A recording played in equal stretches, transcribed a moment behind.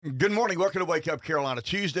Good morning. Welcome to Wake Up Carolina.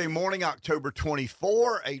 Tuesday morning, October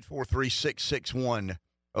 24,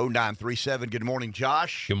 843-661-0937. Good morning,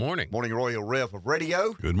 Josh. Good morning. Morning, Royal Rev of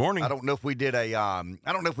Radio. Good morning. I don't know if we did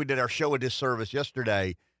our show a disservice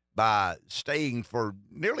yesterday by staying for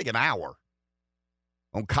nearly an hour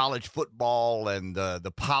on college football and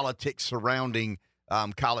the politics surrounding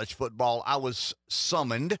college football. I was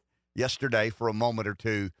summoned yesterday for a moment or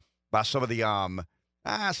two by some of the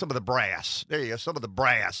brass. There you go, some of the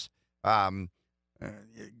brass. Clemson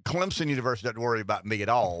University doesn't worry about me at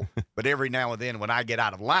all, but every now and then when I get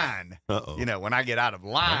out of line, as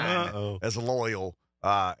a loyal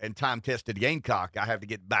and time-tested Gamecock, I have to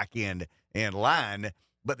get back in line.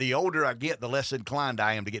 But the older I get, the less inclined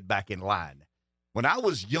I am to get back in line. When I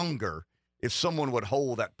was younger, if someone would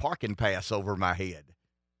hold that parking pass over my head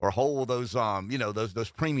or hold those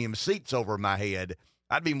premium seats over my head,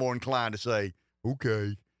 I'd be more inclined to say,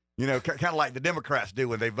 okay. Kind of like the Democrats do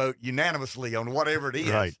when they vote unanimously on whatever it is.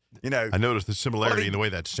 Right. I noticed the similarity in the way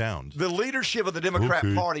that sounds. The leadership of the Democrat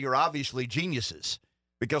Party are obviously geniuses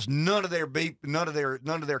because none of their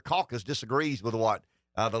caucus disagrees with what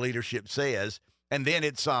the leadership says. And then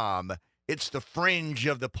it's the fringe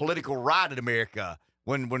of the political right in America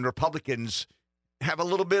when Republicans have a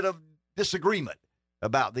little bit of disagreement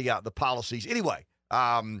about the policies. Anyway,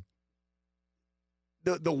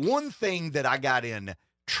 the one thing that I got in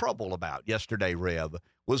trouble about yesterday, Rev,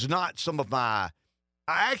 was not some of my –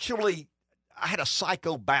 I had a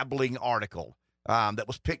psycho-babbling article that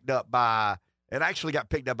was picked up by – it actually got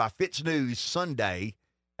picked up by Fitz News Sunday,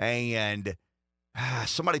 and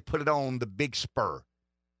somebody put it on the Big Spur,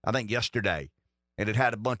 I think yesterday, and it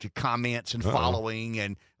had a bunch of comments and following,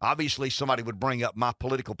 and obviously somebody would bring up my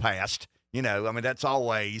political past. That's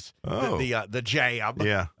always the jab.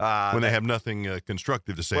 Yeah, when they have nothing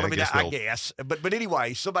constructive to say, I guess. But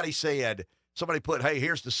anyway, somebody put, hey,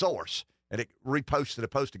 here's the source. And it reposted a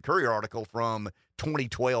Post-and-Courier article from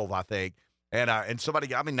 2012, I think. And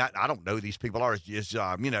somebody, I don't know who these people are. It's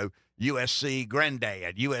USC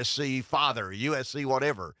granddad, USC father, USC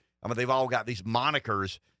whatever. They've all got these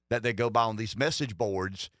monikers that they go by on these message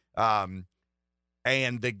boards. And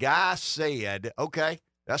the guy said, okay,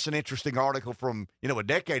 that's an interesting article from, a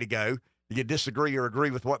decade ago. You disagree or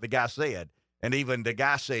agree with what the guy said. And even the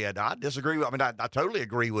guy said, I disagree. I totally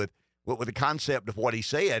agree with the concept of what he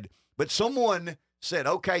said. But someone said,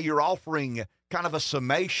 okay, you're offering kind of a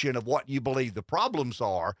summation of what you believe the problems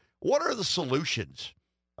are. What are the solutions?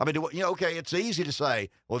 Okay, it's easy to say,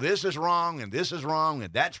 well, this is wrong, and this is wrong,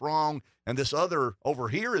 and that's wrong, and this other over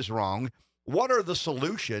here is wrong. What are the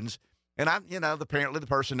solutions? And apparently the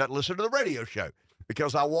person doesn't listen to the radio show,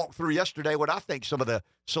 because I walked through yesterday what I think some of the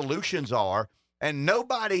solutions are, and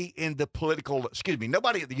nobody at the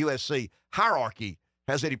USC hierarchy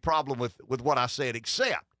has any problem with what I said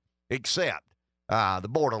except the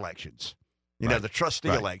board elections, the trustee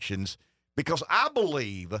elections, because I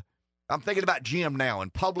believe, I'm thinking about Jim now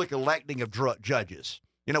and public electing of judges.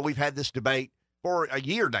 We've had this debate for a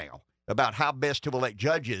year now about how best to elect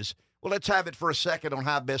judges. Well, let's have it for a second on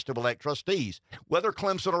how best to elect trustees, whether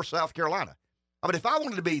Clemson or South Carolina. If I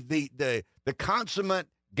wanted to be the consummate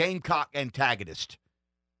Gamecock antagonist,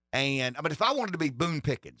 and if I wanted to be Boone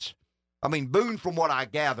Pickens, Boone, from what I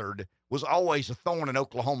gathered, was always a thorn in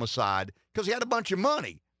Oklahoma's side because he had a bunch of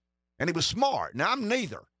money and he was smart. Now, I'm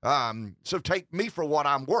neither. So take me for what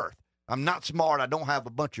I'm worth. I'm not smart. I don't have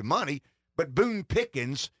a bunch of money. But Boone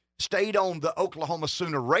Pickens stayed on the Oklahoma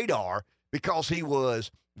Sooner radar because he was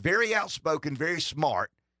very outspoken, very smart,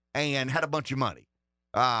 and had a bunch of money.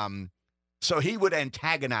 So he would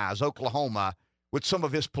antagonize Oklahoma with some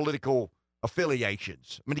of his political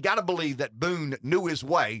affiliations. You got to believe that Boone knew his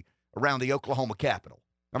way around the Oklahoma Capitol.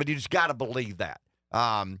 You just got to believe that.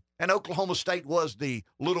 And Oklahoma State was the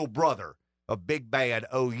little brother of big bad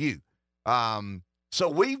OU. So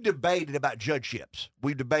we've debated about judgeships.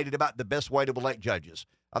 We've debated about the best way to elect judges.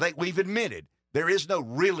 I think we've admitted there is no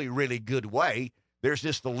really, really good way. There's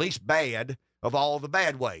just the least bad of all the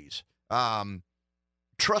bad ways.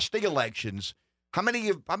 Trustee elections, how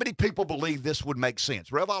many people believe this would make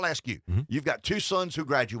sense? Rev, I'll ask you. Mm-hmm. You've got two sons who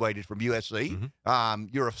graduated from USC. Mm-hmm.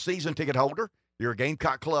 You're a season ticket holder. You're a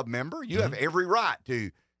Gamecock Club member. You have every right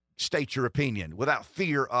to state your opinion without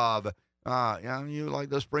fear of, you like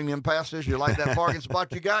those premium passes? You like that parking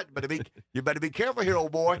spot you got? You better be careful here,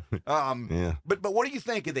 old boy. But what do you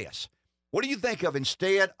think of this? What do you think of,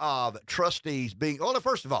 instead of trustees being,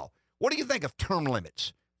 first of all, what do you think of term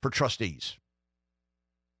limits for trustees?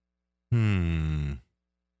 Hadn't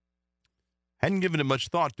given it much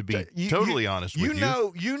thought, to be totally honest with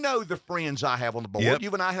you. You know the friends I have on the board. Yep.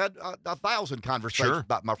 You and I had 1,000 conversations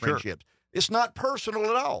about my friendships. It's not personal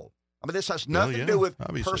at all. I mean, this has nothing to do with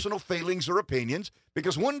obviously personal feelings or opinions,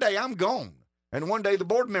 because one day I'm gone, and one day the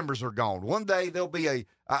board members are gone. One day there'll be a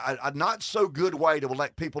not so good way to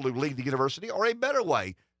elect people who lead the university, or a better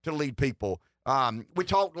way to lead people. We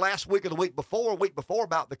talked last week or the week before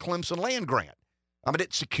about the Clemson land grant. I mean,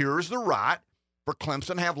 it secures the right for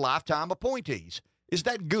Clemson to have lifetime appointees. Is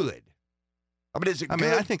that good? I mean, is it good? I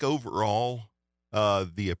mean, I think overall,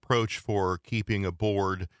 the approach for keeping a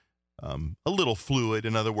board a little fluid,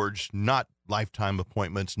 in other words, not lifetime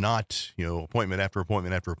appointments, not, appointment after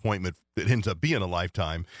appointment after appointment that ends up being a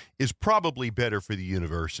lifetime, is probably better for the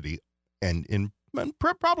university and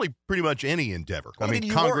probably pretty much any endeavor. Well, I mean,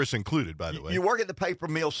 Congress included, by the way. You work at the paper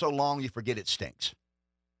mill so long you forget it stinks.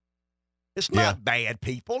 It's not bad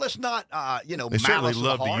people. It's not, They certainly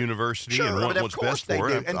love the university and want what's best for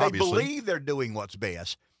it. And they believe they're doing what's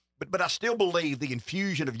best. But I still believe the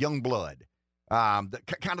infusion of young blood,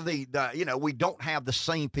 we don't have the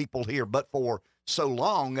same people here, but for so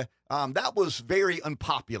long, that was very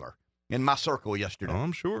unpopular in my circle yesterday. Oh,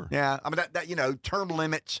 I'm sure. Yeah, I mean, term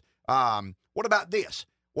limits. What about this?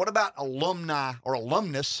 What about alumni or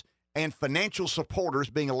alumnus and financial supporters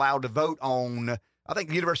being allowed to vote on? I think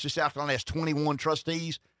the University of South Carolina has 21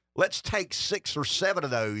 trustees. Let's take 6 or 7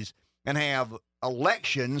 of those and have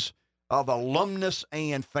elections of alumnus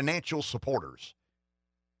and financial supporters.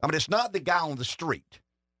 I mean, it's not the guy on the street.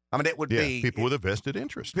 I mean, it would be people with a vested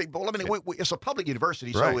interest. People. I mean, it's a public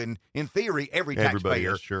university, so in theory, every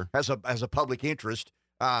taxpayer has a public interest.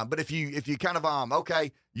 But if you kind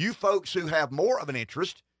of you folks who have more of an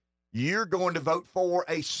interest, you're going to vote for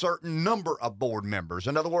a certain number of board members.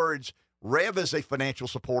 In other words, Rev is a financial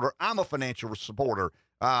supporter. I'm a financial supporter.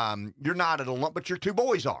 You're not an alum, but your 2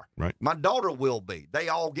 boys are. Right. My daughter will be. They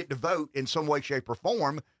all get to vote in some way, shape, or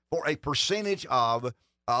form for a percentage of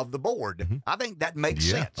the board. Mm-hmm. I think that makes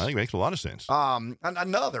sense. I think it makes a lot of sense. And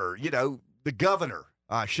another, the governor.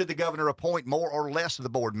 Should the governor appoint more or less of the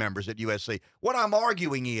board members at USC? What I'm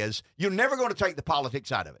arguing is you're never going to take the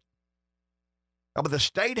politics out of it. But the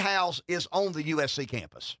State House is on the USC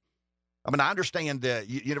campus. I mean, I understand the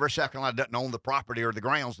University of South Carolina doesn't own the property or the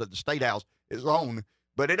grounds that the State House is on,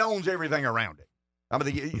 but it owns everything around it. I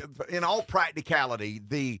mean, in all practicality,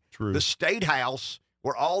 the State House,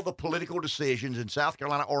 where all the political decisions in South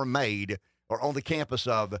Carolina are made, are on the campus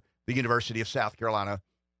of the University of South Carolina,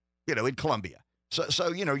 in Columbia.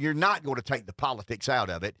 So you're not going to take the politics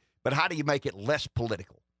out of it, but how do you make it less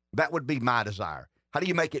political? That would be my desire. How do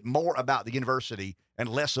you make it more about the university and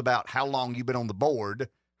less about how long you've been on the board,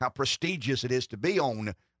 how prestigious it is to be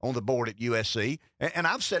on the board at USC? And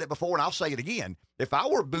I've said it before, and I'll say it again. If I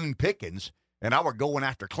were Boone Pickens and I were going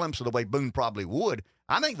after Clemson the way Boone probably would,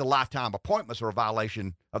 I think the lifetime appointments are a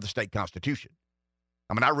violation of the state constitution.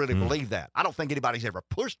 I mean, I really believe that. I don't think anybody's ever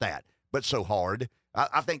pushed that, but so hard.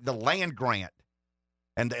 I think the land grant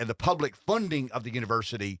and the public funding of the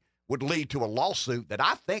university would lead to a lawsuit that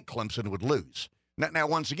I think Clemson would lose. Now,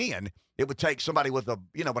 once again, it would take somebody with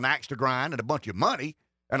an axe to grind and a bunch of money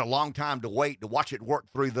and a long time to wait to watch it work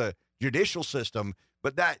through the judicial system.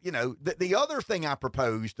 But that, the other thing I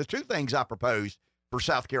proposed, the 2 things I proposed for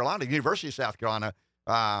South Carolina, the University of South Carolina,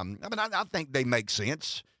 I think they make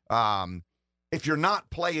sense. If you're not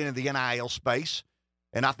playing in the NIL space,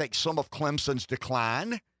 and I think some of Clemson's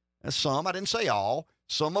decline, some, I didn't say all,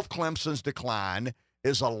 some of Clemson's decline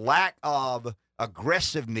is a lack of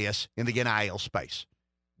aggressiveness in the NIL space.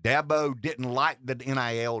 Dabo didn't like the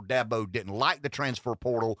NIL. Dabo didn't like the transfer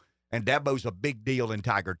portal, and Dabo's a big deal in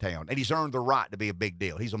Tiger Town, and he's earned the right to be a big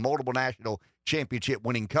deal. He's a multiple national championship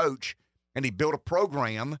winning coach, and he built a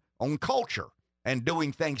program on culture and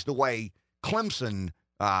doing things the way Clemson,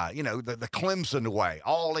 the Clemson way,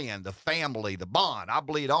 all in, the family, the bond. I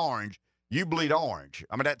bleed orange, you bleed orange.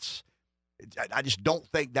 I mean, I just don't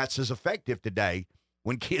think that's as effective today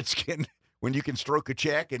when you can stroke a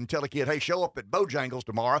check and tell a kid, hey, show up at Bojangles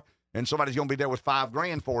tomorrow, and somebody's going to be there with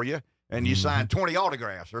 $5,000 for you, and you sign 20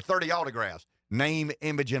 autographs or 30 autographs. Name,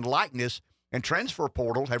 image, and likeness, and transfer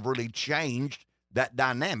portals have really changed that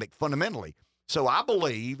dynamic fundamentally. So I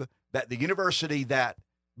believe that the university that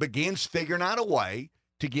begins figuring out a way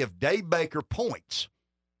to give Dave Baker points,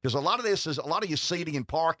 because a lot of your seating and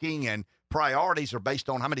parking and priorities are based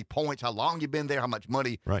on how many points, how long you've been there, how much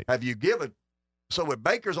money have you given. So if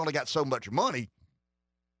Baker's only got so much money,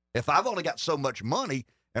 if I've only got so much money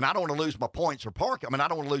and I don't want to lose my points or parking, I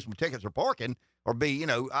don't want to lose my tickets or parking or be, I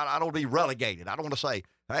don't want to be relegated. I don't want to say,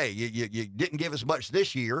 hey, you didn't give as much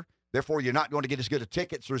this year, therefore you're not going to get as good of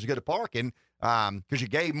tickets or as good of parking because you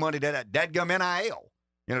gave money to that dadgum NIL,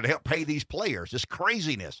 to help pay these players. This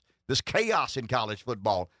craziness, this chaos in college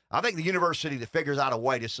football. I think the university that figures out a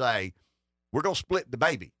way to say, we're going to split the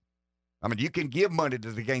baby. I mean, you can give money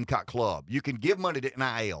to the Gamecock Club. You can give money to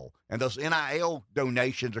NIL, and those NIL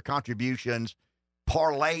donations or contributions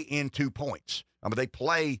parlay into points. I mean, they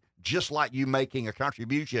play just like you making a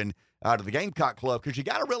contribution to the Gamecock Club, because you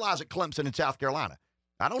got to realize at Clemson in South Carolina,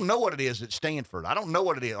 I don't know what it is at Stanford. I don't know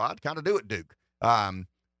what it is. I kind of do at Duke.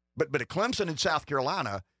 But at Clemson in South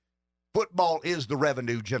Carolina, football is the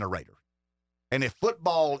revenue generator. And if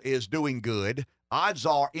football is doing good, odds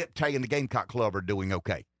are IPTAY and the Gamecock Club are doing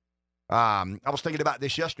okay. I was thinking about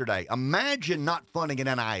this yesterday. Imagine not funding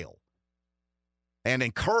an NIL and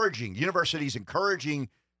universities encouraging,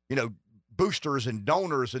 boosters and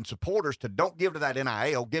donors and supporters to don't give to that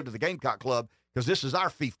NIL, give to the Gamecock Club, because this is our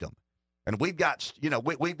fiefdom. And we've got,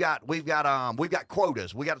 we've got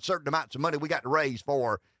quotas. We got a certain amounts of money we got to raise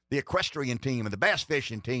for the equestrian team and the bass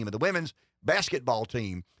fishing team and the women's basketball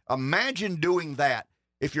team. Imagine doing that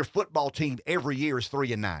if your football team every year is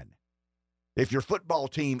 3-9. If your football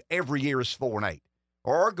team every year is 4-8,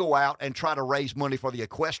 or go out and try to raise money for the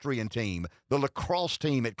equestrian team, the lacrosse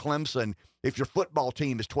team at Clemson, if your football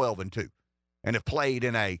team is 12-2 and have played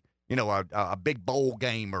in a big bowl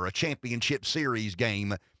game or a championship series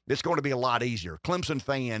game, it's going to be a lot easier. Clemson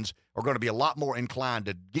fans are going to be a lot more inclined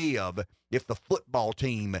to give if the football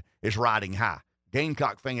team is riding high.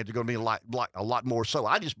 Gamecock fans are going to be a lot more so.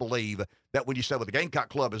 I just believe that when you say, well, the Gamecock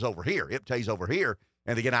Club is over here, IPTAY's over here,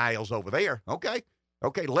 and the NIL's over there, okay,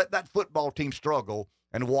 let that football team struggle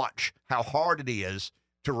and watch how hard it is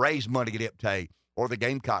to raise money at IPTAY or the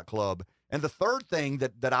Gamecock Club. And the third thing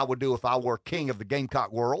that I would do if I were king of the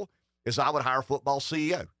Gamecock world is I would hire a football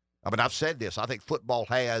CEO. I mean, I've said this. I think football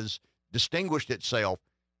has distinguished itself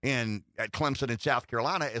at Clemson in South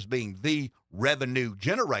Carolina as being the revenue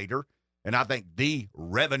generator, and I think the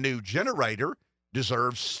revenue generator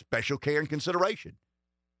deserves special care and consideration.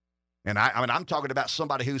 And I'm talking about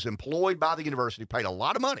somebody who's employed by the university, paid a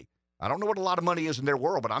lot of money. I don't know what a lot of money is in their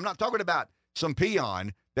world, but I'm not talking about some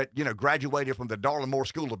peon that, graduated from the Darla Moore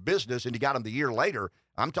School of Business and you got him the year later.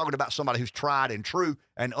 I'm talking about somebody who's tried and true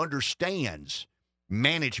and understands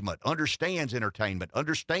management, understands entertainment,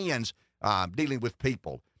 understands dealing with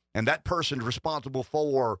people. And that person is responsible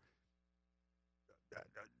for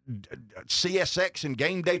CSX and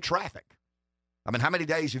game day traffic. I mean, how many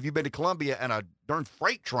days have you been to Columbia and a darn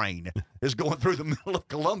freight train is going through the middle of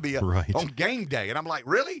Columbia on game day? And I'm like,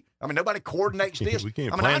 really? I mean, nobody coordinates this. We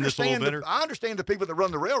can't plan this a little better. I understand the people that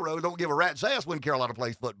run the railroad don't give a rat's ass when Carolina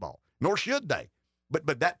plays football, nor should they.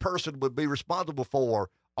 But that person would be responsible for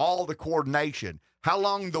all the coordination, how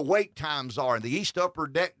long the wait times are in the East Upper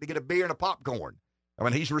Deck to get a beer and a popcorn. I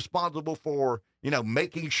mean, he's responsible for,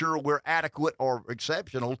 making sure we're adequate or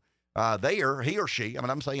exceptional there, he or she. I mean,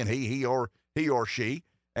 I'm saying he or she,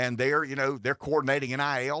 and they're coordinating NIL.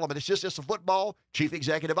 I mean, it's a football chief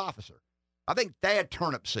executive officer. I think Thad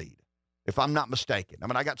Turnipseed, if I'm not mistaken. I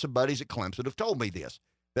mean, I got some buddies at Clemson who've told me this,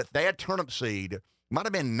 that Thad Turnipseed might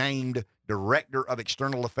have been named director of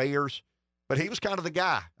external affairs, but he was kind of the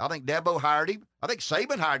guy. I think Dabo hired him. I think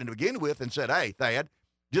Saban hired him to begin with and said, hey, Thad,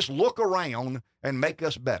 just look around and make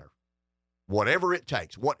us better. Whatever it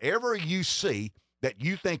takes, whatever you see that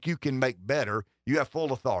you think you can make better, you have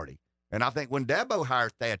full authority. And I think when Dabo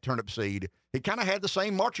hired Thad Turnipseed, he kind of had the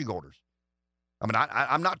same marching orders. I mean,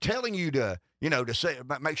 I'm not telling you to say,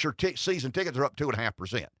 make sure season tickets are up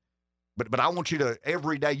 2.5%. But I want you to,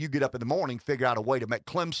 every day you get up in the morning, figure out a way to make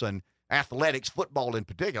Clemson athletics, football in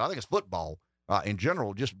particular, I think it's football in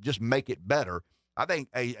general, just make it better. I think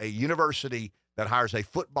a university that hires a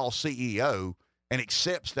football CEO and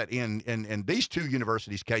accepts that in these two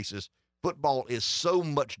universities' cases, football is so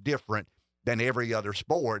much different than every other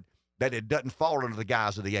sport that it doesn't fall under the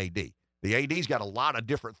guise of the AD. The AD's got a lot of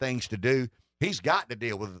different things to do. He's got to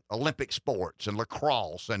deal with Olympic sports and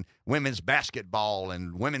lacrosse and women's basketball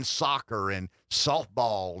and women's soccer and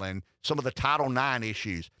softball and some of the Title IX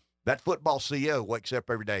issues. That football CEO wakes up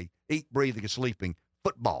every day, eat, breathing, and sleeping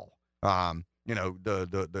football. The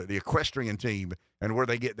equestrian team and where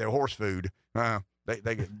they get their horse food.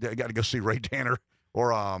 They got to go see Ray Tanner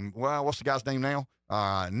or what's the guy's name now?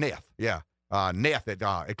 Neff. Yeah. Neff at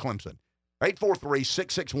Clemson.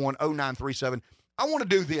 843-661-0937. I want to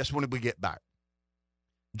do this when we get back.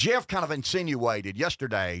 Jeff kind of insinuated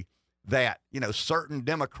yesterday that, certain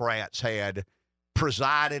Democrats had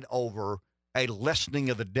presided over a lessening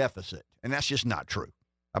of the deficit, and that's just not true.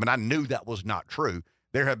 I mean, I knew that was not true.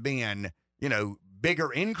 There have been,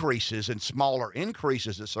 bigger increases and smaller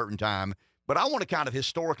increases at certain time, but I want to kind of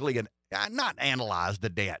historically and not analyze the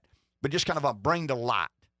debt, but just kind of bring to light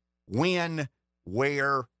when,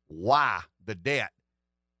 where, why the debt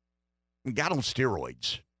got on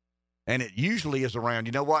steroids. And it usually is around,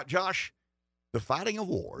 you know what, Josh? the fighting of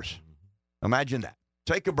wars. Imagine that.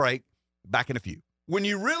 Take a break. Back in a few. When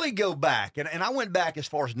you really go back, and I went back as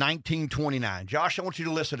far as 1929. Josh, I want you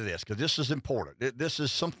to listen to this because this is important. This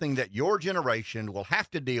is something that your generation will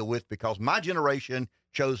have to deal with because my generation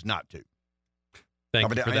chose not to.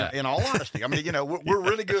 Thank you for that. In all honesty, I mean, you know, we're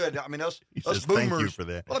really good. I mean, us boomers. Thank you for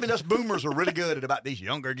that. Well, I mean, us boomers are really good at about these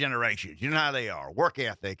younger generations. You know how they are, work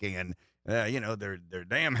ethic, and you know, their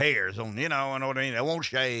damn hairs on, you know, and they won't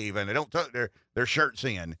shave and they don't tuck their shirts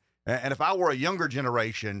in. And if I were a younger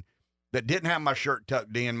generation that didn't have my shirt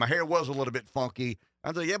tucked in, my hair was a little bit funky,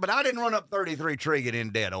 I'd say, yeah, but I didn't run up 33 Triggett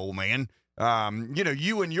in debt, old man. You know,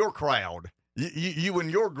 you and your crowd, you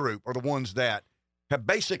and your group are the ones that have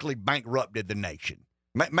basically bankrupted the nation.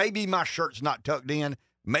 Maybe my shirt's not tucked in.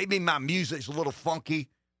 Maybe my music's a little funky.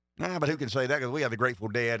 But who can say that? Because we have the Grateful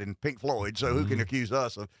Dead and Pink Floyd, so who can accuse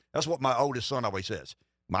us of? That's what my oldest son always says.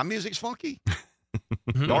 My music's funky.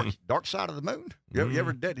 Dark Side of the Moon. You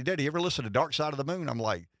ever, Daddy, you ever listen to Dark Side of the Moon? I'm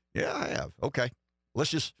like, yeah, I have. Okay.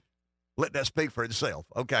 Let's just let that speak for itself.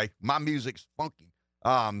 Okay. My music's funky.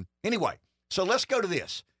 Anyway, so let's go to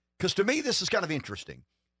this. Because to me, this is kind of interesting.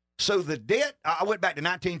 So the debt, I went back to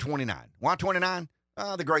 1929. Why 29?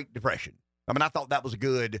 The Great Depression. I mean, I thought that was a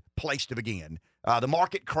good place to begin. The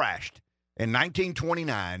market crashed. In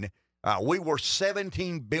 1929, we were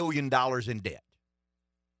 $17 billion in debt.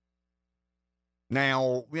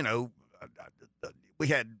 Now, you know, we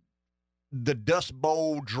had the Dust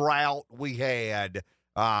Bowl drought. We had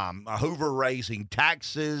Hoover raising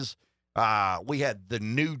taxes. We had the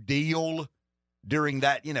New Deal during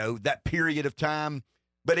that, you know, that period of time.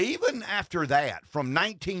 But even after that, from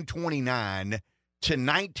 1929 to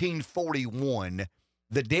 1941,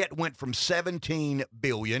 the debt went from $17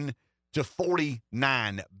 billion to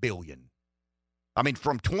 $49 billion. I mean,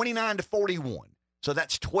 from 29 to 41. So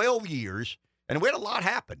that's 12 years, and we had a lot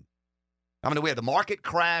happen. I mean, we had the market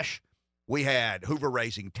crash. We had Hoover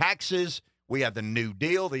raising taxes. We had the New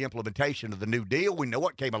Deal, the implementation of the New Deal. We know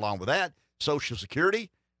what came along with that. Social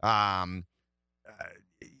Security.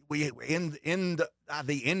 We in the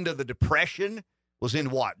end of the Depression was in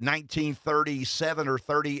what, 1937 or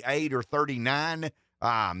 38 or 39.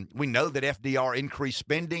 We know that FDR increased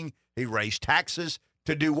spending. He raised taxes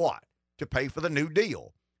to do what? To pay for the New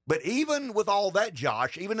Deal. But even with all that,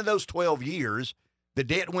 Josh, even in those 12 years, the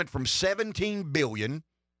debt went from $17 billion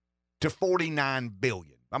to $49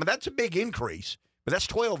 billion. I mean, that's a big increase, but that's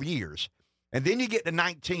 12 years. And then you get to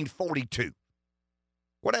 1942.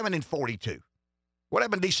 What happened in 42? What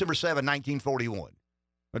happened December 7, 1941?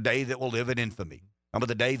 A day that will live in infamy. I mean,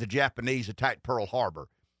 the day the Japanese attacked Pearl Harbor.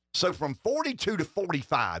 So from 42 to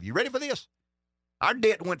 45, you ready for this? Our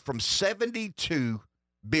debt went from $72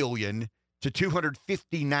 billion to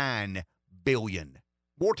 $259 billion.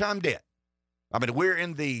 Wartime debt. I mean, we're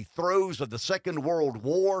in the throes of the Second World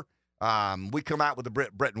War. We come out with the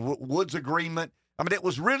Bretton Woods Agreement. I mean, it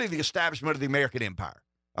was really the establishment of the American empire.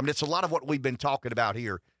 I mean, it's a lot of what we've been talking about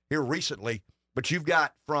here recently. But you've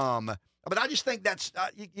got I just think that's,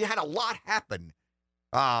 you had a lot happen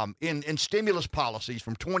in stimulus policies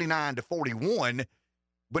from 29 to 41,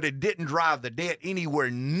 but it didn't drive the debt anywhere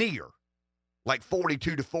near like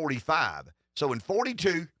 42 to 45. So in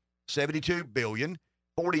 42, $72 billion,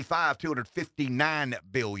 45, $259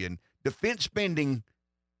 billion. Defense spending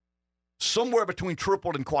somewhere between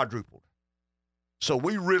tripled and quadrupled. So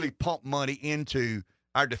we really pump money into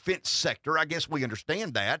our defense sector. I guess we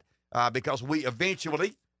understand that because we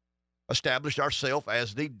eventually established ourselves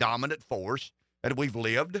as the dominant force, and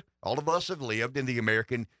all of us have lived in the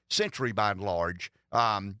American century by and large.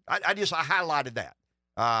 I highlighted that.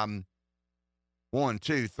 1,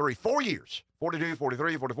 2, 3, 4 years, 42,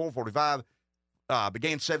 43, 44, 45,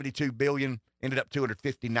 began $72 billion, ended up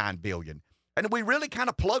 $259 billion. And we really kind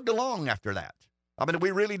of plugged along after that. I mean,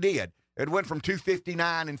 we really did. It went from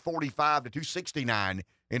 259 in 45 to 269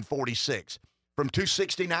 in 46. From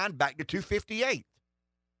 269 back to 258.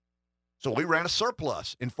 So we ran a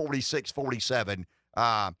surplus in 46, 47,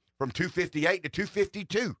 from 258 to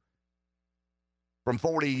 252. From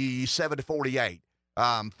 47 to 48.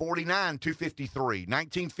 49, 253.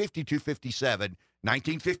 1950, 257.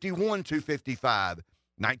 1951, 255.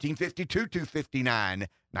 1952, 259.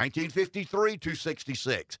 1953,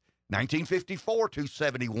 266. 1954,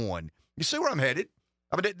 271. You see where I'm headed?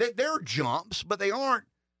 I mean, there are jumps, but they aren't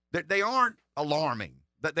alarming.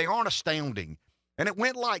 That they aren't astounding. And it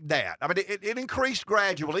went like that. I mean, it increased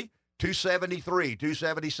gradually. 273,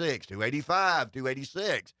 276, 285,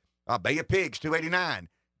 286. Bay of Pigs, 289.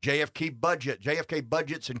 JFK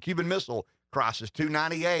budgets and Cuban Missile Crisis,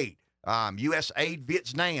 298. U.S. aid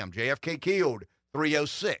Vietnam, JFK killed,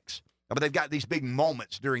 306. I mean, they've got these big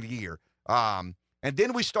moments during the year. And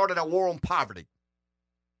then we started a war on poverty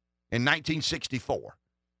in 1964.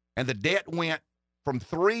 And the debt went from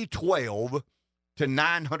 $312 to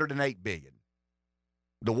 $908 billion.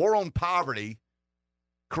 The war on poverty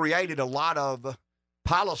created a lot of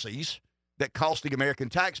policies that cost the American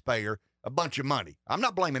taxpayer a bunch of money. I'm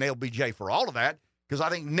not blaming LBJ for all of that, because I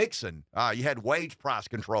think Nixon, you had wage price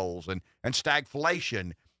controls and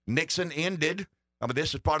stagflation. Nixon ended,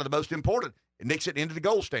 this is part of the most important, Nixon ended the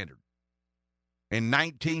gold standard in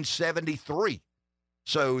 1973.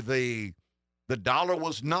 So the dollar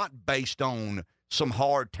was not based on some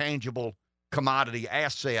hard, tangible commodity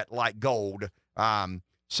asset like gold.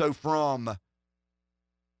 So from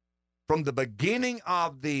the beginning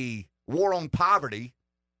of the war on poverty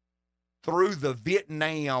through the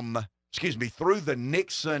through the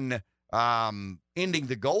Nixon ending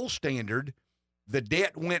the gold standard, the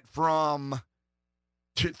debt went from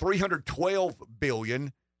 $312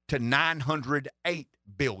 billion to $908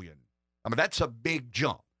 billion. That's a big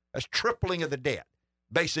jump. That's tripling of the debt,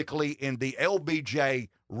 basically in the LBJ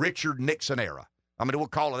Richard Nixon era. We'll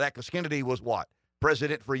call it that because Kennedy was what?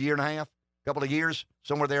 President for a year and a half, a couple of years,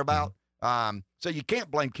 somewhere thereabout. So you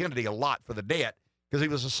can't blame Kennedy a lot for the debt because he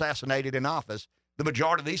was assassinated in office. The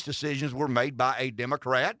majority of these decisions were made by a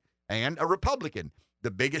Democrat and a Republican.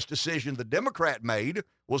 The biggest decision the Democrat made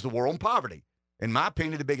was the war on poverty. In my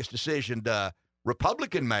opinion, the biggest decision the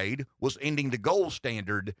Republican made was ending the gold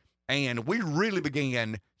standard, and we really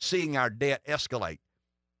began seeing our debt escalate.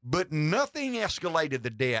 But nothing escalated the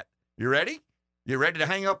debt. You ready? You ready to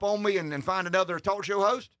hang up on me and find another talk show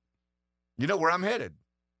host? You know where I'm headed.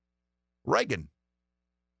 Reagan.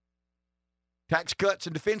 Tax cuts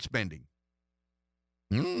and defense spending.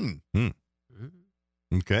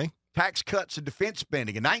 Okay. Tax cuts and defense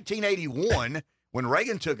spending. In 1981, when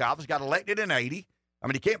Reagan took office, got elected in 80.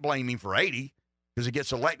 You can't blame him for 80 because he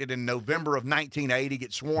gets elected in November of 1980,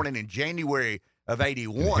 gets sworn in January of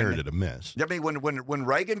 81. Inherited a mess. When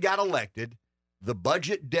Reagan got elected, the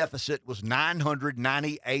budget deficit was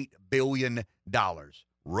 $998 billion,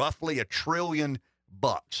 roughly $1 trillion.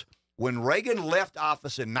 When Reagan left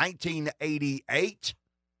office in 1988,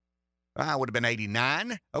 would have been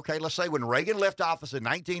 89. Okay, let's say when Reagan left office in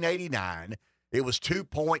 1989, it was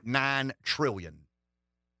 $2.9 trillion.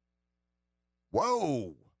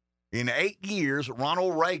 Whoa. In 8 years,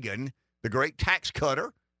 Ronald Reagan, the great tax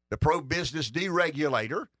cutter, the pro-business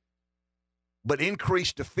deregulator, but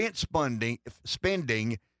increased defense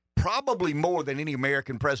spending probably more than any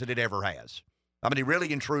American president ever has. He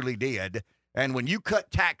really and truly did. And when you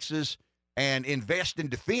cut taxes and invest in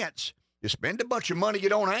defense, you spend a bunch of money you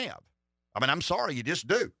don't have. I'm sorry, you just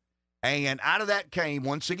do. And out of that came,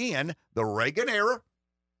 once again, the Reagan era.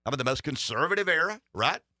 The most conservative era,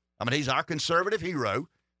 right? He's our conservative hero,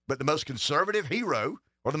 but the most conservative hero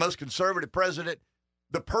or the most conservative president,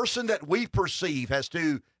 the person that we perceive has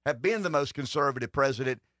to have been the most conservative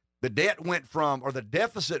president, the debt went from, or the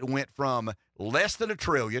deficit went from less than $1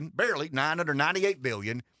 trillion, barely $998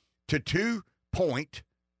 billion, to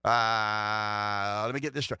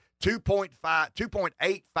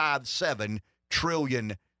 $2.857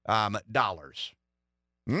 trillion dollars.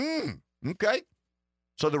 Okay.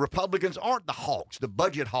 So the Republicans aren't the hawks, the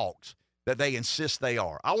budget hawks that they insist they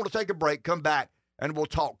are. I want to take a break, come back, and we'll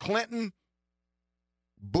talk Clinton,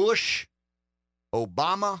 Bush,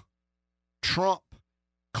 Obama, Trump,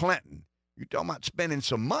 Clinton. You talking about spending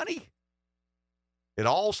some money? It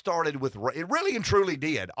all started with, it really and truly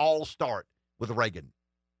did all start with Reagan.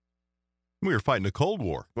 We were fighting a Cold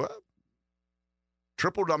War. Well,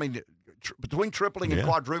 between tripling and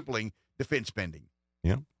quadrupling defense spending.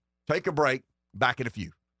 Yeah. Take a break. Back in a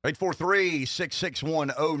few.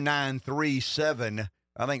 843-661-0937.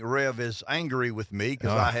 I think Rev is angry with me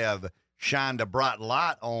because I have shined a bright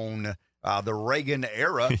light on the Reagan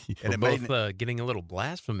era. And we're both getting a little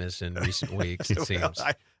blasphemous in recent weeks, it seems.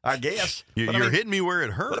 I guess. You're hitting me where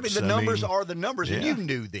it hurts. But the numbers are the numbers, and you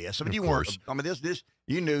knew this. You course. weren't.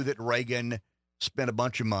 You knew that Reagan spent a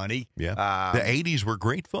bunch of money. Yeah. The 80s were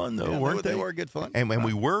great fun, though, weren't they? They were good fun. And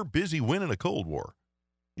we were busy winning a Cold War.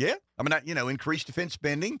 Yeah. Increased defense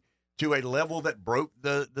spending to a level that broke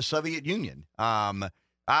the Soviet Union.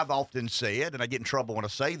 I've often said, and I get in trouble when I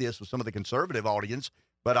say this with some of the conservative audience,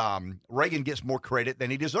 but Reagan gets more credit than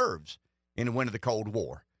he deserves in the win of the Cold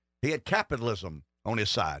War. He had capitalism on his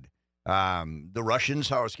side.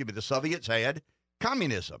 The Soviets had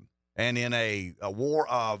communism. And in a war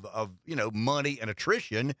of money and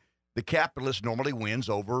attrition, the capitalist normally wins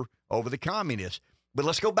over the communists. But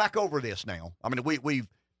let's go back over this now.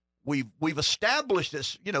 We've established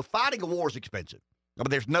this, fighting a war is expensive.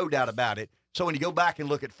 There's no doubt about it. So when you go back and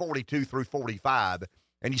look at 42 through 45,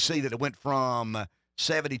 and you see that it went from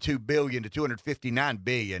 $72 billion to $259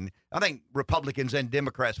 billion, I think Republicans and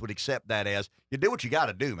Democrats would accept that as you do what you got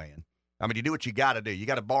to do, man. I mean, you do what you got to do. You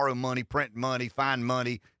got to borrow money, print money, find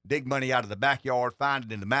money, dig money out of the backyard, find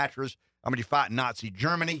it in the mattress. I mean, you fight Nazi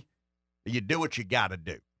Germany. You do what you got to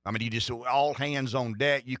do. I mean, you just all hands on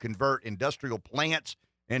deck. You convert industrial plants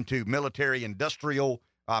into military industrial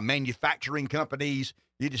manufacturing companies.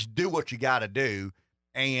 You just do what you got to do.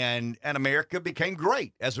 And America became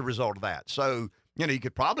great as a result of that. So, you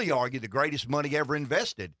could probably argue the greatest money ever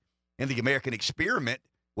invested in the American experiment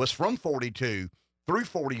was from 42 through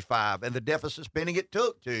 45 and the deficit spending it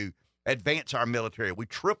took to advance our military. We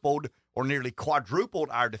tripled or nearly quadrupled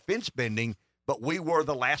our defense spending, but we were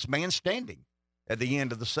the last man standing at the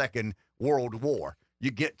end of the Second World War.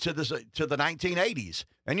 You get to the 1980s,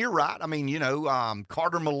 and you're right. I mean,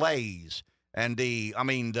 Carter malaise and the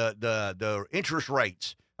interest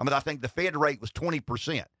rates. I mean, I think the Fed rate was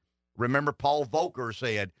 20%. Remember, Paul Volcker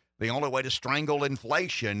said the only way to strangle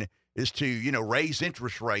inflation is to, raise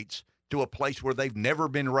interest rates to a place where they've never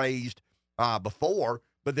been raised before.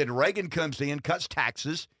 But then Reagan comes in, cuts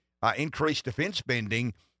taxes, increased defense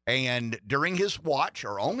spending, and during his watch,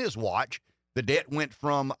 or on his watch, the debt went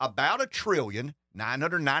from about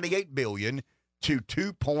 $1.998 trillion to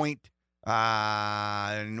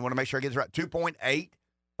I want to make sure I get this right,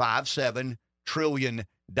 $2.857 trillion.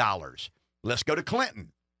 Let's go to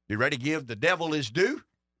Clinton. You ready to give the devil his due?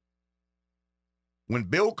 When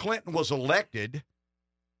Bill Clinton was elected,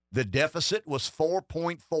 the deficit was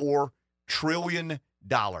 $4.4 trillion.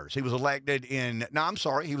 He was elected in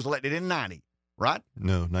 90, right?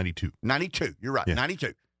 No, 92. 92. You're right. Yeah.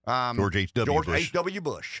 92. George H.W. Bush. George H.W.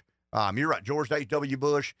 Bush. You're right. George H.W.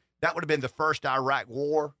 Bush. That would have been the first Iraq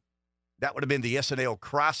war. That would have been the S&L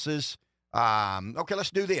crisis. Okay,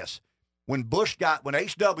 let's do this. When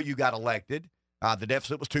H.W. got elected, the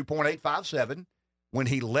deficit was 2.857. When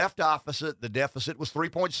he left office, the deficit was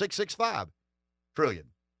 3.665 trillion.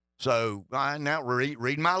 So now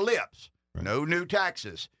read my lips. Right. No new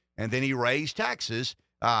taxes. And then he raised taxes.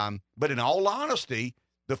 But in all honesty,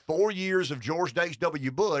 the 4 years of George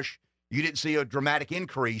H.W. Bush, you didn't see a dramatic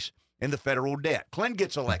increase in the federal debt. Clinton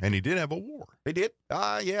gets elected. And he did have a war. He did?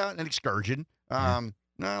 Yeah, an excursion. A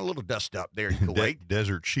little dust up there in Kuwait.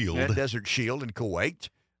 Desert Shield. Desert Shield in Kuwait.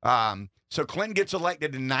 So Clinton gets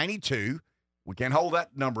elected in 92. We can't hold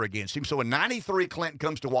that number against him. So in 93, Clinton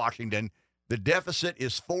comes to Washington. The deficit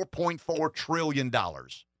is $4.4 trillion.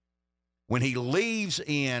 When he leaves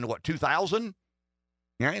in, 2000?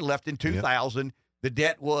 Yeah, he left in 2000. Yep. The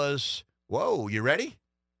debt was, you ready?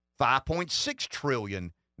 $5.6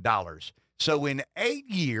 trillion. So in 8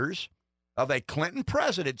 years of a Clinton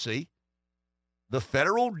presidency, the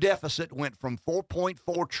federal deficit went from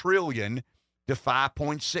 $4.4 trillion to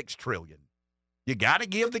 $5.6 trillion. You got to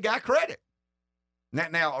give the guy credit.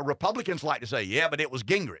 Now, Republicans like to say, yeah, but it was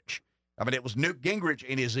Gingrich. I mean, it was Newt Gingrich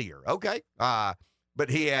in his ear. Okay. But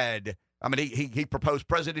he had, he proposed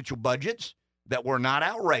presidential budgets that were not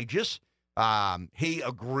outrageous. He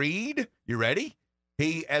agreed. You ready?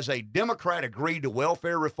 He, as a Democrat, agreed to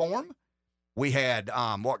welfare reform. We had,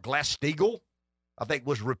 Glass-Steagall, I think,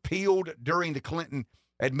 was repealed during the Clinton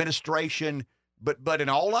administration. But in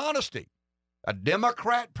all honesty, a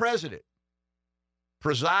Democrat president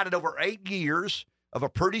presided over 8 years of a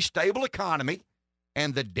pretty stable economy,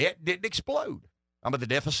 and the debt didn't explode. The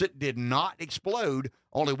deficit did not explode,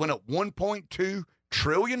 only went up $1.2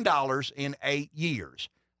 trillion in 8 years.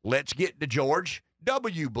 Let's get to George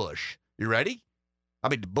W. Bush. You ready?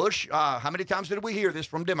 Bush, how many times did we hear this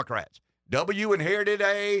from Democrats? W inherited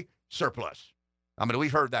a surplus.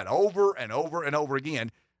 We've heard that over and over and over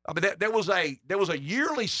again. There was a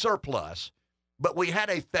yearly surplus, but we had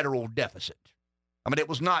a federal deficit. It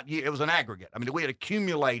was an aggregate. We had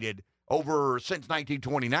accumulated since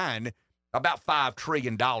 1929, about $5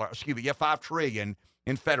 trillion, $5 trillion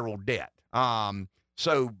in federal debt.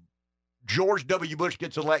 So George W. Bush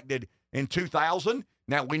gets elected in 2000.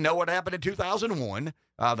 Now, we know what happened in 2001, the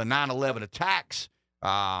 9/11 attacks.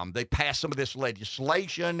 They passed some of this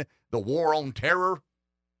legislation, the war on terror.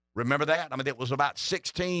 Remember that? It was about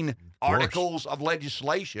 16 articles of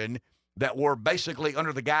legislation that were basically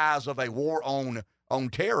under the guise of a war on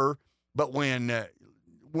terror. But when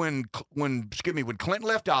Clinton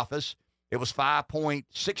left office, it was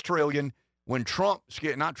 $5.6 trillion. When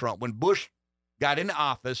when Bush got into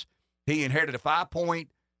office, he inherited a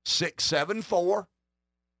 $5.674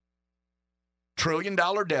 trillion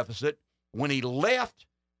deficit. When he left,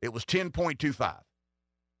 it was 10.25.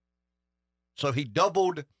 So he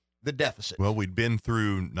doubled the deficit. Well, we'd been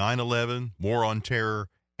through 9/11, war on terror,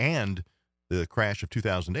 and the crash of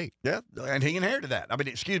 2008. Yeah, and he inherited that. I mean,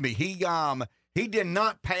 excuse me, he did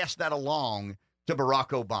not pass that along to Barack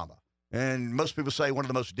Obama. And most people say one of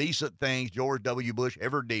the most decent things George W. Bush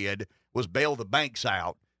ever did was bail the banks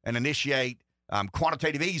out and initiate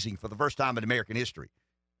quantitative easing for the first time in American history.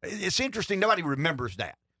 It's interesting. Nobody remembers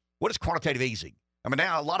that. What is quantitative easing? I mean,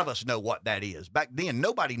 now a lot of us know what that is. Back then,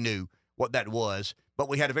 nobody knew what that was, but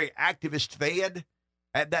we had a very activist Fed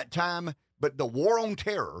at that time. But the war on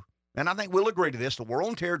terror, and I think we'll agree to this, the war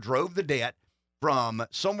on terror drove the debt from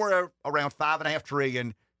somewhere around $5.5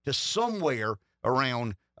 trillion to somewhere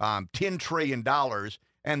around $10 trillion,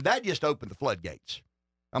 and that just opened the floodgates.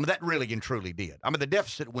 I mean, that really and truly did. I mean, the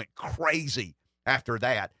deficit went crazy after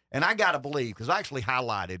that, and I got to believe, because I actually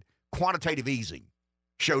highlighted quantitative easing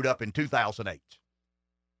showed up in 2008,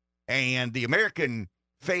 and the American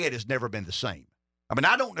Fed has never been the same. I mean,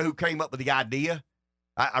 I don't know who came up with the idea.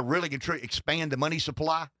 I really can expand the money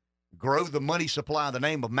supply, grow the money supply in the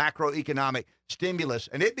name of macroeconomic stimulus,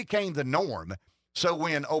 and it became the norm. So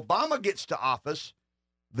when Obama gets to office,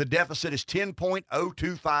 the deficit is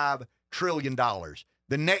 $10.025 trillion.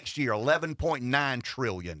 The next year, $11.9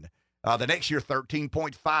 trillion. The next year,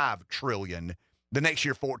 $13.5 trillion. The next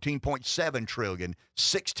year, $14.7 trillion,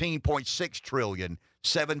 $16.6 trillion,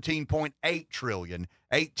 $17.8 trillion,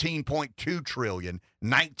 $18.2 trillion,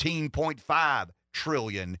 $19.5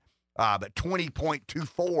 trillion, but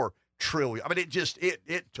 $20.24 trillion. I mean,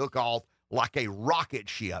 it took off like a rocket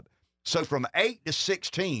ship. So from 8 to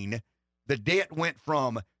 16, the debt went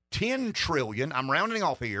from $10 trillion, I'm rounding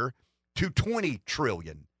off here, to $20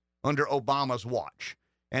 trillion under Obama's watch.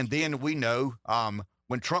 And then we know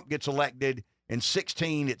when Trump gets elected in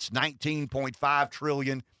 16, it's $19.5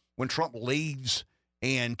 trillion. When Trump leaves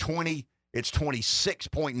in 20, it's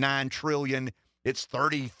 $26.9 trillion. It's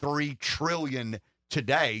 $33 trillion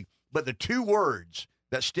today. But the two words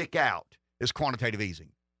that stick out is quantitative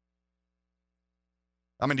easing.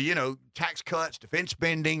 I mean, tax cuts, defense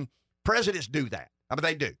spending, presidents do that. I mean,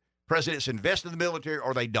 they do. Presidents invest in the military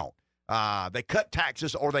or they don't. They cut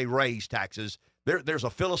taxes or they raise taxes. There's a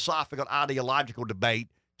philosophical, ideological debate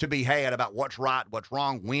to be had about what's right, what's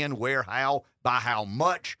wrong, when, where, how, by how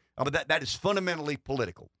much. I mean, that is fundamentally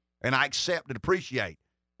political. And I accept and appreciate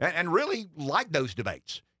and really like those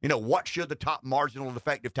debates. What should the top marginal and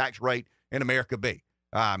effective tax rate in America be?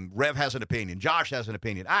 Rev has an opinion. Josh has an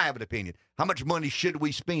opinion. I have an opinion. How much money should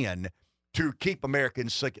we spend to keep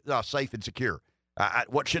Americans safe and secure?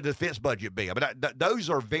 What should the defense budget be? I mean, those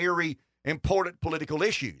are very important political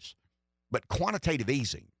issues. But quantitative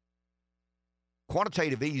easing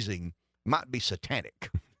might be satanic.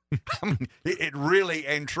 I mean, it really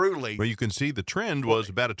and truly. Well, you can see the trend was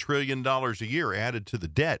about $1 trillion a year added to the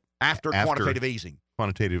debt after quantitative easing.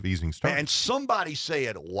 Quantitative easing started. And somebody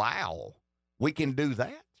said, wow, we can do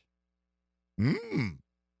that?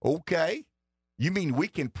 Okay. You mean we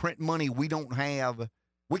can print money we don't have?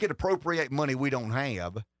 We can appropriate money we don't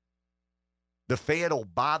have. The Fed will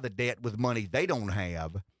buy the debt with money they don't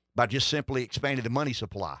have by just simply expanding the money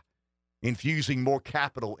supply, infusing more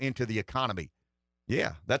capital into the economy.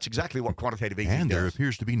 Yeah, that's exactly what quantitative easing does. And there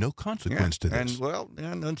appears to be no consequence to this.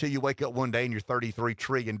 And until you wake up one day and you're $33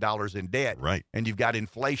 trillion in debt. Right. And you've got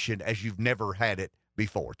inflation as you've never had it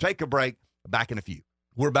before. Take a break. Back in a few.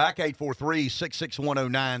 We're back.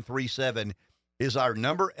 843-661-0937 is our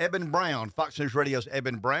number. Eben Brown, Fox News Radio's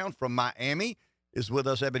Eben Brown from Miami is with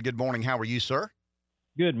us. Eben, good morning. How are you, sir?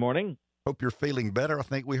 Good morning. Hope you're feeling better. I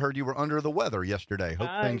think we heard you were under the weather yesterday. Hope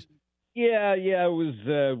things. Yeah, it was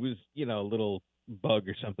a little bug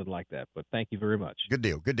or something like that. But thank you very much. Good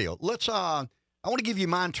deal. Let's. I want to give you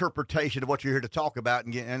my interpretation of what you're here to talk about,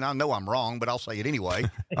 and I know I'm wrong, but I'll say it anyway.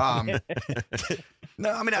 No,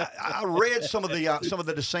 I mean I read some of the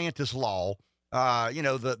DeSantis law.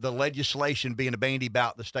 The legislation being bandied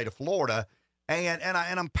about the state of Florida, and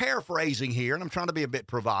I'm paraphrasing here, and I'm trying to be a bit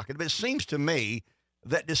provocative. But it seems to me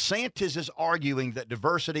that DeSantis is arguing that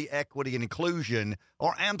diversity, equity, and inclusion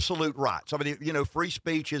are absolute rights. I mean, free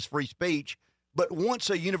speech is free speech, but once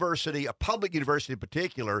a university, a public university in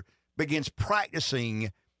particular, begins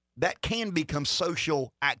practicing, that can become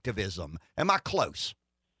social activism. Am I close?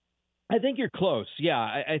 I think you're close. Yeah,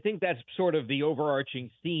 I think that's sort of the overarching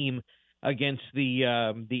theme against the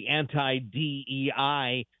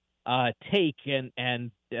anti-DEI take and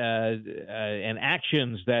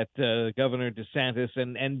actions that Governor DeSantis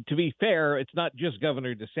and to be fair, it's not just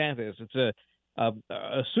Governor DeSantis. It's a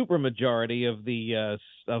supermajority of the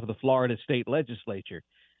Florida state legislature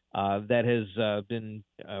that has been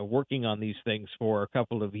working on these things for a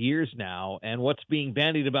couple of years now. And what's being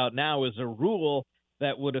bandied about now is a rule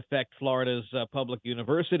that would affect Florida's public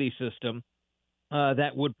university system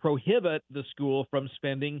that would prohibit the school from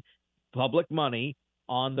spending public money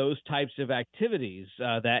on those types of activities,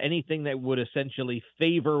 that anything that would essentially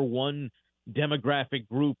favor one demographic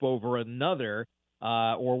group over another,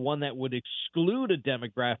 or one that would exclude a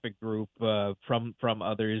demographic group from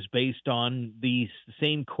others based on the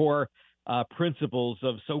same core principles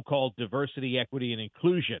of so-called diversity, equity, and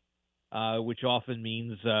inclusion, which often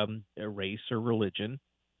means race or religion,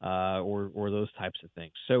 or those types of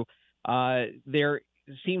things. So there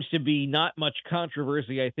seems to be not much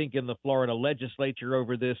controversy, I think, in the Florida legislature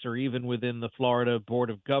over this, or even within the Florida Board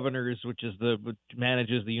of Governors, which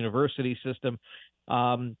manages the university system.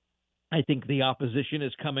 I think the opposition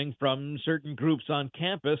is coming from certain groups on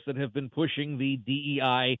campus that have been pushing the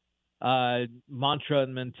DEI mantra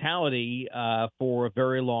and mentality for a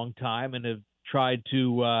very long time, and have tried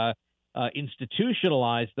to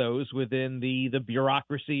institutionalize those within the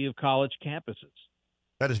bureaucracy of college campuses.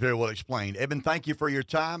 That is very well explained. Eben, thank you for your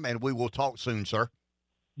time, and we will talk soon, sir.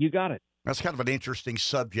 You got it. That's kind of an interesting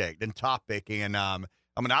subject and topic. And,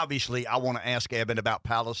 obviously, I want to ask Eben about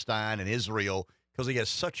Palestine and Israel because he has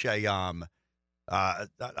such a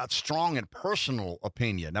strong and personal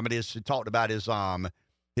opinion. He talked about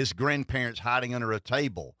his grandparents hiding under a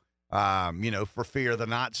table, for fear of the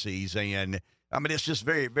Nazis. And, it's just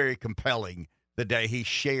very, very compelling the day he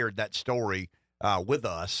shared that story with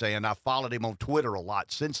us, and I followed him on Twitter a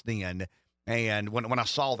lot since then. And when I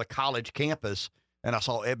saw the college campus and I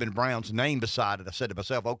saw Eben Brown's name beside it, I said to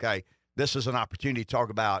myself, okay, this is an opportunity to talk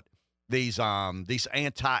about these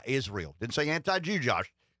anti-Israel, didn't say anti-Jew,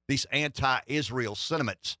 Josh, these anti-Israel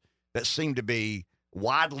sentiments that seem to be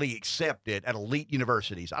widely accepted at elite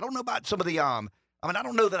universities. I don't know about some of the, I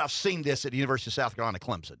don't know that I've seen this at the University of South Carolina,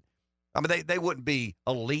 Clemson. They wouldn't be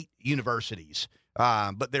elite universities,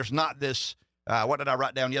 but there's not this. What did I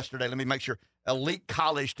write down yesterday? Let me make sure. Elite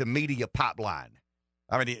college to media pipeline.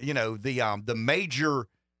 The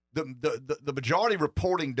majority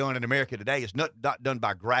reporting done in America today is not done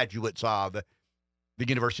by graduates of the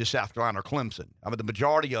University of South Carolina or Clemson. The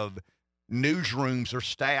majority of newsrooms are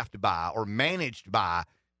staffed by or managed by,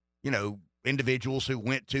 individuals who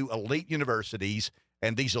went to elite universities,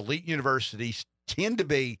 and these elite universities tend to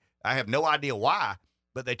be, I have no idea why,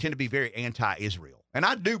 but they tend to be very anti-Israel. And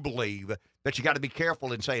I do believe that you got to be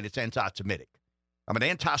careful in saying it's anti-Semitic.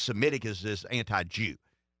 Anti-Semitic is anti-Jew.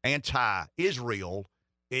 Anti-Israel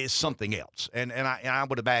is something else. And I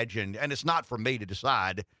would imagine, and it's not for me to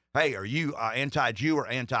decide, hey, are you anti-Jew or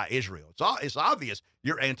anti-Israel? It's obvious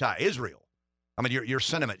you're anti-Israel. Your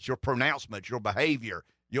sentiments, your pronouncements, your behavior,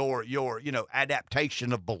 your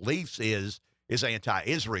adaptation of beliefs is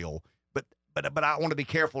anti-Israel. But I want to be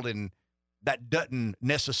careful in that doesn't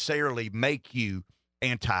necessarily make you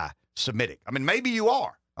anti-Semitic. Maybe you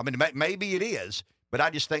are. Maybe it is. But I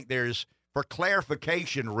just think for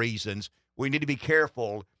clarification reasons, we need to be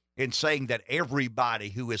careful in saying that everybody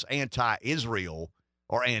who is anti-Israel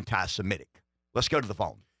or anti-Semitic. Let's go to the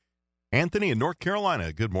phone. Anthony in North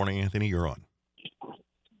Carolina. Good morning, Anthony. You're on.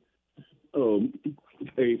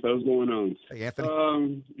 Hey, so what's going on? Hey, Anthony.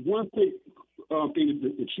 One quick thing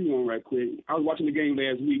to chew on right quick. I was watching the game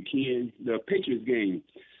last weekend, the Patriots game,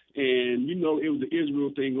 and it was the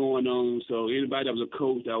Israel thing going on. So anybody that was a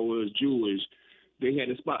coach that was Jewish, they had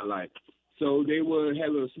the spotlight. So they would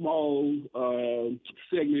have a small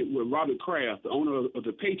segment with Robert Kraft, the owner of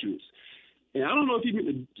the Patriots. And I don't know if he meant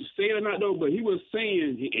to say it or not, though, but he was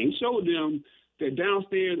saying, and he showed them that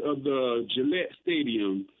downstairs of the Gillette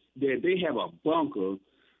Stadium, that they have a bunker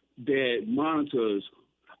that monitors,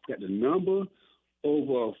 got the number,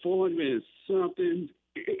 over 400 and something.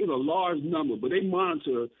 It's a large number, but they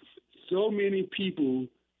monitor so many people,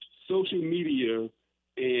 social media,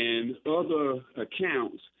 and other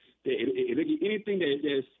accounts that if they get anything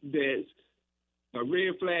that's a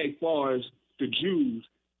red flag as far as the Jews,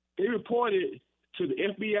 they report it to the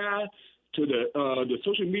FBI, to the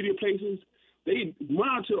social media places. They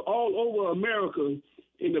monitor all over America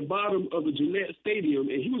in the bottom of the Gillette Stadium,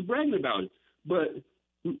 and he was bragging about it. But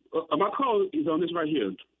my call is on this right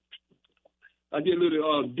here. I did a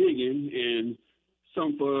little digging and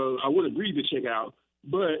I would agree to check out.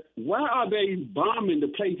 But why are they bombing the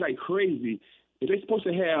place like crazy if they're supposed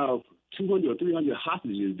to have 200 or 300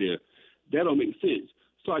 hostages there? That don't make sense.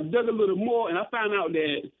 So I dug a little more, and I found out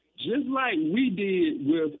that just like we did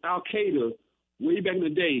with Al-Qaeda way back in the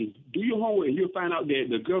day, do your homework and you'll find out that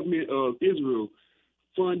the government of Israel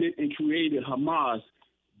funded and created Hamas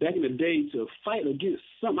back in the day to fight against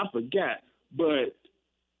something I forgot. But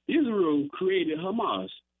Israel created Hamas.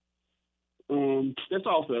 That's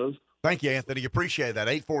all, fellas. Thank you, Anthony. Appreciate that.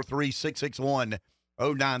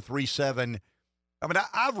 843-661-0937. I mean,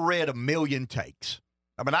 I've read a million takes.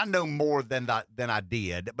 I mean, I know more than I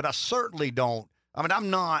did, but I certainly don't. I mean, I'm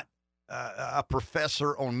not a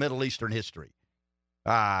professor on Middle Eastern history.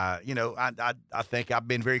 I think I've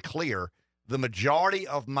been very clear. The majority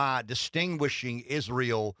of my distinguishing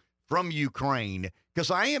Israel from Ukraine,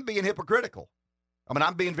 because I am being hypocritical. I mean,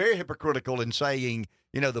 I'm being very hypocritical in saying,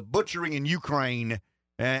 the butchering in Ukraine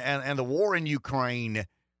and the war in Ukraine.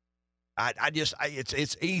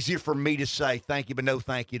 It's easier for me to say thank you, but no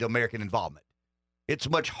thank you to American involvement. It's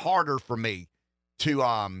much harder for me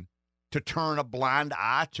to turn a blind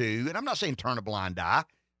eye to, and I'm not saying turn a blind eye,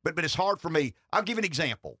 but it's hard for me. I'll give an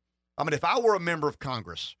example. I mean, if I were a member of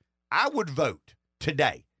Congress, I would vote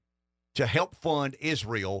today to help fund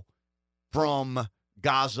Israel from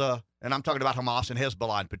Gaza, and I'm talking about Hamas and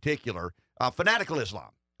Hezbollah in particular, fanatical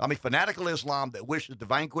Islam. I mean, fanatical Islam that wishes to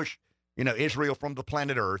vanquish, Israel from the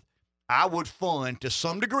planet Earth. I would fund, to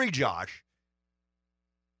some degree, Josh,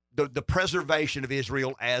 the preservation of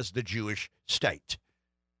Israel as the Jewish state.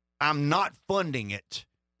 I'm not funding it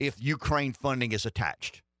if Ukraine funding is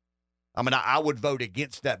attached. I mean, I would vote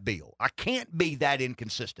against that bill. I can't be that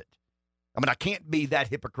inconsistent. I mean, I can't be that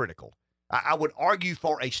hypocritical. I would argue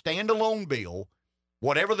for a standalone bill,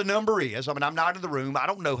 whatever the number is. I mean, I'm not in the room. I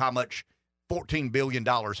don't know how much $14 billion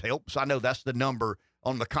helps. I know that's the number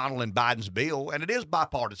on McConnell and Biden's bill, and it is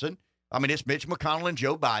bipartisan. I mean, it's Mitch McConnell and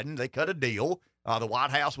Joe Biden. They cut a deal, the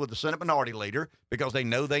White House with the Senate Minority Leader, because they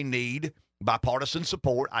know they need bipartisan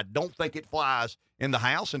support. I don't think it flies in the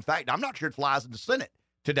House. In fact, I'm not sure it flies in the Senate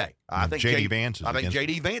today. I think J.D.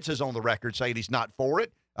 Vance is on the record saying he's not for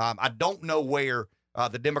it. I don't know where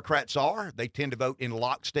the Democrats are. They tend to vote in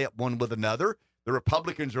lockstep one with another. The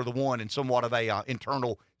Republicans are the one in somewhat of a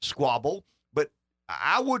internal squabble. But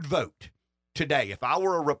I would vote today if I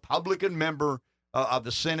were a Republican member of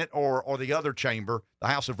the Senate or the other chamber, the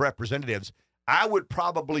House of Representatives. I would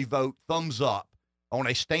probably vote thumbs up on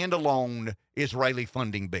a standalone Israeli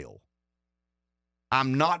funding bill.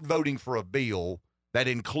 I'm not voting for a bill that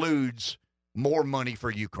includes more money for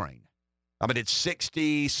Ukraine. I mean, it's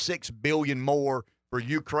 $66 billion more for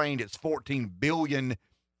Ukraine. It's $14 billion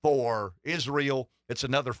for Israel. It's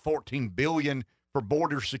another $14 billion for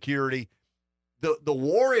border security. The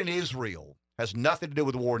war in Israel has nothing to do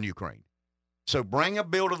with the war in Ukraine. So bring a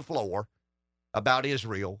bill to the floor about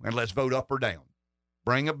Israel, and let's vote up or down.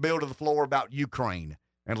 Bring a bill to the floor about Ukraine,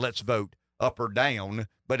 and let's vote up or down.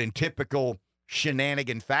 But in typical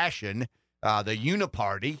shenanigan fashion, the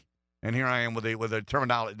uniparty, and here I am with the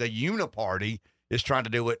terminology, the uniparty is trying to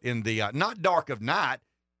do it in the not dark of night,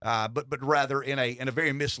 but rather in a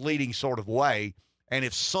very misleading sort of way. And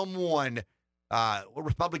if someone,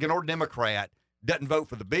 Republican or Democrat, doesn't vote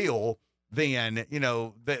for the bill, then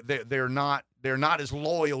they're not as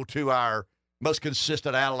loyal to our most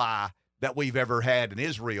consistent ally that we've ever had in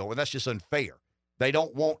Israel, and that's just unfair. They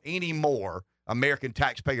don't want any more American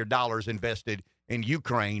taxpayer dollars invested in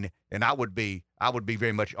Ukraine, and I would be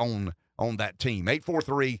very much on that team.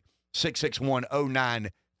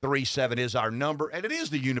 843-661-0937 is our number, and it is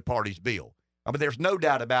the uniparty's bill. I mean, there's no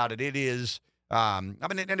doubt about it. It is. Go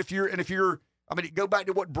back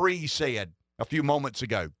to what Bree said a few moments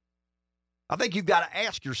ago. I think you've got to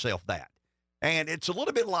ask yourself that. And it's a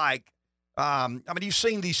little bit like, you've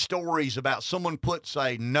seen these stories about someone puts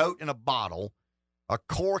a note in a bottle, a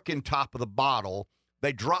cork in top of the bottle.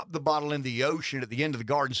 They drop the bottle in the ocean at the end of the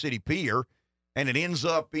Garden City Pier, and it ends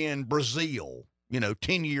up in Brazil,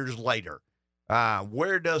 10 years later.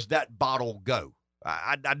 Where does that bottle go?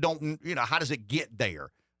 I don't, how does it get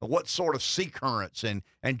there? What sort of sea currents and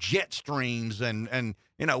jet streams and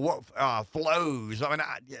what flows? I mean,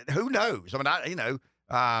 who knows?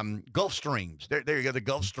 Gulf streams. There you go, the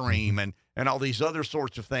Gulf Stream and all these other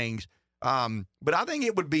sorts of things. But I think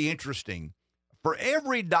it would be interesting for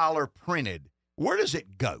every dollar printed, where does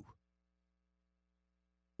it go?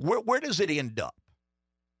 Where does it end up?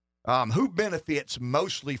 Who benefits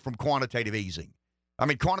mostly from quantitative easing? I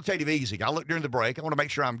mean, quantitative easing. I looked during the break. I want to make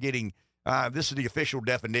sure I'm getting this is the official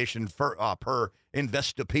definition per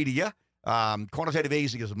Investopedia. Quantitative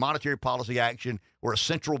easing is a monetary policy action where a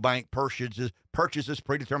central bank purchases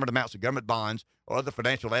predetermined amounts of government bonds or other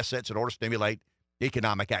financial assets in order to stimulate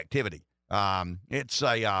economic activity. It's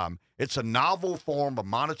a novel form of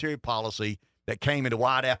monetary policy that came into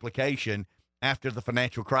wide application after the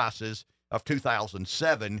financial crisis of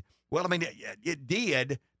 2007. Well, I mean, it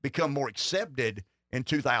did become more accepted in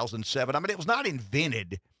 2007. I mean, it was not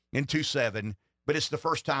invented in 2007, but it's the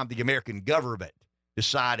first time the American government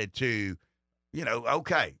decided to,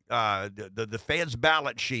 the Fed's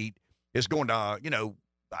balance sheet is going to,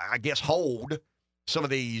 hold some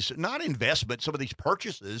of these, not investments, some of these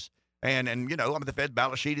purchases And the Fed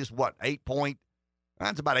balance sheet is what,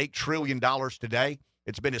 it's about $8 trillion today.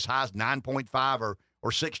 It's been as high as 9.5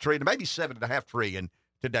 or 6 trillion, maybe 7.5 trillion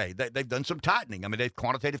today. They've done some tightening. I mean, they've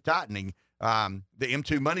quantitative tightening. The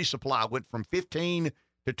M2 money supply went from 15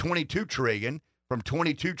 to 22 trillion, from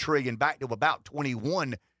 22 trillion back to about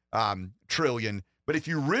 21 trillion. But if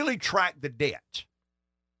you really track the debt,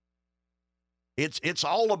 it's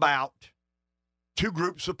all about two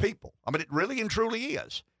groups of people. I mean, it really and truly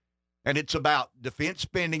is. And it's about defense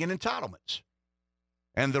spending and entitlements.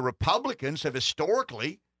 And the Republicans have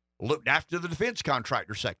historically looked after the defense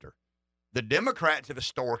contractor sector. The Democrats have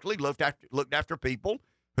historically looked after people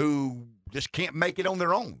who just can't make it on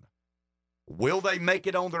their own. Will they make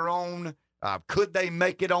it on their own? Could they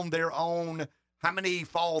make it on their own? How many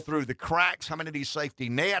fall through the cracks? How many need safety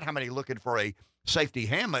net? How many looking for a safety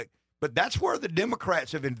hammock? But that's where the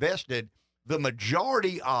Democrats have invested the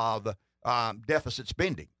majority of deficit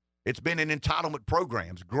spending. It's been in entitlement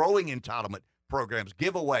programs, growing entitlement programs,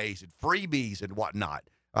 giveaways and freebies and whatnot.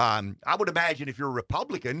 I would imagine if you're a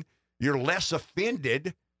Republican, you're less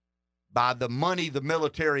offended by the money the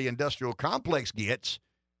military-industrial complex gets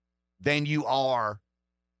than you are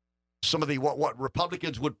some of the what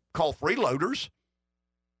Republicans would call freeloaders.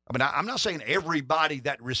 I mean, I'm not saying everybody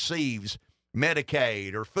that receives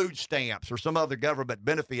Medicaid or food stamps or some other government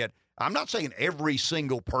benefit, I'm not saying every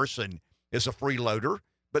single person is a freeloader,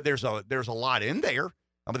 but there's a lot in there.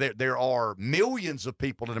 I mean, there are millions of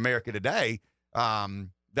people in America today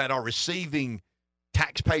that are receiving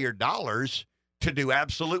taxpayer dollars to do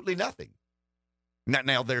absolutely nothing.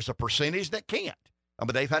 Now there's a percentage that can't. I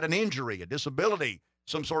mean, they've had an injury, a disability,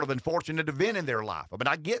 some sort of unfortunate event in their life. I mean,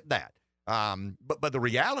 I get that. But the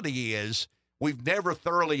reality is we've never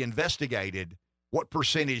thoroughly investigated what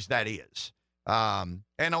percentage that is. And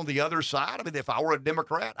on the other side, I mean, if I were a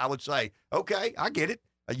Democrat, I would say, okay, I get it.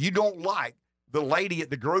 You don't like the lady at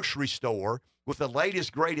the grocery store with the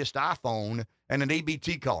latest, greatest iPhone and an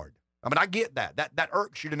EBT card. I mean, I get that. That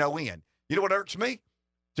irks you to no end. You know what irks me?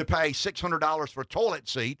 To pay $600 for a toilet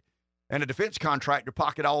seat and a defense contractor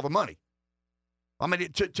pocket all the money. I mean,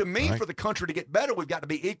 to me, right, for the country to get better, we've got to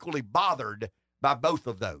be equally bothered by both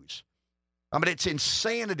of those. I mean, it's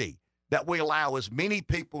insanity that we allow as many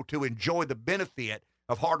people to enjoy the benefit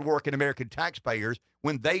of hardworking American taxpayers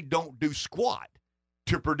when they don't do squat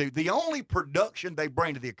to produce. The only production they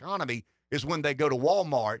bring to the economy is when they go to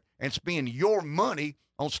Walmart and spend your money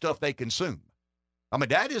on stuff they consume. I mean,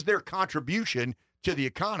 that is their contribution to the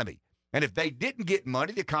economy. And if they didn't get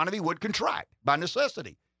money, the economy would contract by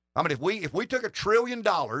necessity. I mean, if we took $1 trillion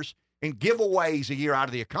in giveaways a year out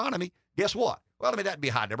of the economy, guess what? Well, I mean, that'd be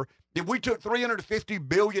a high number. If we took $350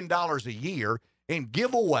 billion a year in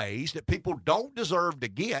giveaways that people don't deserve to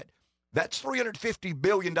get, that's $350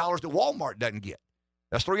 billion that Walmart doesn't get.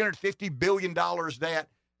 That's $350 billion that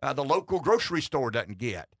the local grocery store doesn't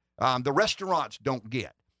get. The restaurants don't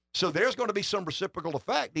get. So there's going to be some reciprocal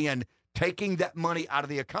effect in taking that money out of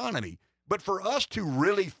the economy. But for us to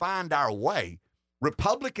really find our way,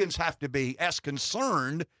 Republicans have to be as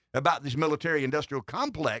concerned about this military-industrial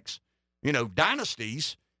complex,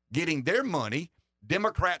 dynasties getting their money.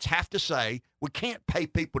 Democrats have to say, we can't pay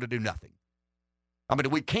people to do nothing. I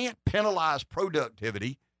mean, we can't penalize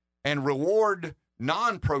productivity and reward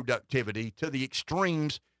non-productivity to the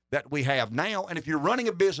extremes that we have now. And if you're running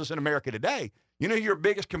a business in America today, you know who your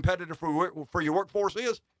biggest competitor for your workforce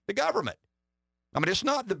is? The government. I mean, it's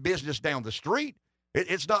not the business down the street.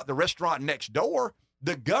 It's not the restaurant next door.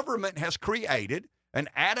 The government has created an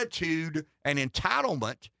attitude and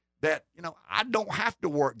entitlement that, I don't have to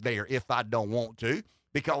work there if I don't want to,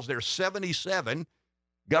 because there's 77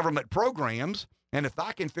 government programs. And if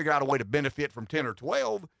I can figure out a way to benefit from 10 or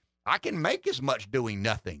 12, I can make as much doing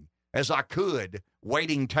nothing as I could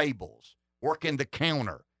waiting tables, working the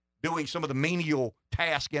counter, doing some of the menial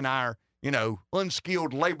tasks in our,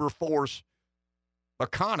 unskilled labor force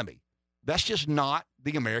economy. That's just not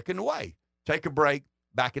the American way. Take a break.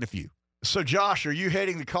 Back in a few. So, Josh, are you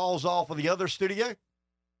heading the calls off of the other studio?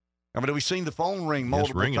 I mean, we've seen the phone ring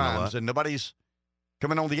multiple times, and nobody's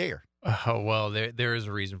coming on the air. Oh, well, there is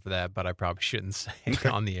a reason for that, but I probably shouldn't say it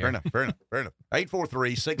on the air. Fair enough.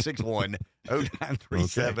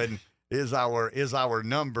 843-661-0937 is our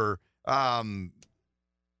number.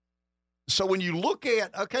 So when you look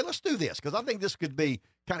at, okay, let's do this, because I think this could be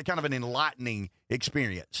kind of an enlightening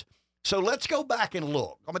experience. So let's go back and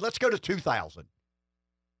look. I mean, let's go to 2000.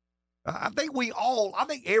 I think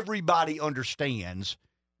everybody understands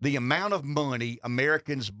the amount of money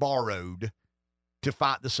Americans borrowed to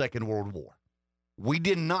fight the Second World War. We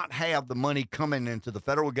did not have the money coming into the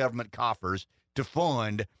federal government coffers to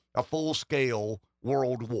fund a full-scale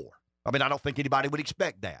world war. I mean, I don't think anybody would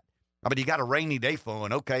expect that. I mean, you got a rainy day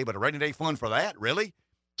fund, okay, but a rainy day fund for that, really?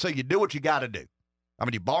 So you do what you got to do. I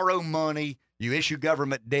mean, you borrow money, you issue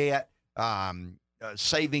government debt,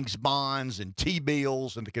 savings bonds and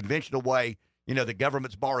T-bills in the conventional way. You know, the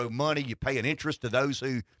governments borrow money. You pay an interest to those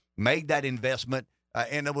who made that investment,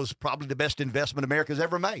 and it was probably the best investment America's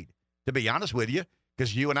ever made, to be honest with you,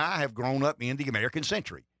 because you and I have grown up in the American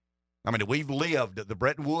century. I mean, we've lived the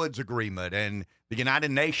Bretton Woods Agreement and the United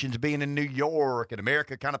Nations being in New York and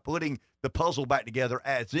America kind of putting the puzzle back together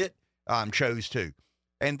as it chose to.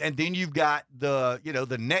 And then you've got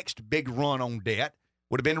the next big run on debt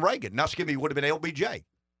would have been Reagan. Now, excuse me, would have been LBJ,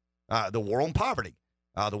 the war on poverty.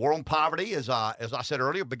 The war on poverty, as I said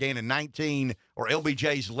earlier, began in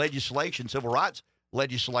LBJ's legislation, civil rights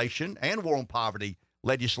legislation, and war on poverty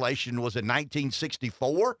legislation was in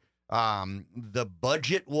 1964. The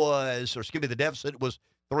budget the deficit was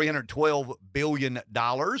 $312 billion.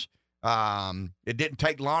 It didn't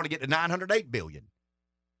take long to get to $908 billion.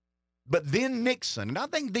 But then Nixon, and I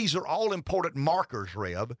think these are all important markers,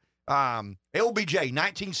 Rev. LBJ,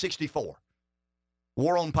 1964,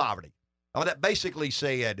 war on poverty. I mean, that basically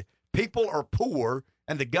said people are poor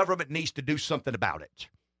and the government needs to do something about it.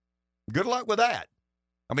 Good luck with that.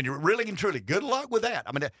 I mean, really and truly, good luck with that.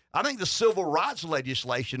 I mean, I think the civil rights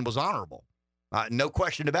legislation was honorable. No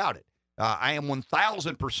question about it. I am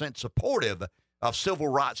 1,000% supportive of civil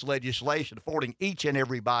rights legislation affording each and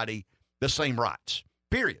everybody the same rights,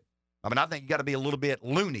 period. I mean, I think you got to be a little bit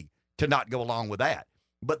loony to not go along with that.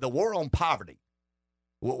 But the war on poverty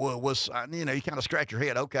was, you kind of scratch your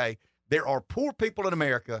head. Okay, there are poor people in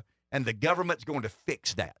America, and the government's going to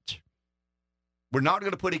fix that. We're not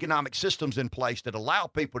going to put economic systems in place that allow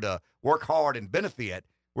people to work hard and benefit.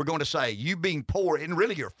 We're going to say you being poor isn't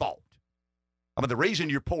really your fault. I mean, the reason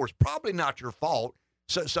you're poor is probably not your fault.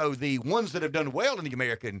 So the ones that have done well in the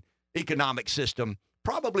American economic system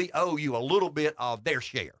probably owe you a little bit of their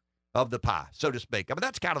share of the pie, so to speak. I mean,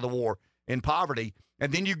 that's kind of the war in poverty.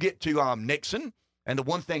 And then you get to Nixon, and the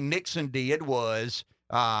one thing Nixon did was,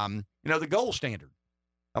 the gold standard.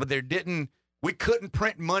 I mean, we couldn't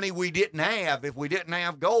print money we didn't have if we didn't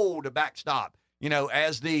have gold to backstop,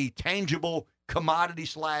 as the tangible commodity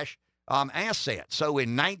 / asset. So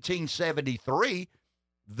in 1973,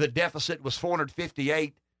 the deficit was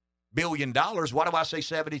 $458 billion. Why do I say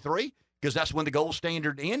 73? Because that's when the gold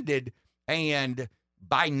standard ended. And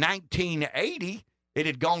by 1980, it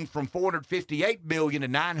had gone from $458 billion to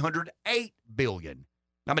 $908 billion.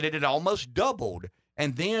 I mean, it had almost doubled.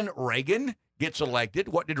 And then Reagan gets elected.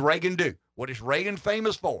 What did Reagan do? What is Reagan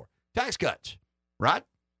famous for? Tax cuts, right?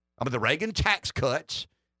 I mean, the Reagan tax cuts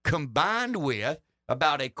combined with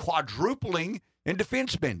about a quadrupling in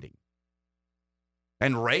defense spending.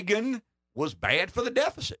 And Reagan was bad for the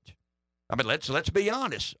deficit. I mean, let's be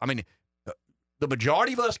honest. I mean, the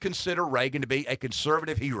majority of us consider Reagan to be a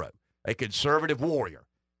conservative hero, a conservative warrior.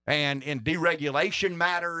 And in deregulation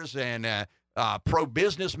matters and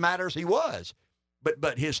pro-business matters, he was.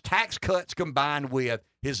 But his tax cuts combined with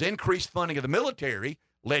his increased funding of the military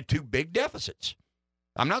led to big deficits.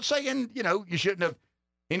 I'm not saying, you shouldn't have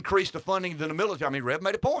increased the funding of the military. I mean, Rev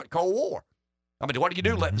made a point, Cold War. I mean, what do you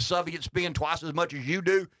do? Let the Soviets spend twice as much as you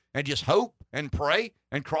do and just hope and pray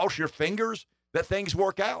and cross your fingers that things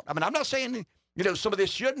work out? I mean, I'm not saying, some of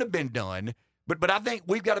this shouldn't have been done, but I think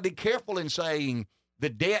we've got to be careful in saying the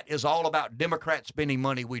debt is all about Democrats spending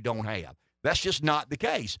money we don't have. That's just not the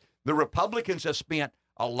case. The Republicans have spent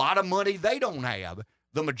a lot of money they don't have.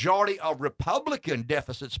 The majority of Republican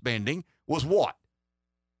deficit spending was what?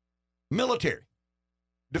 Military,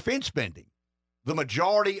 defense spending. The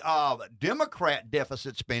majority of Democrat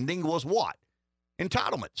deficit spending was what?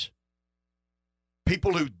 Entitlements.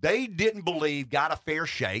 People who they didn't believe got a fair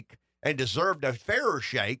shake and deserved a fairer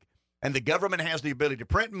shake, and the government has the ability to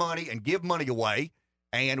print money and give money away,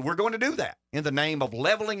 and we're going to do that in the name of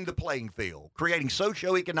leveling the playing field, creating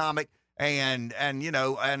socioeconomic and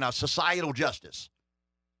societal justice.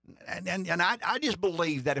 And I just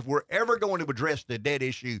believe that if we're ever going to address the debt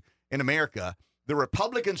issue in America, the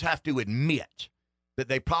Republicans have to admit that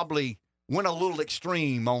they probably went a little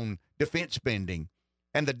extreme on defense spending,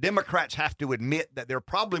 and the Democrats have to admit that there are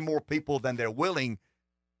probably more people than they're willing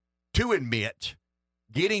to admit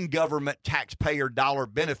getting government taxpayer dollar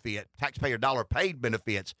paid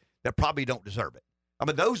benefits that probably don't deserve it. I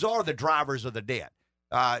mean, those are the drivers of the debt.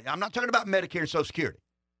 I'm not talking about Medicare and Social Security.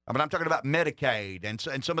 I mean, I'm talking about Medicaid and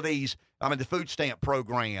some of these, the food stamp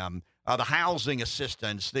program, the housing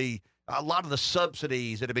assistance, a lot of the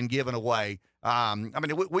subsidies that have been given away.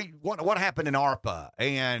 What happened in ARPA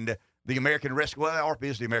and the American Rescue? Well, ARPA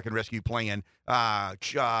is the American Rescue Plan.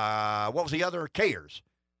 What was the other? CARES.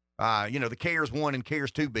 the CARES 1 and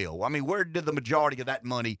CARES 2 bill. I mean, where did the majority of that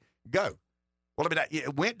money go? Well, I mean,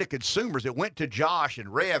 it went to consumers. It went to Josh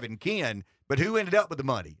and Rev and Ken, but who ended up with the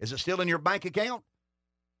money? Is it still in your bank account?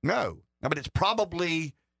 No. I mean, it's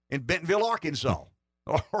probably in Bentonville, Arkansas,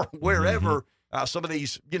 or wherever some of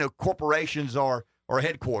these, corporations are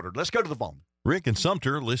headquartered. Let's go to the phone. Rick and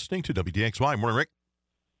Sumter listening to WDXY. Morning, Rick.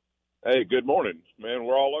 Hey, good morning, man.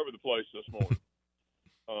 We're all over the place this morning.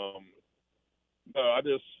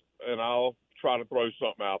 I'll try to throw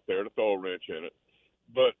something out there to throw a wrench in it.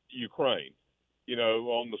 But Ukraine,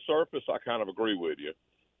 on the surface, I kind of agree with you,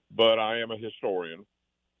 but I am a historian.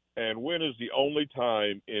 And when is the only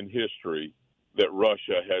time in history that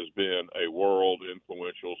Russia has been a world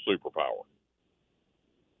influential superpower?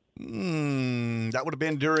 That would have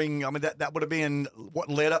been that would have been what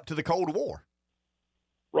led up to the Cold War.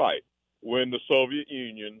 Right. When the Soviet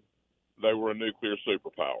Union, they were a nuclear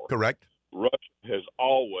superpower. Correct. Russia has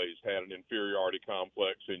always had an inferiority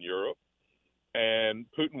complex in Europe, and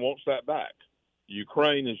Putin wants that back.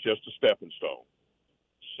 Ukraine is just a stepping stone.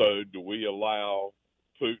 So do we allow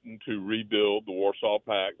Putin to rebuild the Warsaw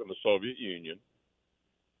Pact and the Soviet Union?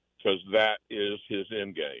 Because that is his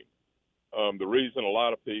end game. The reason a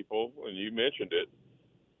lot of people, and you mentioned it,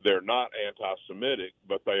 they're not anti-Semitic,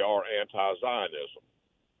 but they are anti-Zionism,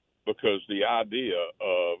 because the idea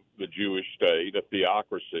of the Jewish state, a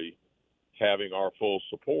theocracy, having our full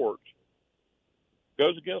support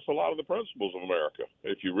goes against a lot of the principles of America,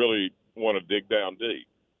 if you really want to dig down deep.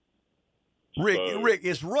 Rick,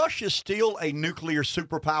 is Russia still a nuclear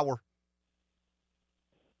superpower?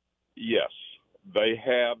 Yes. They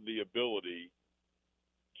have the ability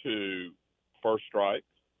to first strike.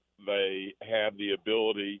 They have the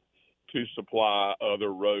ability to supply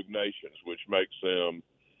other rogue nations, which makes them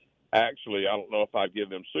actually, I don't know if I'd give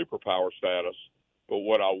them superpower status, but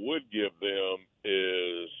what I would give them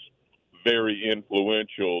is very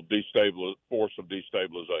influential force of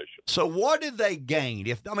destabilization. So what did they gain?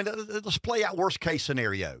 Let's play out worst case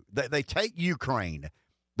scenario. They take Ukraine.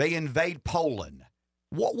 They invade Poland.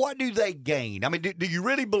 What do they gain? I mean, do you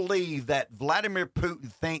really believe that Vladimir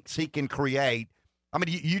Putin thinks he can create? I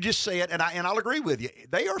mean, you just said, and I'll agree with you.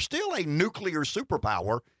 They are still a nuclear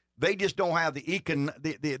superpower. They just don't have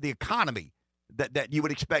the economy that you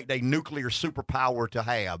would expect a nuclear superpower to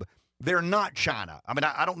have. They're not China. I mean,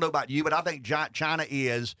 I don't know about you, but I think China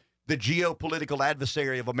is the geopolitical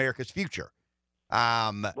adversary of America's future.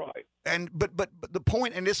 Right. But the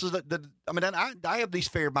point, and this is I have these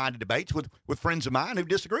fair-minded debates with friends of mine who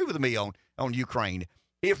disagree with me on Ukraine.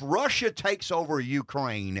 If Russia takes over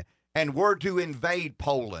Ukraine and were to invade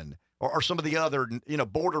Poland or some of the other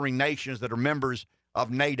bordering nations that are members of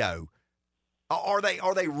NATO, are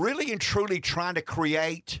they really and truly trying to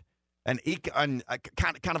create a kind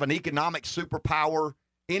of an economic superpower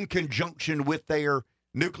in conjunction with their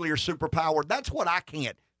nuclear superpower? That's what I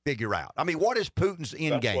can't figure out. I mean, what is Putin's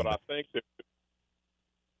end game? That's what I think.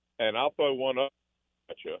 And I'll throw one up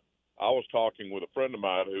at you. I was talking with a friend of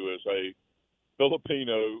mine who is a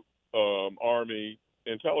Filipino Army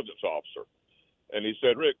intelligence officer. And he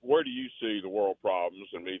said, Rick, where do you see the world problems?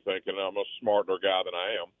 And me thinking I'm a smarter guy than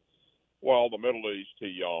I am. Well, the Middle East, he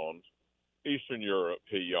yawned. Eastern Europe,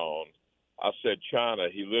 he yawned. I said, China,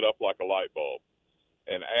 he lit up like a light bulb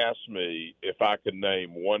and asked me if I could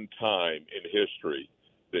name one time in history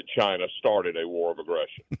that China started a war of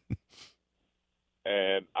aggression.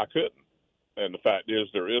 And I couldn't. And the fact is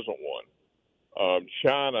there isn't one.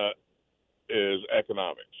 China is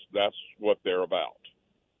economics. That's what they're about.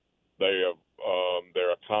 They're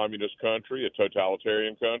a communist country, a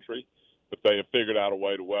totalitarian country, but they have figured out a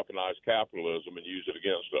way to weaponize capitalism and use it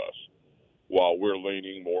against us, while we're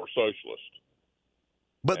leaning more socialist.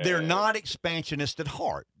 But they're not expansionist at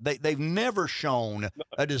heart. They've never shown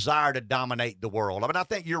a desire to dominate the world. I mean, I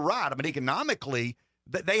think you're right. I mean, economically,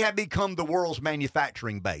 they have become the world's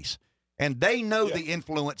manufacturing base, and they know the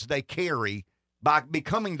influence they carry by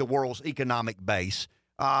becoming the world's economic base.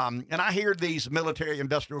 And I hear these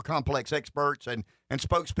military-industrial complex experts and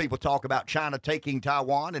spokespeople talk about China taking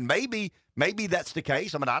Taiwan, and maybe that's the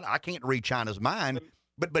case. I mean, I can't read China's mind,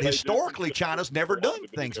 but historically, China's never done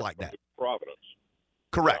things like that. Providence.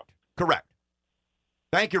 Correct.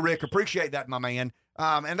 Thank you, Rick. Appreciate that, my man.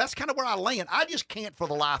 And that's kind of where I land. I just can't for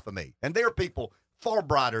the life of me. And there are people far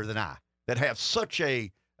brighter than I that have such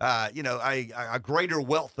a greater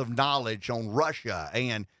wealth of knowledge on Russia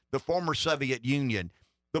and the former Soviet Union.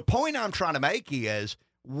 The point I'm trying to make is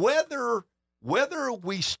whether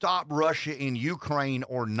we stop Russia in Ukraine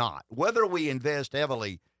or not, whether we invest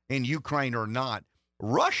heavily in Ukraine or not,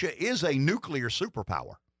 Russia is a nuclear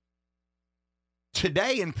superpower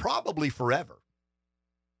today and probably forever.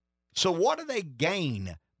 So what do they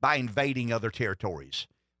gain by invading other territories?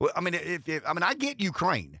 Well, I mean, I get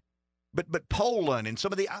Ukraine, but Poland and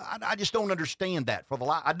some of the, I just don't understand that for the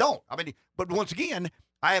life. I don't. I mean, but once again,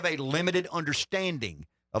 I have a limited understanding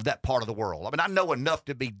of that part of the world. I mean, I know enough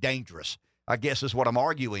to be dangerous, I guess is what I'm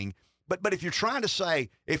arguing. But if you're trying to say,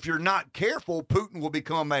 if you're not careful, Putin will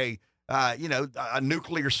become a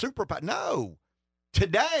nuclear superpower. No.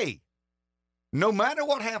 Today, no matter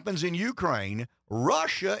what happens in Ukraine,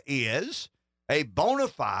 Russia is a bona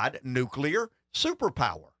fide nuclear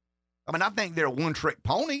superpower. I mean, I think they're a one-trick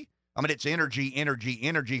pony. I mean, it's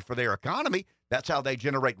energy for their economy. That's how they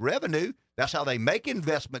generate revenue. That's how they make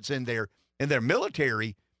investments in their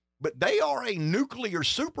military. But they are a nuclear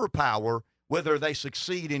superpower, whether they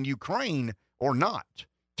succeed in Ukraine or not.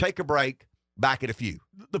 Take a break. Back at a few.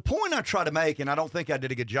 The point I try to make, and I don't think I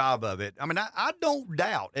did a good job of it, I mean, I don't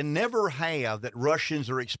doubt and never have that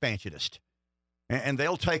Russians are expansionist, and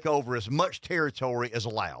they'll take over as much territory as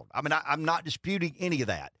allowed. I mean, I'm not disputing any of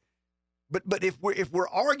that. But if we're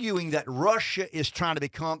arguing that Russia is trying to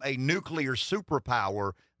become a nuclear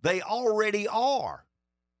superpower, they already are.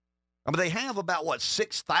 I mean, they have about,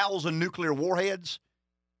 6,000 nuclear warheads?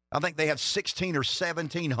 I think they have 1,600 or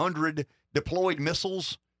 1,700 deployed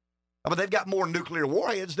missiles. I mean, they've got more nuclear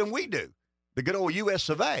warheads than we do. The good old U.S.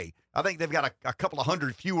 of A. I think they've got a couple of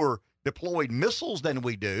hundred fewer deployed missiles than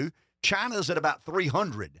we do. China's at about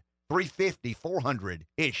 300, 350,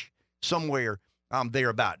 400-ish, somewhere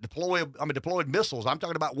thereabout. Deployed missiles. I'm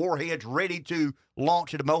talking about warheads ready to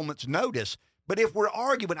launch at a moment's notice. But if we're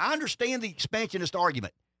arguing, I understand the expansionist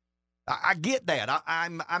argument. I get that.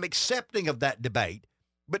 I'm accepting of that debate.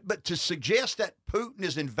 But to suggest that Putin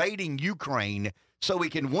is invading Ukraine so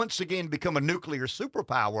he can once again become a nuclear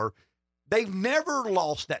superpower, they've never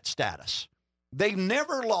lost that status. They've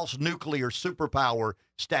never lost nuclear superpower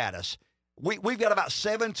status. We've got about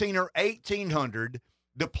 1,700 or 1,800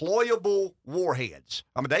 deployable warheads.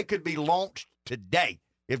 I mean, they could be launched today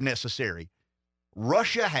if necessary.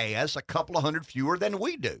 Russia has a couple of hundred fewer than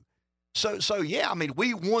we do. So yeah, I mean,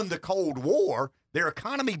 we won the Cold War. Their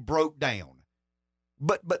economy broke down.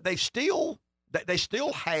 But they still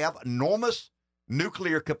have enormous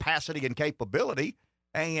nuclear capacity and capability,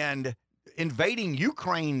 and invading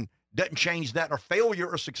Ukraine doesn't change that, or failure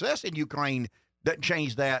or success in Ukraine doesn't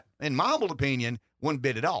change that, in my humble opinion, one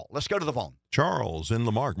bit at all. Let's go to the phone. Charles in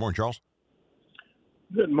Lamarck. Morning, Charles.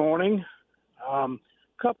 Good morning.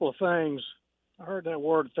 Couple of things. I heard that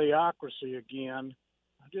word theocracy again.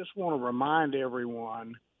 I just want to remind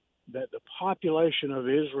everyone that the population of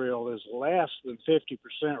Israel is less than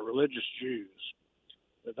 50% religious Jews,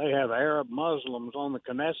 that they have Arab Muslims on the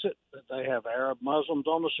Knesset, that they have Arab Muslims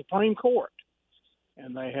on the Supreme Court,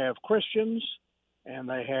 and they have Christians, and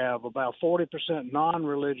they have about 40%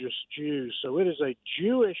 non-religious Jews. So it is a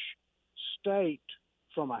Jewish state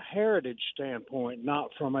from a heritage standpoint,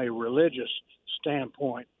 not from a religious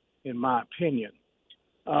standpoint, in my opinion.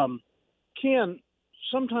 Ken,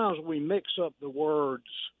 sometimes we mix up the words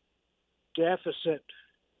deficit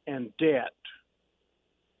and debt,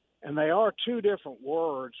 and they are two different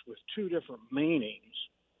words with two different meanings.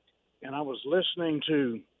 And I was listening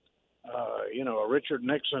to, a Richard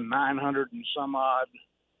Nixon $900 and some odd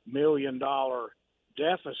 $1 million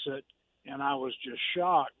deficit, and I was just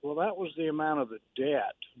shocked. Well, that was the amount of the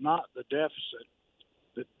debt, not the deficit.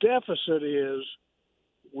 The deficit is,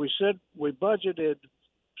 we said we budgeted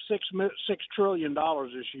 $6 trillion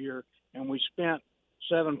this year, and we spent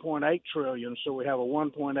 $7.8 trillion, so we have a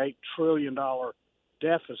 $1.8 trillion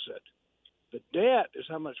deficit. The debt is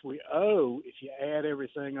how much we owe if you add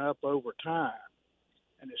everything up over time.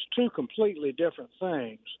 And it's two completely different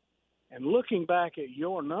things. And looking back at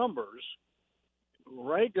your numbers,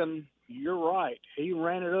 Reagan, you're right. He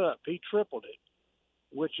ran it up. He tripled it,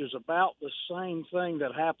 which is about the same thing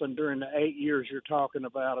that happened during the 8 years you're talking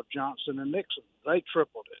about of Johnson and Nixon. They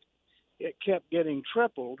tripled it. It kept getting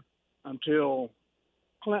tripled until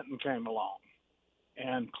Clinton came along.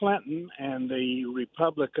 And Clinton and the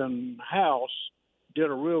Republican House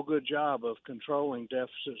did a real good job of controlling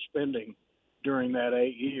deficit spending during that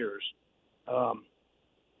 8 years.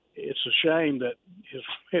 It's a shame that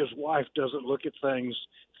his wife doesn't look at things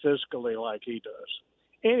fiscally like he does.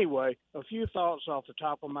 Anyway, a few thoughts off the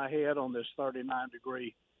top of my head on this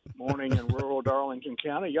 39-degree morning in rural Darlington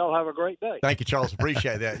County. Y'all have a great day. Thank you, Charles.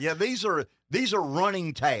 Appreciate that. Yeah, these are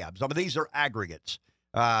running tabs. I mean, these are aggregates.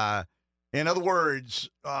 In other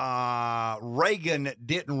words, Reagan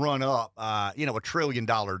didn't run up, $1 trillion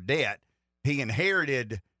debt. He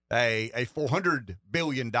inherited a $400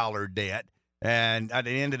 billion debt, and it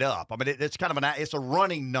ended up. I mean, it's kind of it's a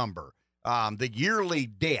running number. The yearly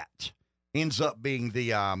debt ends up being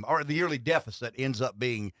or the yearly deficit ends up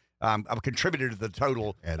being a contributor to the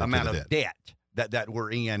total amount of debt that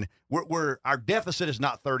we're in. Our deficit is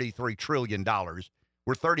not $33 trillion.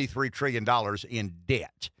 We're $33 trillion in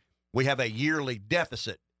debt. We have a yearly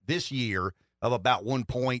deficit this year of about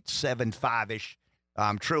 1.75-ish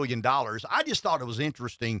trillion dollars. I just thought it was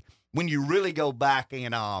interesting when you really go back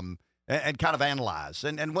and kind of analyze.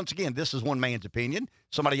 And once again, this is one man's opinion.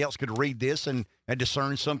 Somebody else could read this and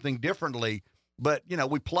discern something differently. But,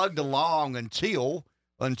 we plugged along until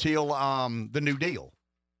the New Deal.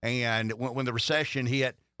 And when the recession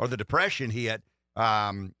hit or the Depression hit,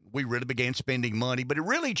 we really began spending money. But it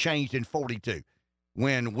really changed in 42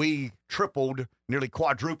 when we tripled, nearly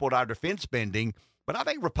quadrupled our defense spending. But I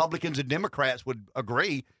think Republicans and Democrats would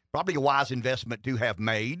agree, probably a wise investment to have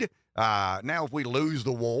made. Now, if we lose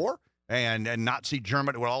the war and not see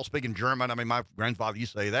German, we're all speaking German. I mean, my grandfather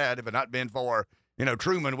used to say that. If it not been for,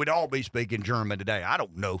 Truman, we'd all be speaking German today. I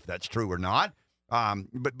don't know if that's true or not.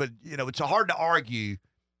 But it's hard to argue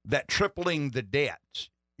that tripling the debt,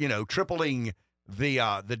 tripling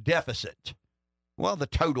the deficit, well, the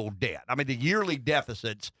total debt. I mean, the yearly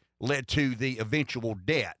deficits led to the eventual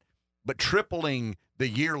debt, but tripling the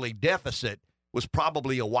yearly deficit was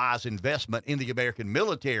probably a wise investment in the American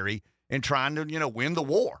military in trying to, win the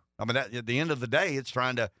war. I mean, at the end of the day, it's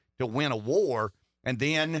trying to win a war, and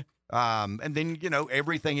then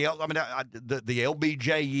everything else. I mean, the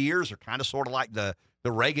LBJ years are kind of sort of like the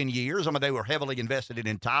Reagan years. I mean, they were heavily invested in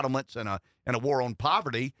entitlements and a war on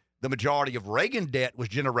poverty. The majority of Reagan debt was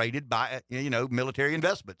generated by, military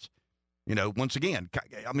investments. Once again,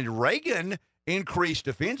 I mean, Reagan increased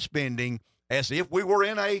defense spending as if we were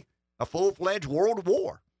in a full-fledged world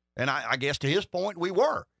war. And I guess to his point, we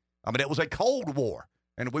were. I mean, it was a Cold War.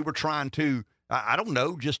 And we were trying to,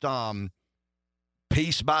 just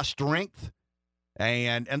peace by strength.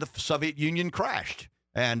 And the Soviet Union crashed.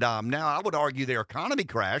 And now I would argue their economy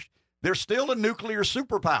crashed. They're still a nuclear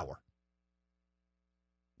superpower.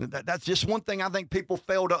 That's just one thing I think people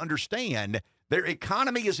fail to understand. Their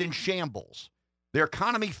economy is in shambles. Their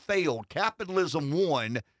economy failed. Capitalism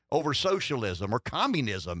won over socialism or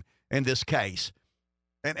communism in this case.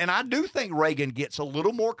 And I do think Reagan gets a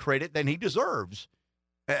little more credit than he deserves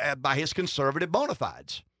by his conservative bona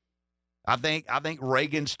fides. I think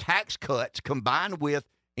Reagan's tax cuts combined with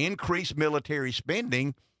increased military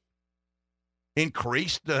spending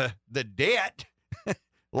increased the debt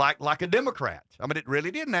like a Democrat. I mean, it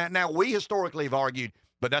really did. Now, we historically have argued,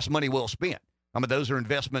 but that's money well spent. I mean, those are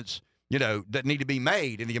investments, that need to be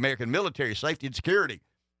made in the American military, safety and security.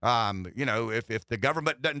 If the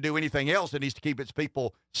government doesn't do anything else, it needs to keep its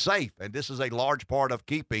people safe. And this is a large part of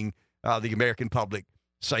keeping the American public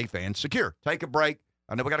safe and secure. Take a break.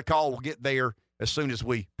 I know we got a call. We'll get there as soon as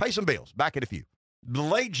we pay some bills. Back in a few. The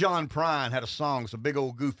late John Prine had a song, It's a Big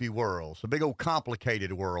Old Goofy World. It's a big old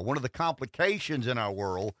complicated world. One of the complications in our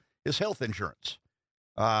world is health insurance.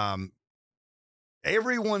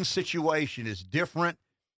 Everyone's situation is different.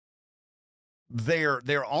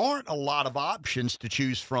 There aren't a lot of options to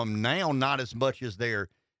choose from now, not as much as there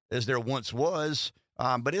once was.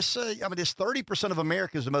 But it's 30% of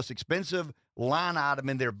America's the most expensive line item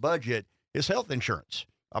in their budget is health insurance.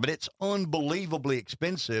 I mean, it's unbelievably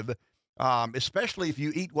expensive. Especially if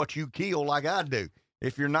you eat what you kill like I do.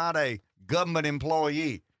 If you're not a government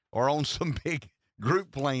employee or on some big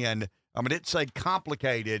group plan, I mean, it's a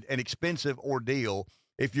complicated and expensive ordeal.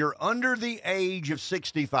 If you're under the age of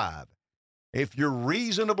 65, if you're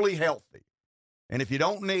reasonably healthy, and if you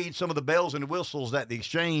don't need some of the bells and whistles that the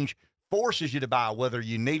exchange forces you to buy, whether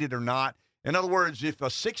you need it or not. In other words, if a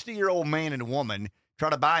 60-year-old man and woman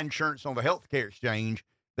try to buy insurance on the healthcare exchange,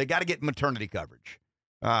 they got to get maternity coverage.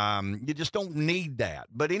 You just don't need that.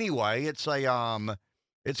 But anyway, it's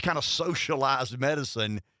it's kind of socialized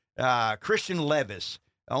medicine. Christian Levis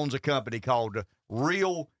owns a company called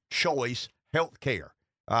Real Choice Healthcare.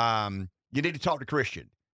 You need to talk to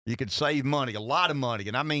Christian. You can save money, a lot of money.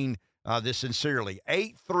 And I mean this sincerely.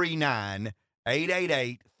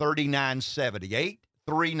 839-888-3970.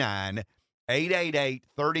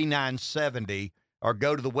 839-888-3970. Or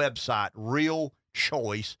go to the website,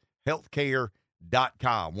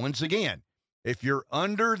 realchoicehealthcare.com. Once again, if you're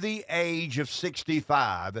under the age of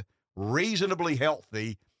 65, reasonably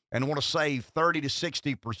healthy, and want to save 30 to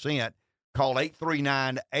 60%, call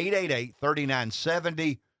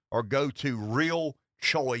 839-888-3970 or go to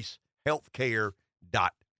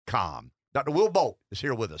realchoicehealthcare.com. Dr. Will Bolt is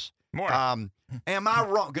here with us. Morning. Am I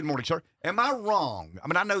wrong? Good morning, sir. Am I wrong? I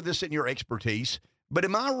mean, I know this isn't your expertise, but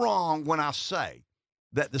am I wrong when I say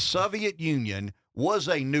that the Soviet Union was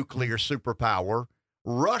a nuclear superpower?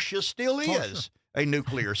 Russia still is. a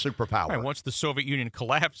nuclear superpower. Right, once the Soviet Union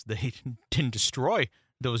collapsed, they didn't destroy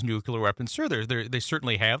those nuclear weapons. Sure, they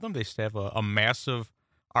certainly have them. They have a massive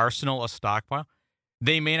arsenal, a stockpile.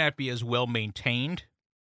 They may not be as well maintained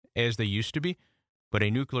as they used to be, but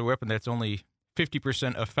a nuclear weapon that's only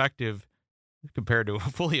 50% effective compared to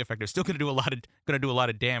fully effective still going to do a lot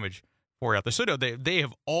of damage for you out there. So no, they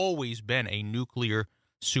have always been a nuclear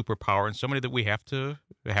superpower and somebody that we have to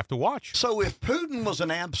watch. So if Putin was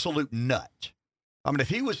an absolute nut, I mean, if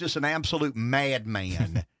he was just an absolute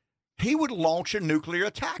madman, he would launch a nuclear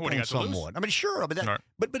attack on someone. I mean, sure,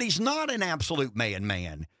 but he's not an absolute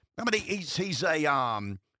madman. I mean, he's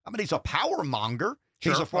a power monger.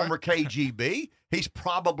 He's a former KGB. He's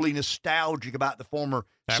probably nostalgic about the former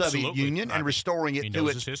Soviet Union and restoring it to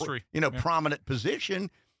its history, prominent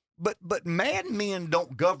position. But madmen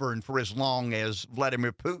don't govern for as long as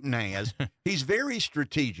Vladimir Putin has. He's very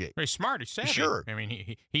strategic. Very smart. He's savvy. Sure. I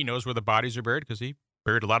mean, he knows where the bodies are buried because he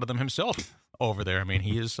buried a lot of them himself over there. I mean,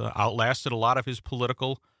 he has outlasted a lot of his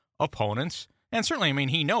political opponents. And certainly, I mean,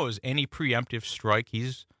 he knows any preemptive strike,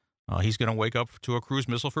 he's going to wake up to a cruise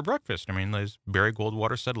missile for breakfast. I mean, as Barry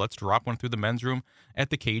Goldwater said, let's drop one through the men's room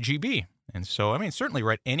at the KGB. And so, I mean, certainly,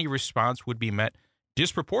 right, any response would be met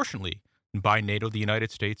disproportionately by NATO, the United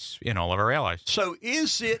States, and all of our allies. So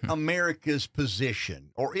is it America's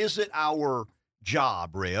position, or is it our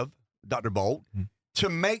job, Rev, Dr. Bolt, to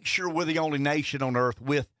make sure we're the only nation on Earth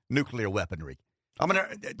with nuclear weaponry? I mean,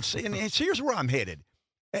 and here's where I'm headed.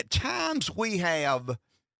 At times we have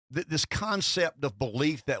this concept of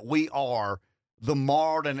belief that we are the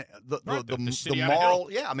moral and the moral.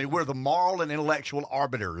 Yeah, I mean, we're the moral and intellectual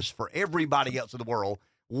arbiters for everybody else in the world.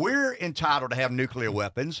 We're entitled to have nuclear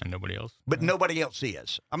weapons. And nobody else. But nobody else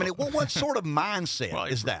is. I mean, what sort of mindset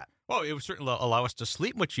is that? Well, it would certainly allow us to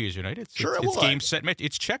sleep much easier, right? It's would. Game, set, match.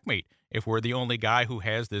 It's checkmate. If we're the only guy who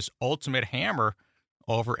has this ultimate hammer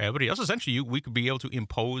over everybody else, essentially we could be able to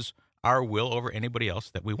impose our will over anybody else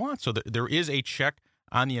that we want. So there is a check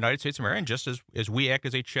on the United States of America, and just as we act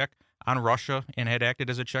as a check on Russia and had acted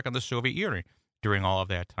as a check on the Soviet Union during all of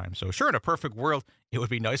that time. So sure, in a perfect world, it would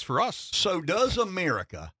be nice for us. So does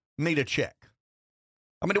America need a check?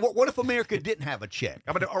 I mean, what if America didn't have a check?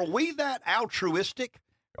 I mean, are we that altruistic?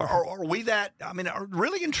 Or are we that, I mean,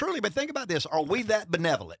 really and truly, but think about this, are we that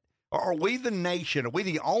benevolent? Or are we the nation? Are we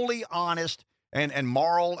the only honest and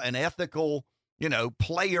moral and ethical,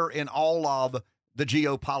 player in all of the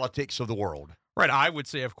geopolitics of the world? Right. I would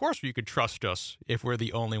say, of course, you could trust us if we're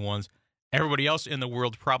the only ones. Everybody else in the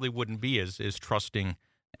world probably wouldn't be as trusting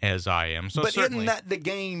as I am. So but certainly, isn't that the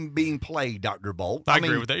game being played, Dr. Bolt? I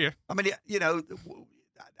agree with that, yeah. I mean,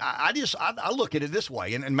 I look at it this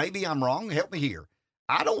way, and maybe I'm wrong. Help me here.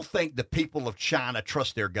 I don't think the people of China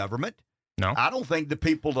trust their government. No. I don't think the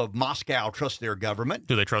people of Moscow trust their government.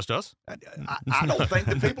 Do they trust us? I don't think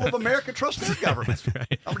the people of America trust their government. That's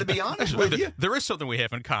right. I'm going to be honest with you. There is something we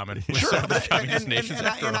have in common with sure, some of the communist nations.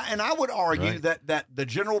 And I would argue that the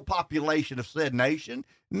general population of said nation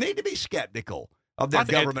need to be skeptical of their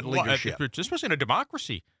government leadership. Especially in a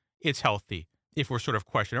democracy, it's healthy if we're sort of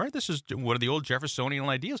questioning, right? This is one of the old Jeffersonian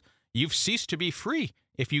ideals. You've ceased to be free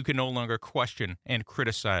if you can no longer question and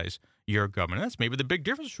criticize your government. That's maybe the big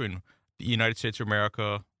difference between the United States of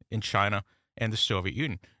America and China and the Soviet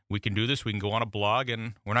Union. We can do this. We can go on a blog,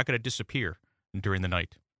 and we're not going to disappear during the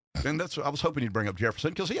night. And I was hoping you'd bring up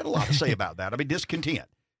Jefferson because he had a lot to say about that. I mean, discontent.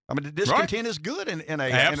 I mean, discontent is good in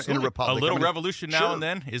a republic. A little revolution now and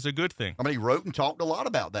then is a good thing. I mean, he wrote and talked a lot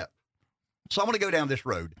about that. So I'm going to go down this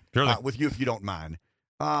road with you, if you don't mind.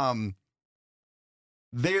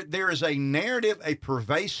 There is a narrative, a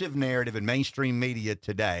pervasive narrative in mainstream media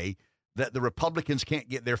today that the Republicans can't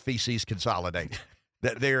get their feces consolidated,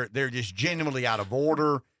 that they're just genuinely out of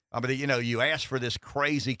order. I mean, you ask for this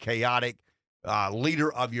crazy, chaotic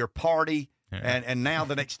leader of your party, and now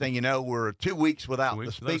the next thing you know, we're 2 weeks without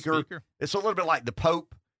the speaker. It's a little bit like the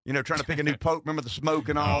Pope, trying to pick a new Pope. Remember the smoke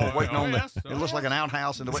and all, waiting on it looks like an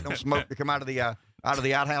outhouse, and waiting on smoke to come out of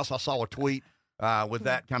the outhouse. I saw a tweet with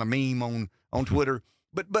that kind of meme on Twitter.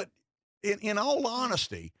 But in all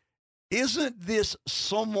honesty, isn't this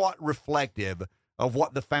somewhat reflective of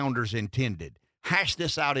what the founders intended? Hash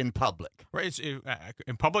this out in public. Right. It's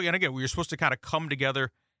in public. And again, we're supposed to kind of come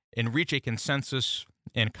together and reach a consensus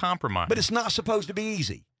and compromise. But it's not supposed to be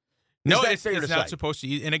easy. No, it's not supposed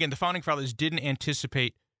to. And again, the founding fathers didn't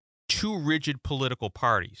anticipate two rigid political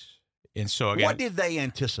parties. And so again, what did they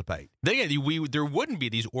anticipate? There wouldn't be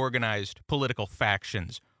these organized political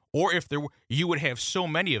factions. Or if there were, you would have so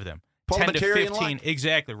many of them, 10 to 15,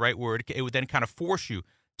 exactly, right, where it would then kind of force you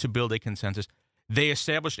to build a consensus. They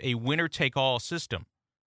established a winner-take-all system.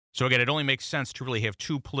 So again, it only makes sense to really have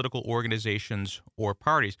two political organizations or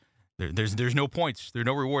parties. There's no points. There are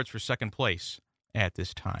no rewards for second place at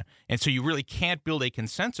this time. And so you really can't build a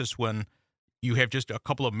consensus when you have just a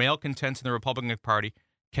couple of malcontents in the Republican Party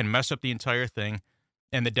can mess up the entire thing.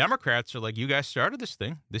 And the Democrats are like, you guys started this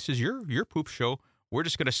thing. This is your poop show. We're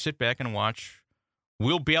just going to sit back and watch.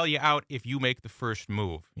 We'll bail you out if you make the first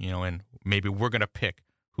move, and maybe we're going to pick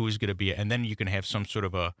who's going to be it. And then you can have some sort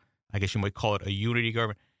of I guess you might call it a unity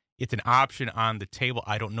government. It's an option on the table.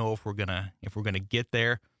 I don't know if we're gonna get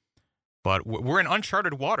there, but we're in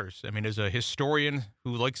uncharted waters. I mean, as a historian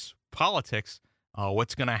who likes politics,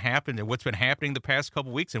 what's going to happen and what's been happening the past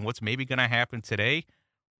couple weeks and what's maybe going to happen today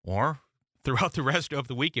or throughout the rest of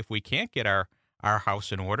the week if we can't get our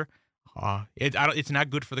house in order. It's not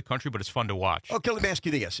good for the country, but it's fun to watch. Okay, let me ask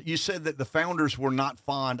you this. You said that the founders were not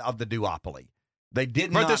fond of the duopoly. They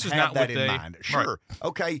did not this is have not that what in mind. Sure. Right.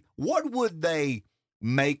 Okay, what would they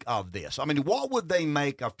make of this? I mean, what would they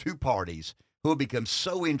make of two parties who have become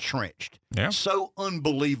so entrenched, so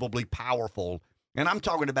unbelievably powerful? And I'm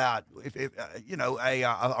talking about,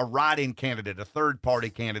 a write-in candidate, a third-party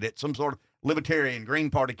candidate, some sort of Libertarian, Green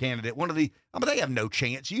Party candidate. They have no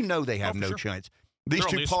chance. They have no chance. These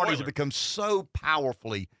two parties have become so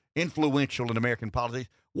powerfully influential in American politics.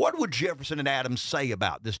 What would Jefferson and Adams say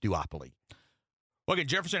about this duopoly? Well, again,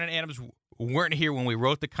 Jefferson and Adams weren't here when we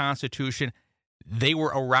wrote the Constitution. They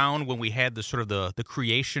were around when we had the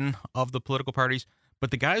creation of the political parties.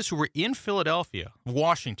 But the guys who were in Philadelphia,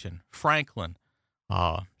 Washington, Franklin,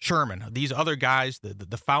 Sherman, these other guys,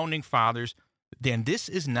 the founding fathers, then this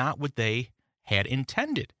is not what they had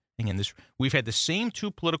intended. Again, we've had the same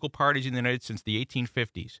two political parties in the United States since the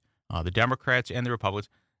 1850s, the Democrats and the Republicans.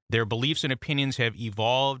 Their beliefs and opinions have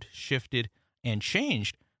evolved, shifted, and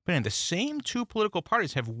changed. But the same two political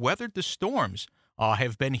parties have weathered the storms,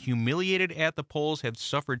 have been humiliated at the polls, have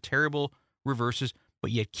suffered terrible reverses,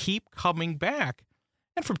 but yet keep coming back.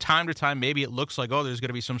 And from time to time, maybe it looks like, there's going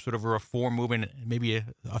to be some sort of a reform movement. Maybe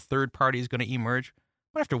a third party is going to emerge.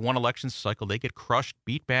 But after one election cycle, they get crushed,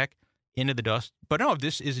 beat back into the dust. But no,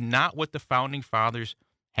 this is not what the founding fathers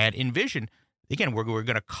had envisioned. Again, we're going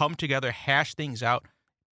to come together, hash things out.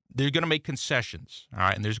 They're going to make concessions, all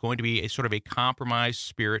right? And there's going to be a sort of a compromise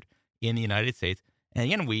spirit in the United States. And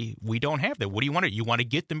again, we don't have that. What do you want to do? You want to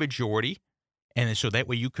get the majority, and so that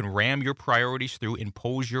way you can ram your priorities through,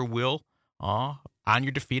 impose your will on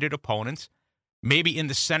your defeated opponents. Maybe in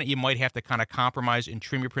the Senate you might have to kind of compromise and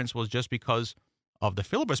trim your principles just because of the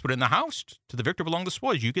filibuster. But in the House, to the victor belong the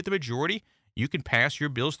spoils. You get the majority, you can pass your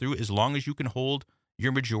bills through as long as you can hold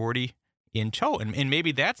your majority in tow. And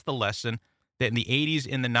maybe that's the lesson that in the 80s,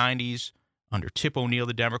 in the 90s, under Tip O'Neill,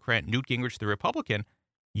 the Democrat, Newt Gingrich, the Republican,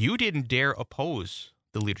 you didn't dare oppose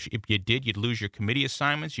the leadership. If you did, you'd lose your committee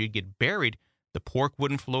assignments. You'd get buried. The pork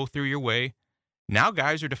wouldn't flow through your way. Now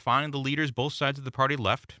guys are defining the leaders, both sides of the party,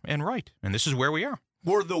 left and right. And this is where we are.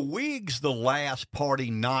 Were the Whigs the last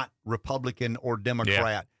party, not Republican or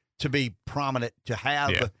Democrat, to be prominent, to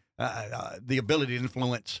have the ability to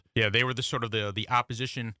influence? Yeah, they were the sort of the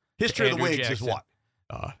opposition. History of the Whigs Jackson. is what?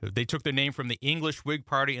 They took their name from the English Whig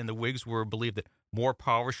Party, and the Whigs believed that more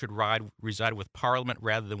power should reside with Parliament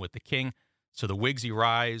rather than with the king. So the Whigs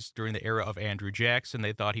rise during the era of Andrew Jackson.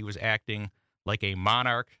 They thought he was acting like a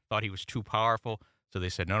monarch, thought he was too powerful. So they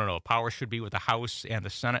said, no, power should be with the House and the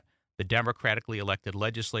Senate, the democratically elected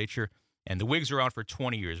legislature. And the Whigs are around for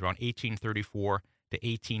 20 years, around 1834 to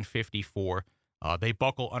 1854. They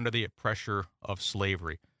buckle under the pressure of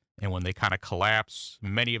slavery. And when they kind of collapse,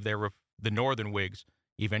 many of the Northern Whigs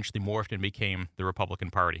eventually morphed and became the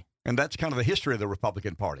Republican Party. And that's kind of the history of the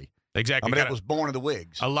Republican Party. Exactly. I mean, it was born of the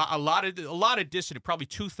Whigs. A lot of dissident. Probably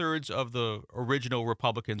 2/3 of the original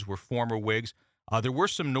Republicans were former Whigs. There were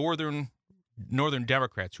some Northern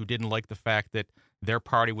Democrats who didn't like the fact that their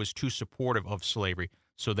party was too supportive of slavery,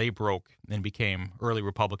 so they broke and became early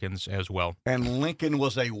Republicans as well. And Lincoln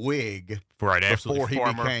was a Whig before he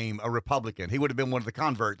became a Republican. He would have been one of the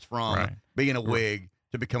converts from being a Whig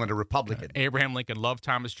to becoming a Republican. Abraham Lincoln loved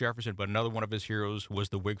Thomas Jefferson, but another one of his heroes was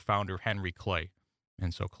the Whig founder Henry Clay.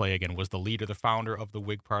 And so Clay, again, was the leader, the founder of the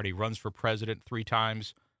Whig Party, runs for president 3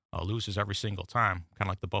 times, loses every single time, kind of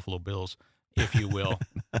like the Buffalo Bills, if you will.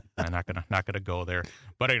 I'm not gonna go there.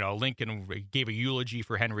 But, Lincoln gave a eulogy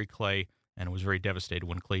for Henry Clay and was very devastated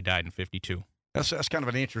when Clay died in 1952. That's kind of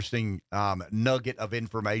an interesting nugget of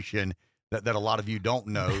information that a lot of you don't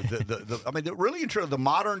know. Really and truly, the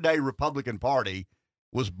modern-day Republican Party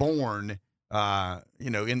was born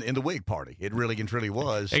in the Whig Party. It really and truly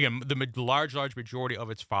was. Again, the large majority of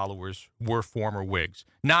its followers were former Whigs.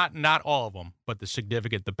 Not all of them, but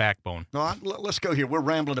the backbone. No, let's go here. We're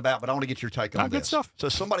rambling about, but I want to get your take on this. Good stuff. So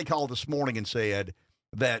somebody called this morning and said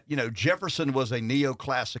that, Jefferson was a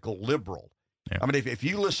neoclassical liberal. Yeah. I mean, if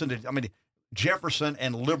you listen to, Jefferson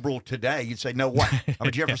and liberal today, you'd say, no way.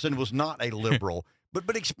 Jefferson was not a liberal.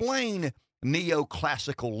 But explain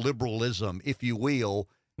neoclassical liberalism, if you will.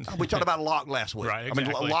 We talked about Locke last week. Right,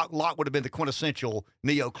 exactly. Locke would have been the quintessential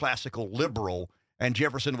neoclassical liberal, and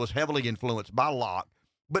Jefferson was heavily influenced by Locke.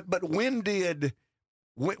 But when did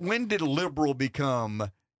liberal become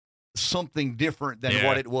something different than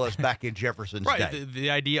what it was back in Jefferson's day? Right, the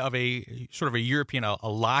idea of a sort of a European, a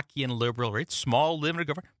Lockean liberal, right? Small, limited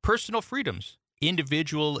government, personal freedoms,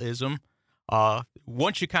 individualism.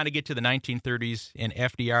 Once you kind of get to the 1930s and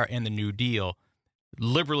FDR and the New Deal,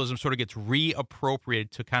 liberalism sort of gets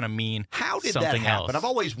reappropriated to kind of mean how did something that happen? else. I've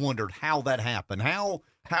always wondered how that happened. How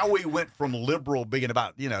we went from liberal being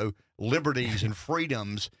about liberties and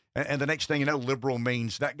freedoms, and the next thing you know, liberal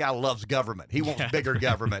means that guy loves government. He wants bigger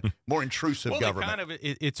government, more intrusive government.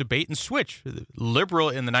 It's a bait and switch. Liberal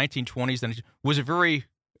in the 1920s was a very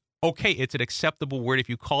it's an acceptable word. If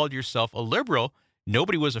you called yourself a liberal,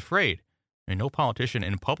 nobody was afraid. No politician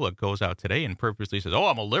in public goes out today and purposely says, "Oh,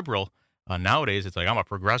 I'm a liberal." Nowadays, it's like, I'm a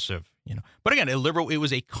progressive, But again, a liberal, it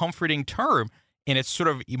was a comforting term, and it sort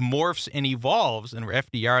of morphs and evolves, and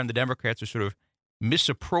FDR and the Democrats are sort of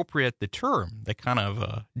misappropriate the term. They kind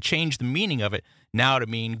of change the meaning of it now to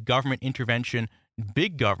mean government intervention,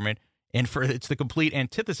 big government, and it's the complete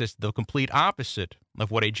antithesis, the complete opposite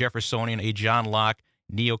of what a Jeffersonian, a John Locke,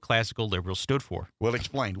 neoclassical liberal stood for. Well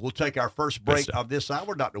explained. We'll take our first break of this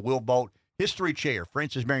hour. Dr. Will Bolt, History Chair,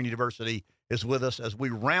 Francis Marion University, is with us as we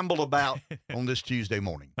ramble about on this Tuesday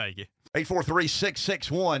morning. Thank you.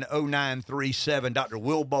 843-661-0937. Dr.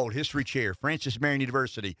 Will Bolt, History Chair, Francis Marion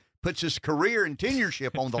University, puts his career and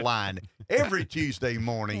tenureship on the line every Tuesday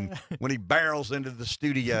morning when he barrels into the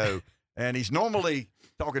studio. And he's normally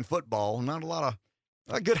talking football, not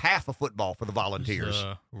a good half of football for the Volunteers. It was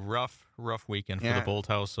a rough weekend for the Bolt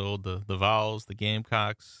household, the Vols, the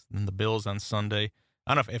Gamecocks, and the Bills on Sunday.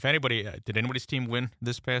 I don't know if did anybody's team win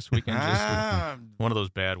this past weekend? Just one of those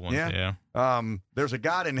bad ones. Yeah. There's a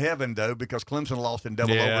God in heaven, though, because Clemson lost in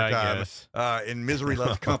double overtime. In misery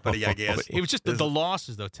loves company, I guess. But it was just the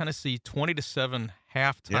losses, though. Tennessee 20-7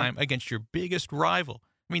 halftime against your biggest rival.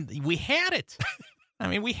 I mean, we had it.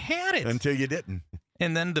 Until you didn't.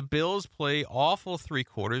 And then the Bills play awful three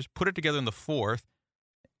quarters, put it together in the fourth,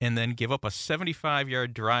 and then give up a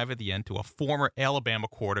 75-yard drive at the end to a former Alabama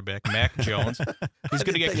quarterback, Mac Jones, who's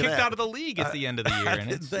going to get kicked out of the league at the end of the year. I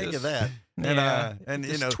didn't think of that. And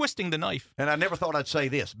twisting the knife. And I never thought I'd say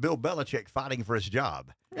this: Bill Belichick fighting for his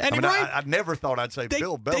job. And I never thought I'd say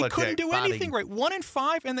Bill Belichick. They couldn't do anything right.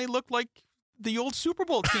 1-5, and they looked like the old Super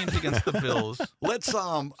Bowl teams against the Bills. Let's I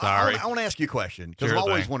want to ask you a question because I've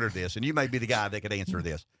always wondered this, and you may be the guy that could answer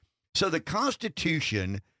this. So the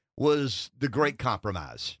Constitution was the Great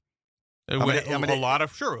Compromise. A lot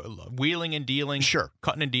of wheeling and dealing,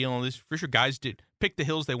 cutting and dealing. For sure, guys did pick the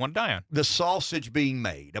hills they want to die on. The sausage being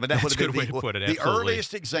made. That would have been the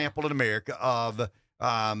earliest example in America of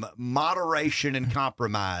moderation and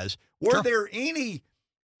compromise. Were there any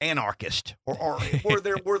anarchists, or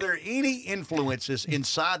were there any influences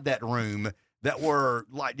inside that room that were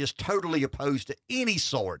like just totally opposed to any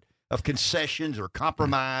sort of concessions or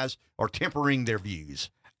compromise or tempering their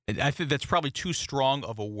views? I think that's probably too strong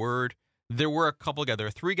of a word. There were a couple guys. There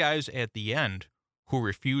were three guys at the end who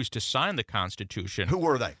refused to sign the Constitution. Who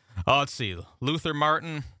were they? Let's see. Luther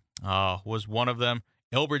Martin was one of them.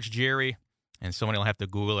 Elbridge Gerry, and somebody will have to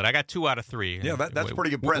Google it. I got 2 out of 3. Yeah, that's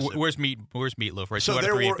pretty impressive. Where's Meatloaf? Right, so 2 out of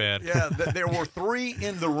 3 ain't bad. Yeah, there were 3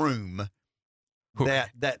 in the room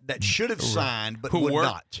that should have signed but would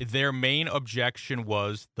not. Their main objection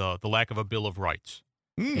was the lack of a Bill of Rights.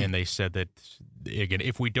 And they said that, again,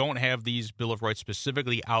 if we don't have these Bill of Rights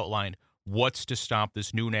specifically outlined, what's to stop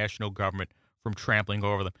this new national government from trampling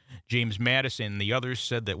over them? James Madison and the others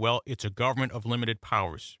said that, well, it's a government of limited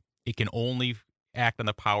powers. It can only act on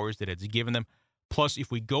the powers that it's given them. Plus,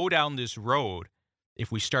 if we go down this road,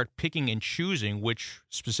 if we start picking and choosing which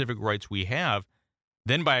specific rights we have,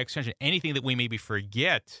 then by extension, anything that we maybe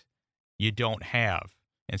forget, you don't have.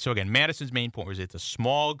 And so, again, Madison's main point was it's a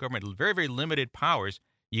small government, very, very limited powers.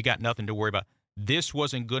 You got nothing to worry about. This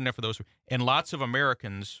wasn't good enough for those. And lots of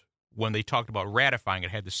Americans, when they talked about ratifying it,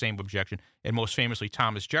 had the same objection. And most famously,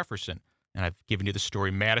 Thomas Jefferson. And I've given you the story.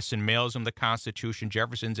 Madison mails him the Constitution.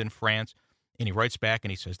 Jefferson's in France. And he writes back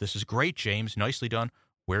and he says, "This is great, James. Nicely done.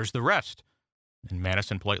 Where's the rest?" And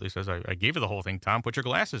Madison politely says, I gave you the whole thing, Tom. Put your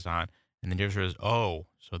glasses on. And then Jefferson says, oh,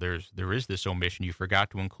 so there is this omission. You forgot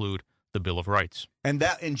to include the Bill of Rights. And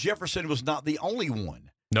Jefferson was not the only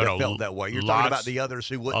one that felt that way. You're talking about the others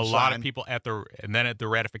who wouldn't sign. A lot of people at the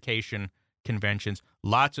ratification conventions,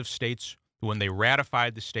 lots of states, when they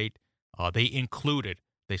ratified the state,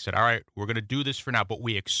 they said, all right, we're going to do this for now, but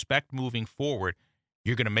we expect moving forward,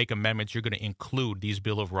 you're going to make amendments, you're going to include these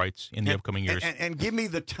Bill of Rights in the upcoming years. And give me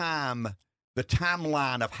the timeline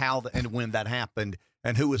of how and when that happened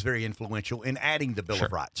and who was very influential in adding the Bill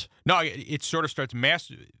of Rights. No, it sort of starts,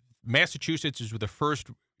 Massachusetts is the first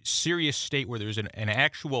serious state where there's an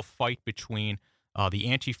actual fight between the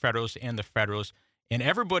Anti-Federalists and the Federalists, and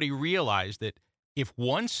everybody realized that if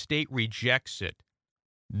one state rejects it,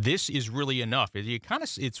 this is really enough.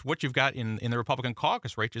 It's what you've got in the Republican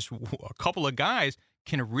caucus, right? Just a couple of guys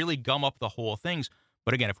can really gum up the whole things.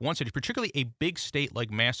 But again, if one state, particularly a big state like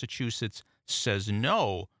Massachusetts, says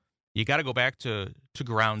no, you got to go back to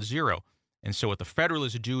ground zero. And so what the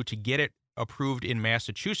Federalists do to get it approved in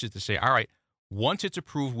Massachusetts, to say, all right, once it's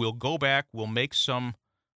approved, we'll go back, we'll make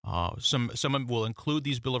we'll include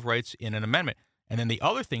these Bill of Rights in an amendment. And then the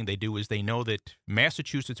other thing they do is they know that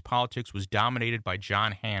Massachusetts politics was dominated by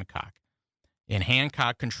John Hancock. And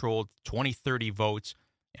Hancock controlled 20, 30 votes.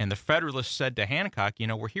 And the Federalists said to Hancock,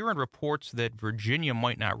 we're hearing reports that Virginia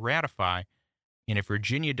might not ratify. And if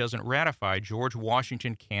Virginia doesn't ratify, George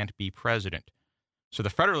Washington can't be president. So the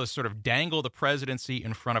Federalists sort of dangle the presidency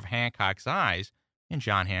in front of Hancock's eyes. And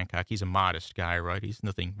John Hancock, he's a modest guy, right? He's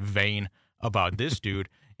nothing vain about this dude.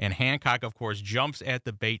 And Hancock, of course, jumps at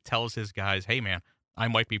the bait, tells his guys, hey, man, I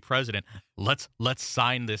might be president. Let's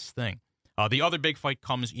sign this thing. The other big fight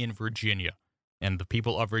comes in Virginia. And the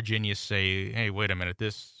people of Virginia say, hey, wait a minute,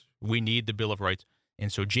 we need the Bill of Rights.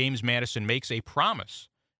 And so James Madison makes a promise.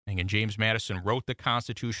 And again, James Madison wrote the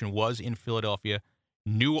Constitution, was in Philadelphia,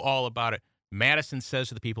 knew all about it. Madison says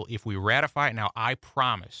to the people, if we ratify it now, I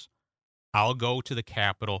promise I'll go to the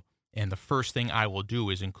Capitol, and the first thing I will do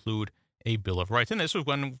is include a Bill of Rights. And this was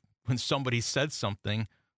when somebody said something,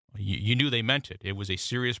 you knew they meant it. It was a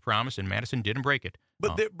serious promise, and Madison didn't break it.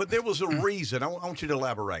 But there was a reason. I want you to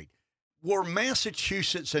elaborate. Were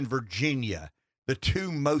Massachusetts and Virginia the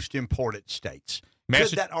two most important states?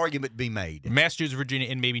 Could that argument be made? Massachusetts, Virginia,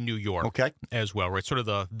 and maybe New York as well, right? Sort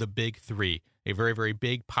of the big three, a very, very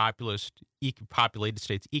big populated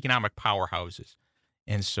states, economic powerhouses.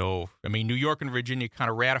 And so, New York and Virginia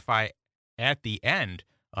kind of ratify at the end.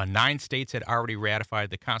 9 states had already ratified.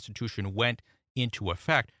 The Constitution went into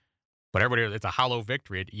effect. But everybody, it's a hollow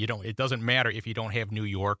victory. It doesn't matter if you don't have New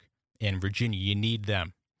York and Virginia. You need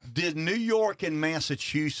them. Did New York and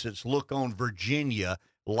Massachusetts look on Virginia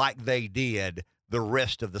like they did the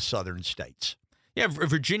rest of the southern states? Yeah,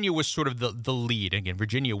 Virginia was sort of the lead. Again,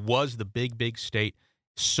 Virginia was the big state.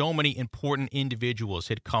 So many important individuals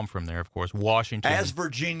had come from there, of course. Washington. As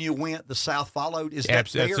Virginia went, the South followed. Is that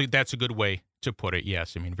fair? That's a good way to put it,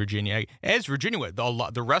 yes. Virginia, as Virginia went,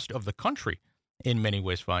 the rest of the country in many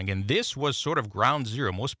ways following. And this was sort of ground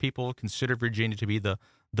zero. Most people consider Virginia to be the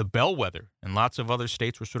bellwether, and lots of other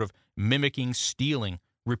states were sort of mimicking, stealing,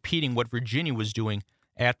 repeating what Virginia was doing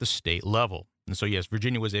at the state level. And so, yes,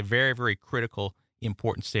 Virginia was a very, very critical,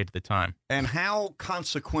 important state at the time. And how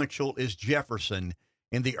consequential is Jefferson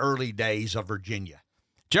in the early days of Virginia?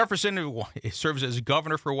 Jefferson serves as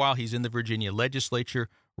governor for a while. He's in the Virginia legislature,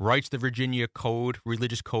 writes the Virginia Code,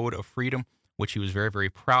 Religious Code of Freedom, which he was very, very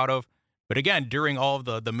proud of. But again, during all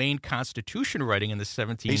of the main Constitution writing in the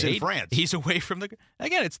 1780s, he's in France. He's away from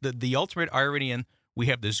again, it's the ultimate irony. And we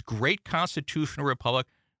have this great constitutional republic,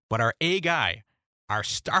 but our A guy, our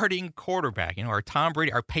starting quarterback, our Tom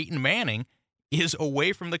Brady, our Peyton Manning, is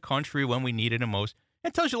away from the country when we needed him most.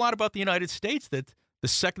 It tells you a lot about the United States that the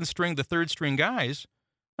second string, the third string guys,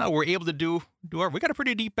 we're able to do we got a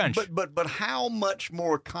pretty deep bench. But how much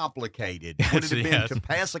more complicated would it have been to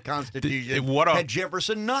pass a Constitution had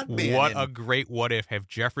Jefferson not been? What a great what if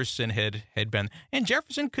Jefferson had been. And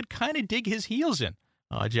Jefferson could kind of dig his heels in.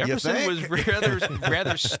 Jefferson was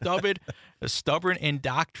rather stubborn and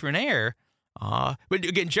doctrinaire. But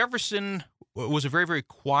again, Jefferson was a very, very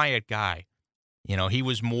quiet guy. He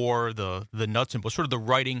was more the nuts and bolts, sort of the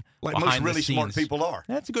writing like behind most really the scenes. Smart people are.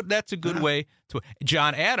 That's a good way to.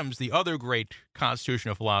 John Adams, the other great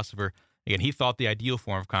constitutional philosopher, again, he thought the ideal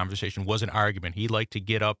form of conversation was an argument. He liked to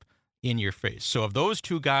get up in your face. So if those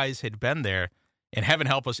two guys had been there, and heaven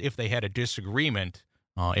help us if they had a disagreement,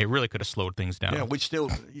 it really could have slowed things down. Yeah, we'd still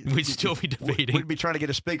be debating. We'd be trying to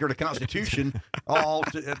get a speaker to Constitution all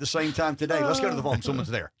at the same time today. Let's go to the phone. Someone's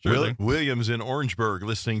there. William's in Orangeburg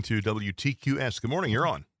listening to WTQS. Good morning. You're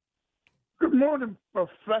on. Good morning,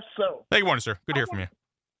 Professor. Hey, good morning, sir. Good to hear from you.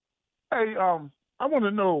 Hey, I want to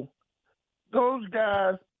know those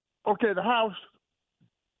guys. Okay, the House,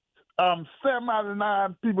 7 out of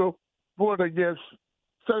 9 people voted against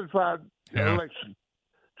certified election.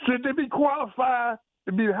 Should they be qualified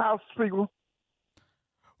to be the House Speaker?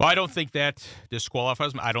 Well, I don't think that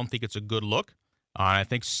disqualifies them. I don't think it's a good look. I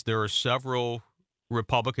think there are several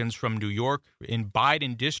Republicans from New York in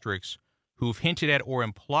Biden districts who've hinted at or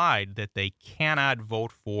implied that they cannot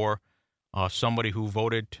vote for somebody who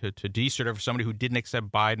voted to decertify, for somebody who didn't accept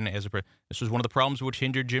Biden as a president. This was one of the problems which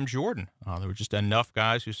hindered Jim Jordan. There were just enough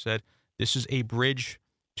guys who said this is a bridge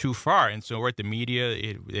too far. And so, right, the media,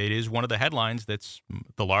 it is one of the headlines that's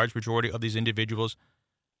the large majority of these individuals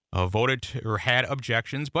voted or had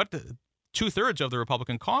objections, but 2/3 of the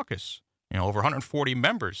Republican caucus, over 140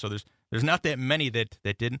 members. So there's not that many that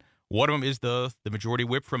didn't. One of them is the majority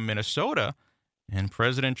whip from Minnesota, and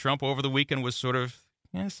President Trump over the weekend was sort of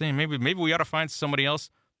saying maybe we ought to find somebody else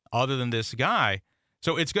other than this guy.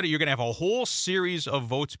 So you're gonna have a whole series of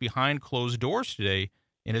votes behind closed doors today.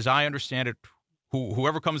 And as I understand it,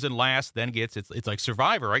 whoever comes in last then gets it's like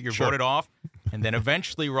Survivor, right? You're voted off, and then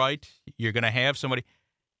eventually, right, you're gonna have somebody.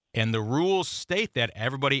 And the rules state that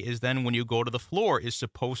everybody is then, when you go to the floor, is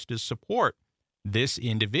supposed to support this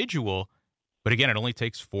individual. But again, it only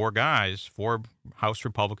takes 4 House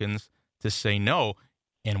Republicans to say no,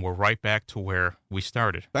 and we're right back to where we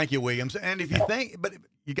started. Thank you, Williams. And if you but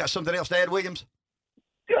you got something else to add, Williams?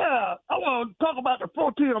 Yeah, I want to talk about the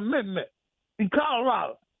 14th Amendment in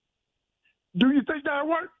Colorado. Do you think that'll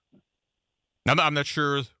work? I'm not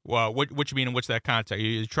sure what you mean and what's that context.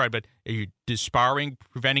 You tried, but are you disbarring,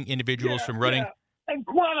 preventing individuals from running? Yeah. And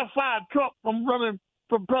qualify Trump from running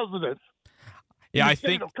for president. Yeah, I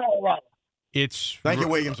think Colorado. It's thank you,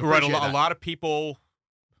 Williams. Right, a lot of people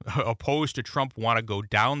opposed to Trump want to go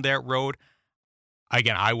down that road.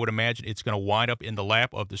 Again, I would imagine it's going to wind up in the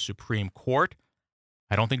lap of the Supreme Court.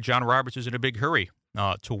 I don't think John Roberts is in a big hurry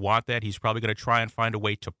to want that. He's probably going to try and find a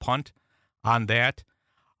way to punt on that.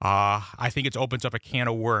 I think it opens up a can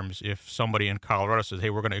of worms if somebody in Colorado says, hey,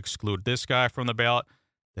 we're going to exclude this guy from the ballot.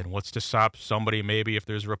 Then what's to stop somebody, maybe if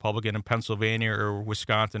there's a Republican in Pennsylvania or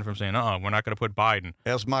Wisconsin, from saying, we're not going to put Biden.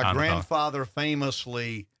 As my grandfather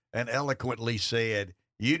famously and eloquently said,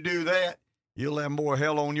 you do that, you'll have more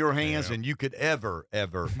hell on your hands than you could ever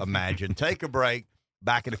imagine. Take a break.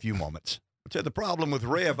 Back in a few moments. I'll tell you the problem with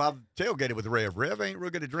Rev. I've tailgated with Rev. Rev ain't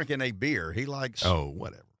real good at drinking a beer. He likes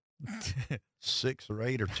whatever 6 or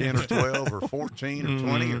 8 or 10 or 12 or 14 or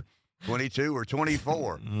 20 or 22 or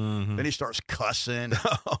 24. Mm-hmm. Then he starts cussing,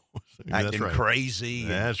 That's acting right. crazy.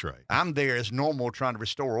 That's right. I'm there as normal, trying to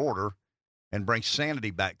restore order and bring sanity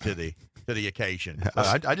back to the occasion.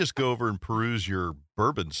 I just go over and peruse your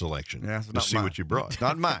bourbon selection to see what you brought. It's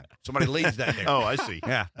not mine. Somebody leads that there. Oh, I see.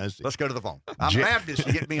 Yeah, I see. Let's go to the phone. I'm Baptist.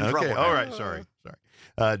 You get me in trouble. Okay, all right. Sorry.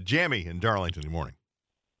 Jamie in Darlington. Good morning.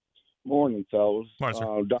 Morning, fellas.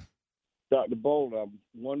 Morning, sir. Dr. Bolt, I'm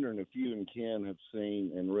wondering if you and Ken have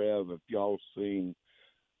seen, and Rev, if y'all seen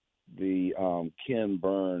the Ken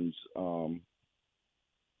Burns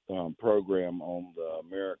program on the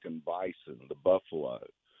American bison, the buffalo.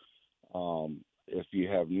 If you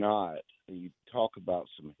have not, you talk about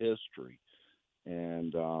some history.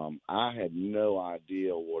 And I had no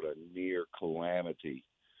idea what a near calamity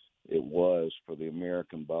it was for the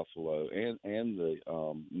American buffalo and the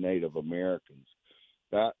Native Americans.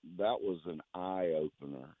 That was an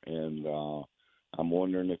eye-opener. And I'm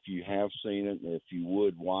wondering if you have seen it, and if you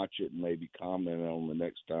would watch it and maybe comment on the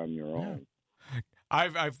next time you're on.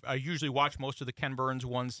 I usually watch most of the Ken Burns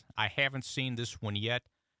ones. I haven't seen this one yet.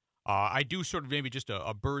 I do sort of maybe just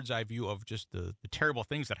a bird's eye view of just the terrible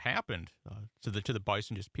things that happened to the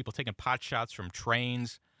bison. Just people taking pot shots from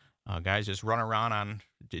trains, guys just running around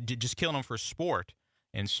just killing them for sport.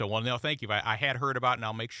 And so, well, no, thank you. I had heard about it, and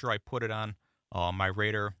I'll make sure I put it on my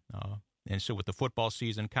radar. And so with the football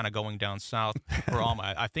season kind of going down south,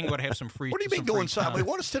 I think we're going to have some free. What do you mean going south? Wait,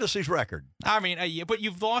 what is Tennessee's record? I mean, but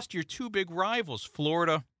you've lost your 2 big rivals,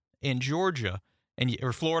 Florida and Georgia,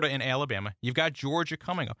 or Florida and Alabama. You've got Georgia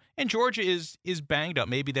coming up, and Georgia is banged up.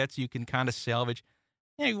 Maybe that's you can kind of salvage.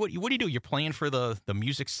 Hey, what do you do? You're playing for the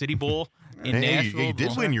Music City Bowl in Nashville. You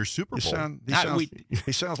did win your Super Bowl.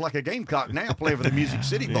 He sounds like a Gamecock now playing for the Music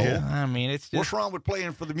City Bowl. Yeah. I mean, it's just, what's wrong with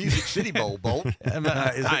playing for the Music City Bowl, Bolt?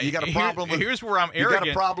 You got a problem with? Here's where I'm arrogant.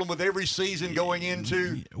 You got a problem with every season going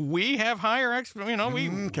into? We have higher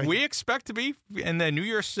we expect to be in the New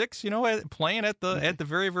Year's Six. Playing at the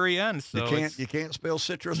very very end. So you can't spell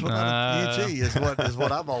citrus without UT is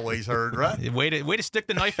what I've always heard. Right? Way to stick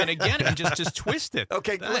the knife in again and just twist it.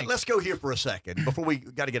 Okay, let's go here for a second before we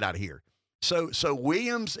got to get out of here. So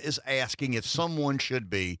Williams is asking if someone should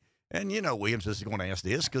be, and Williams is going to ask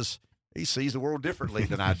this because he sees the world differently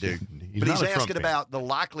than I do. But he's asking about the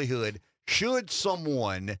likelihood, should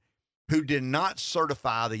someone who did not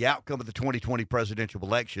certify the outcome of the 2020 presidential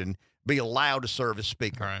election be allowed to serve as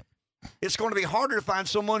speaker? Right. It's going to be harder to find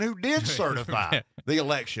someone who did certify the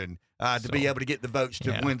election to be able to get the votes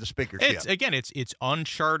to win the speakership. It's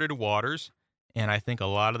uncharted waters, and I think a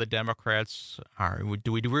lot of the Democrats are.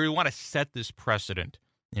 Do we really want to set this precedent?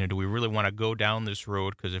 Do we really want to go down this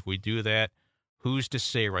road? Because if we do that, who's to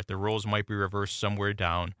say, right? The roles might be reversed somewhere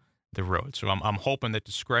down the road. So I'm hoping that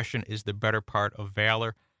discretion is the better part of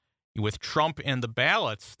valor. With Trump and the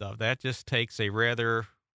ballot stuff, that just takes a rather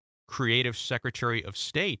creative Secretary of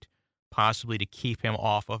State, possibly to keep him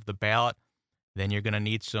off of the ballot. Then you're going to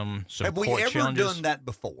need some Have we court ever challenges. done that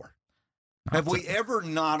before? Have we ever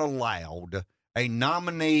not allowed a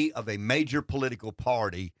nominee of a major political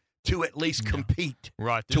party to at least compete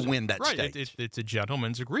to win that state? It's a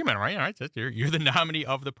gentleman's agreement, right? You're the nominee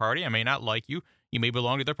of the party. I may not like you. You may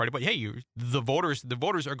belong to their party, but hey, the voters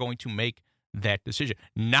are going to make that decision.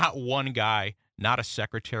 Not one guy, not a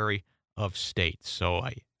Secretary of State. So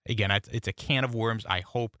it's a can of worms. I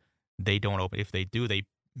hope they don't open. If they do, they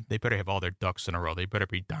better have all their ducks in a row. They better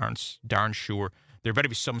be darn sure. There better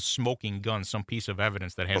be some smoking gun, some piece of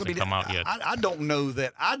evidence that hasn't come out yet. I don't know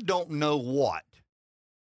that. I don't know what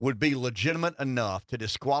would be legitimate enough to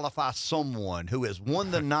disqualify someone who has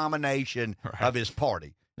won the nomination of his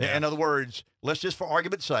party. Yeah. In other words, let's just for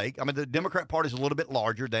argument's sake, the Democrat Party is a little bit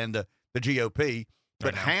larger than the GOP,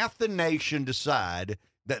 but half the nation decide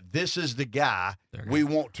that this is the guy we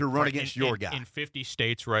want to run against your guy. In 50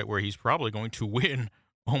 states, right, where he's probably going to win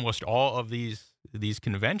almost all of these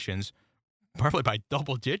conventions, probably by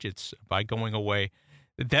double digits by going away.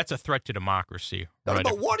 That's a threat to democracy. Right?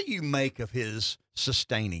 But what do you make of his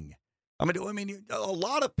sustaining? A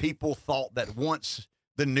lot of people thought that once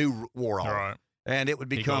the new wore off, and it would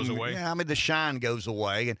become, the shine goes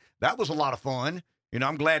away, and that was a lot of fun.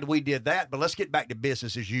 I'm glad we did that, but let's get back to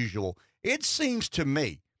business as usual. It seems to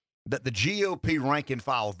me that the GOP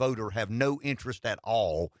rank-and-file voter have no interest at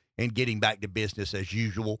all in getting back to business as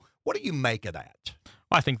usual. What do you make of that?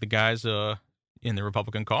 Well, I think the guys in the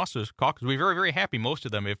Republican caucus would be very, very happy, most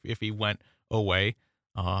of them, if he went away.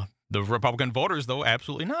 The Republican voters, though,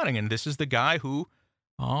 absolutely not. And this is the guy who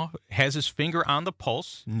has his finger on the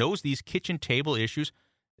pulse, knows these kitchen table issues,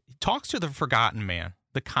 talks to the forgotten man,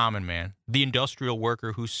 the common man, the industrial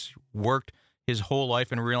worker who's worked his whole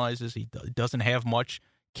life and realizes he doesn't have much,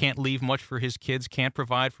 can't leave much for his kids, can't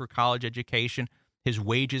provide for college education. His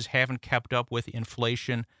wages haven't kept up with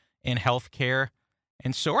inflation and health care.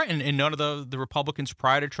 And so, and none of the Republicans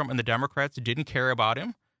prior to Trump and the Democrats didn't care about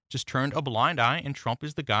him, just turned a blind eye. And Trump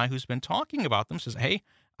is the guy who's been talking about them, says, hey,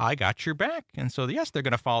 I got your back. And so, yes, they're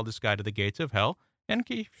going to follow this guy to the gates of hell. And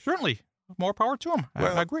certainly more power to him.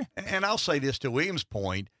 Well, I agree. And I'll say this to William's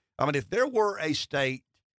point. If there were a state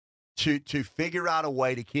to figure out a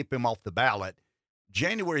way to keep him off the ballot,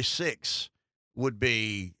 January 6th would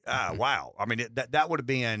be, wow. That would have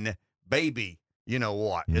been baby, you know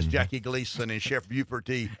what, as Jackie Gleason and Sheriff Buford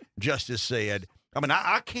Justice said.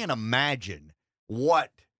 I can't imagine what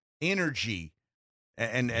energy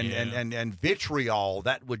and vitriol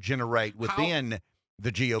that would generate within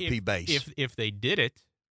the GOP base. If they did it,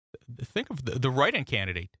 think of the write-in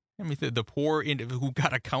candidate. The poor who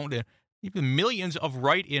got a count even millions of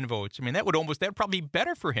write-in votes. That'd probably be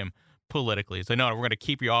better for him politically. So no, we're going to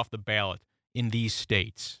keep you off the ballot in these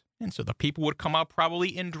states. And so the people would come out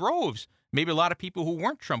probably in droves. Maybe a lot of people who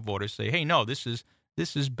weren't Trump voters say, hey, no, this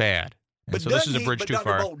is bad. And but so this is a bridge too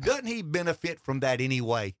far. Doesn't he benefit from that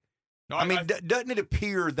anyway? No, doesn't it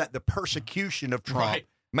appear that the persecution of Trump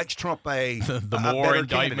makes Trump the more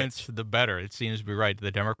indictments, candidate? The better. It seems to be right.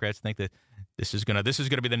 The Democrats think that this is gonna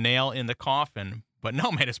be the nail in the coffin. But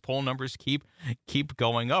no, man, his poll numbers keep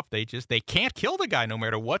going up. They can't kill the guy no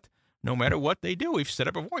matter what they do. We've said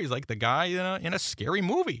it before. He's like the guy in a scary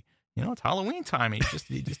movie. It's Halloween time.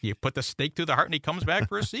 You put the stake through the heart and he comes back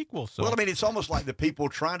for a sequel. So. Well, it's almost like the people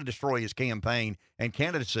trying to destroy his campaign and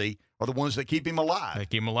candidacy are the ones that keep him alive. They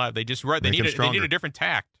keep him alive. They just they need a different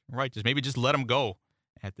tact, right? Just let him go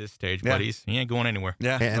at this stage. But he ain't going anywhere.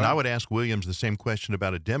 Yeah. And I would ask Williams the same question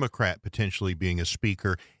about a Democrat potentially being a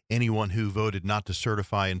speaker. Anyone who voted not to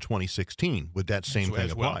certify in 2016, would that same thing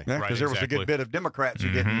apply? Yeah, because there was a good bit of Democrats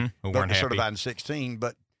who didn't vote to certify in 2016,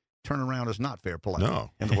 but turnaround is not fair play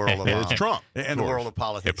in the world of it's Trump. In the world of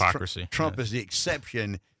politics. Hypocrisy. Trump is the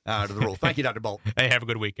exception to the rule. Thank you, Dr. Bolt. Hey, have a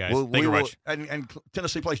good week, guys. Well, Thank you very much. And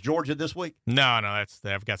Tennessee plays Georgia this week? No,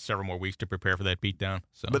 I've got several more weeks to prepare for that beatdown.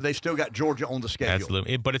 So, But they still got Georgia on the schedule.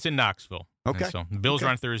 but it's in Knoxville. Okay. And so the Bills are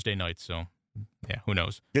on Thursday night, so yeah, who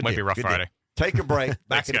knows? Good Might deal, be a rough good Friday. deal. Take a break.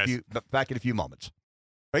 Back Thanks, in a few moments.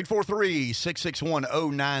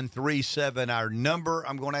 843-661-0937, our number.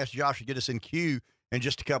 I'm going to ask Josh to get us in queue in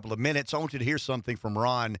just a couple of minutes. I want you to hear something from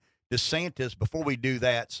Ron DeSantis. Before we do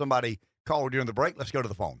that, somebody called during the break. Let's go to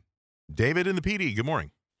the phone. David in the PD, good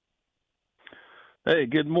morning. Hey,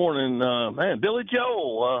 good morning, man. Billy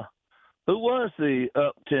Joel, who was the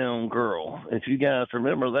Uptown Girl? If you guys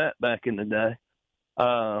remember that back in the day,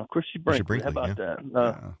 Chrissy Brinkley. How about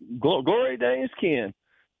that? Glory days, Ken.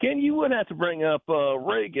 Ken, you would have to bring up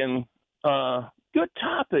Reagan. Good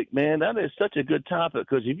topic, man. That is such a good topic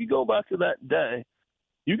because if you go back to that day,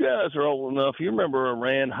 you guys are old enough. You remember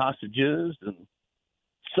Iran hostages and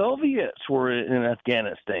Soviets were in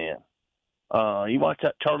Afghanistan. You watch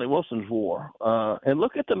that Charlie Wilson's war. And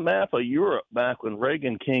look at the map of Europe back when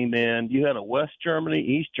Reagan came in. You had a West Germany,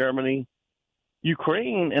 East Germany,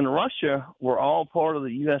 Ukraine, and Russia were all part of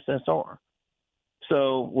the USSR.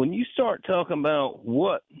 So when you start talking about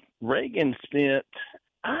what Reagan spent,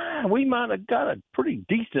 we might have got a pretty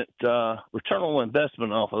decent return on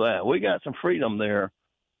investment off of that. We got some freedom there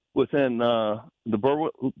within the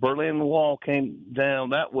Berlin Wall came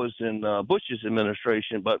down. That was in Bush's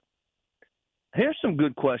administration. But here's some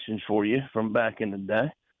good questions for you from back in the day.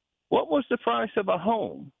 What was the price of a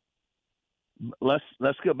home? Let's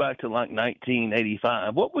go back to like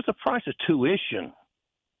 1985. What was the price of tuition?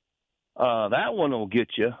 That one will get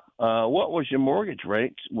you. What was your mortgage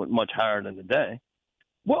rates? Much higher than today.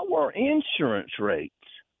 What were insurance rates?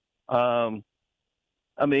 I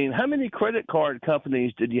mean, how many credit card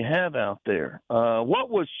companies did you have out there?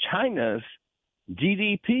 What was China's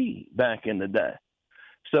GDP back in the day?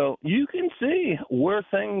 So you can see where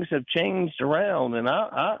things have changed around. And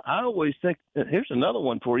I always think, here's another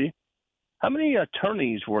one for you. How many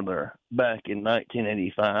attorneys were there back in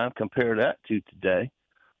 1985? Compare that to today.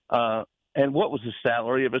 And what was the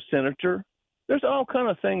salary of a senator? There's all kind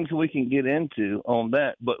of things we can get into on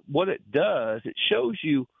that. But what it does, it shows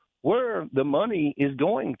you where the money is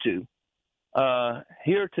going to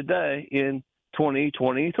here today in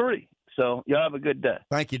 2023. So y'all have a good day.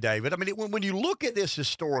 Thank you, David. I mean, when you look at this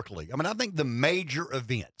historically, I mean, I think the major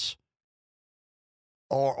events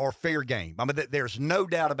are fair game. I mean, there's no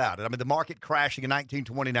doubt about it. I mean, the market crashing in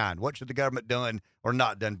 1929. What should the government done or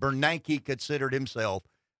not done? Bernanke considered himself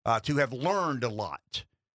to have learned a lot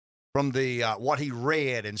from the what he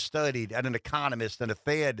read and studied at an economist and a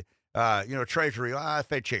Fed, Treasury,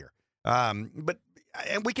 Fed chair. But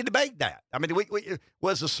we can debate that. I mean,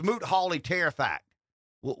 was the Smoot-Hawley tariff act,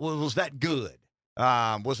 was that good?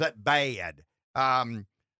 Was that bad?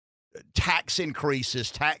 Tax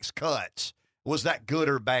increases, tax cuts, was that good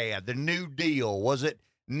or bad? The New Deal, was it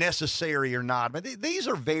necessary or not? I mean, these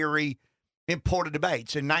are very important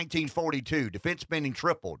debates. In 1942, defense spending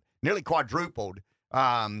tripled, nearly quadrupled.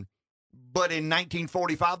 But in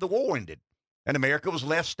 1945, the war ended, and America was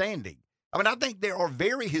left standing. I mean, I think there are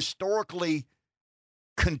very historically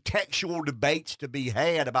contextual debates to be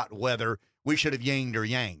had about whether we should have yinged or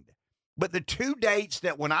yanged. But the two dates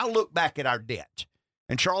that when I look back at our debt,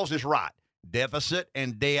 and Charles is right, deficit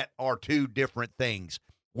and debt are two different things.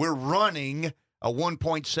 We're running a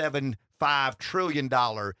 $1.75 trillion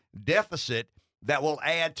deficit that will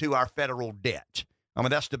add to our federal debt. I mean,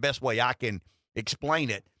 that's the best way I can explain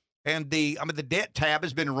it. And the debt tab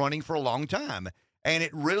has been running for a long time, and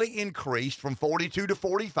it really increased from 42 to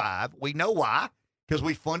 45. We know why, because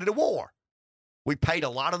we funded a war. We paid a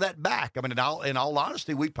lot of that back. I mean, in all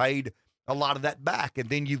honesty, we paid a lot of that back. And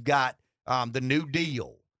then you've got the New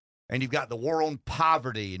Deal, and you've got the war on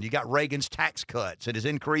poverty, and you got Reagan's tax cuts and his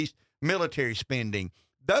increased military spending.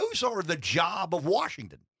 Those are the job of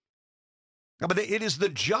Washington. I mean, it is the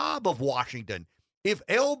job of Washington. If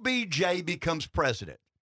LBJ becomes president,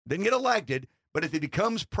 didn't get elected, but if he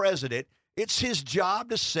becomes president, it's his job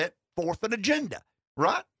to set forth an agenda,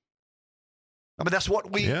 right? I mean, that's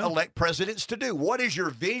what we elect presidents to do. What is your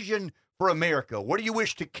vision for America? Where do you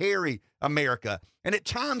wish to carry America? And at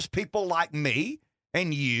times, people like me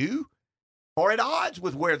and you are at odds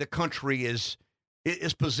with where the country is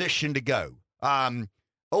positioned to go.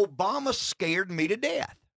 Obama scared me to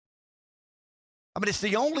death. I mean, it's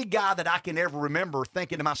the only guy that I can ever remember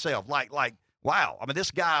thinking to myself, like, wow, I mean,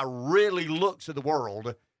 this guy really looks at the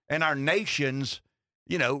world and our nation's,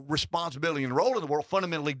 responsibility and role in the world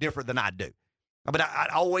fundamentally different than I do. But I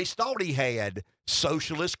always thought he had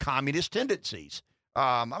socialist, communist tendencies.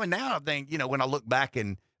 I mean, now I think, when I look back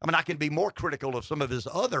and I mean, I can be more critical of some of his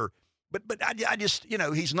other, but I just,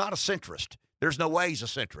 he's not a centrist. There's no way he's a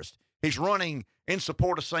centrist. He's running in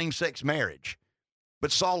support of same-sex marriage.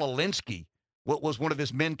 But Saul Alinsky was one of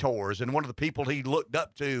his mentors and one of the people he looked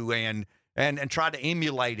up to and tried to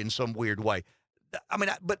emulate in some weird way. I mean,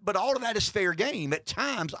 but all of that is fair game. At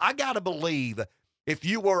times, I got to believe if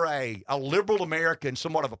you were a liberal American,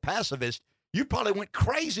 somewhat of a pacifist, you probably went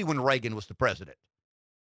crazy when Reagan was the president.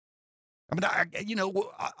 I mean,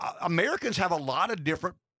 Americans have a lot of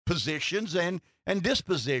different positions and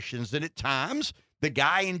dispositions, and at times the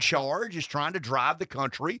guy in charge is trying to drive the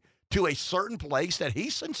country to a certain place that he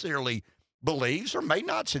sincerely believes or may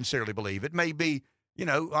not sincerely believe. It may be,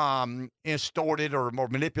 distorted or more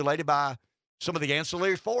manipulated by some of the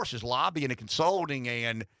ancillary forces, lobbying and consulting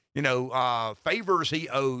and, favors he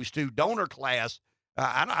owes to donor class.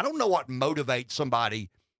 I don't know what motivates somebody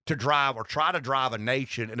to drive or try to drive a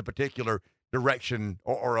nation in a particular direction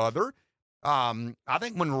or other. I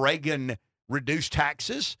think when Reagan reduced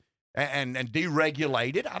taxes and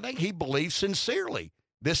deregulated, I think he believed sincerely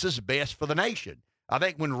this is best for the nation. I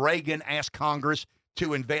think when Reagan asked Congress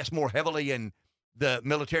to invest more heavily in the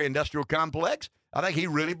military-industrial complex, I think he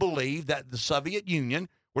really believed that the Soviet Union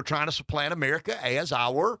were trying to supplant America as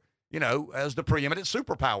our, as the preeminent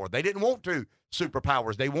superpower. They didn't want two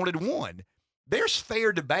superpowers. They wanted one. There's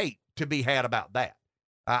fair debate to be had about that.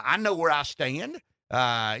 I know where I stand.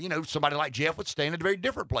 Somebody like Jeff would stand in a very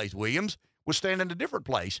different place. Williams would stand in a different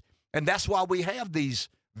place. And that's why we have these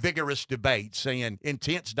vigorous debates and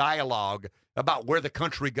intense dialogue about where the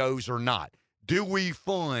country goes or not. Do we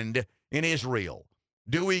fund in Israel?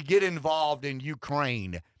 Do we get involved in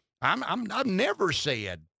Ukraine? I've never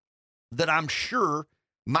said that I'm sure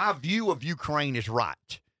my view of Ukraine is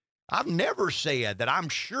right. I've never said that I'm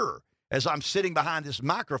sure, as I'm sitting behind this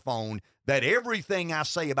microphone, that everything I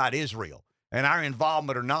say about Israel and our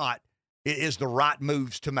involvement or not is the right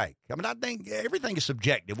moves to make. I mean, I think everything is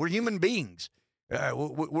subjective. We're human beings.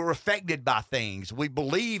 We're affected by things. We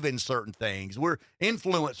believe in certain things. We're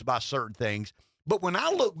influenced by certain things. But when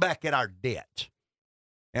I look back at our debt,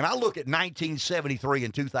 and I look at 1973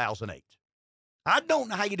 and 2008, I don't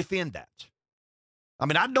know how you defend that. I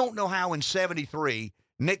mean, I don't know how in 73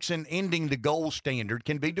 Nixon ending the gold standard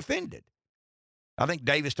can be defended. I think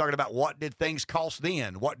Davis talking about what did things cost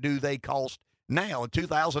then? What do they cost now? In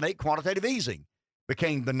 2008, quantitative easing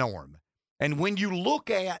became the norm. And when you look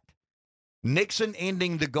at Nixon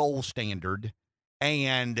ending the gold standard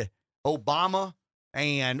and Obama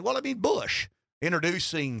and, Bush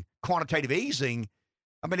introducing quantitative easing,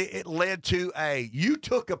 it led to you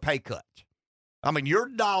took a pay cut. Your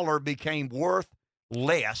dollar became worth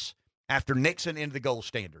less after Nixon ended the gold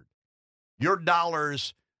standard. Your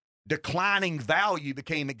dollar's declining value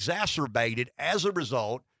became exacerbated as a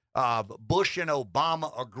result of Bush and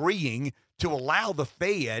Obama agreeing to allow the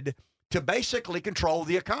Fed to basically control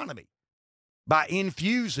the economy by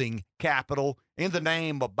infusing capital in the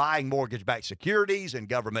name of buying mortgage-backed securities and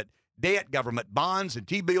government debt, government bonds and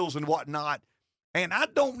T-bills and whatnot. And I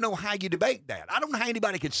don't know how you debate that. I don't know how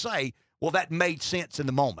anybody could say, well, that made sense in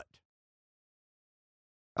the moment.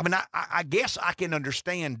 I guess I can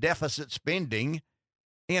understand deficit spending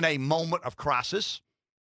in a moment of crisis,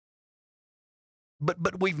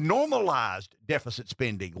 but we've normalized deficit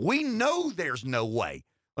spending. We know there's no way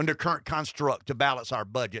under current construct to balance our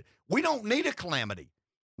budget. We don't need a calamity.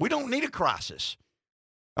 We don't need a crisis.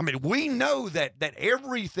 We know that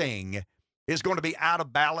everything is going to be out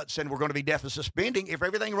of balance and we're going to be deficit spending if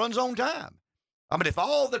everything runs on time. If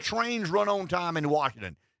all the trains run on time in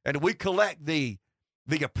Washington and we collect the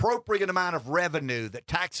appropriate amount of revenue that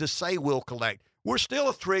taxes say we'll collect, we're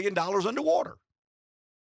still $1 trillion underwater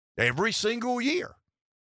every single year.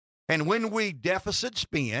 And when we deficit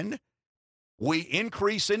spend, we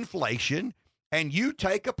increase inflation and you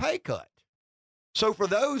take a pay cut. So for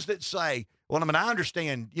those that say, well, I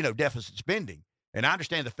understand, deficit spending and I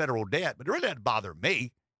understand the federal debt, but it really doesn't bother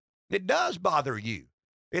me. It does bother you.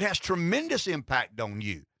 It has tremendous impact on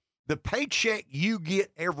you. The paycheck you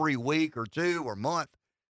get every week or two or month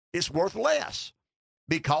is worth less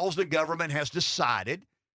because the government has decided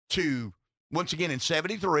to, once again in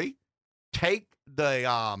 73, take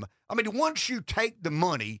the, once you take the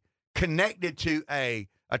money connected to a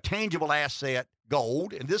tangible asset,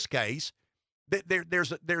 gold in this case, there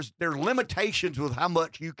are limitations with how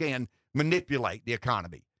much you can manipulate the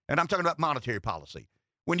economy. And I'm talking about monetary policy.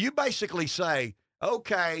 When you basically say,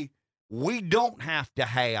 okay, we don't have to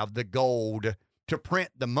have the gold to print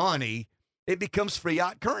the money, it becomes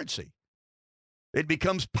fiat currency. It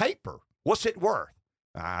becomes paper. What's it worth?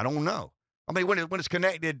 I don't know. When it's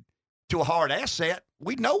connected to a hard asset,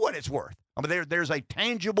 we know what it's worth. I mean, there's a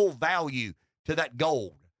tangible value to that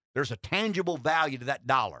gold. There's a tangible value to that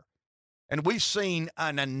dollar. And we've seen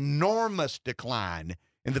an enormous decline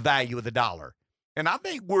in the value of the dollar. And I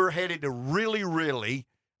think we're headed to really, really,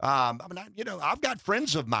 I've got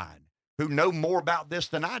friends of mine who know more about this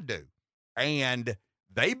than I do. And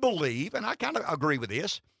they believe, and I kind of agree with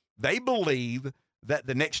this, they believe that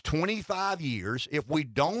the next 25 years, if we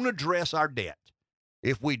don't address our debt,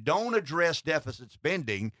 if we don't address deficit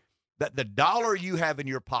spending, that the dollar you have in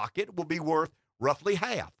your pocket will be worth roughly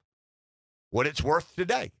half what it's worth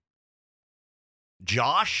today.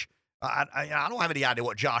 Josh, I don't have any idea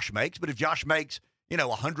what Josh makes, but if Josh makes,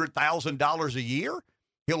 $100,000 a year,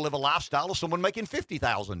 he'll live a lifestyle of someone making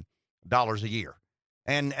 $50,000 a year.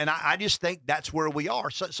 And I just think that's where we are.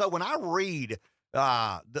 So when I read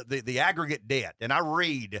the aggregate debt, and I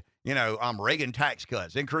read, Reagan tax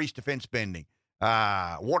cuts, increased defense spending,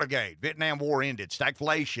 Watergate, Vietnam War ended,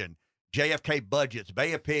 stagflation, JFK budgets,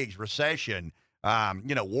 Bay of Pigs, recession,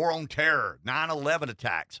 war on terror, 9/11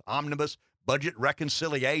 attacks, omnibus budget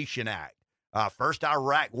reconciliation act, first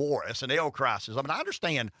Iraq war, S&L crisis. I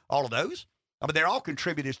understand all of those. They're all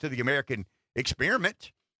contributors to the American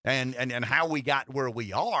experiment and how we got where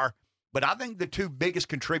we are. But I think the two biggest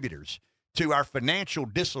contributors to our financial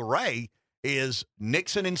disarray is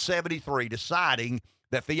Nixon in 73 deciding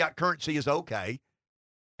that fiat currency is okay,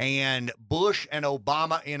 and Bush and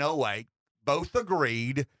Obama in 08 both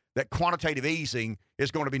agreed that quantitative easing is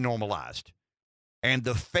going to be normalized. And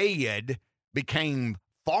the Fed became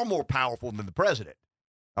far more powerful than the president.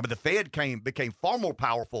 The Fed became far more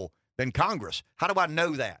powerful than Congress. How do I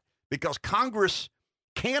know that? Because Congress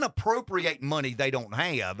can't appropriate money they don't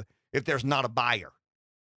have if there's not a buyer.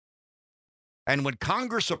 And when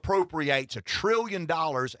Congress appropriates $1 trillion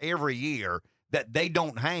every year that they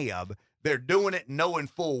don't have, they're doing it knowing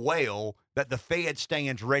full well that the Fed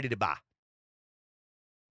stands ready to buy.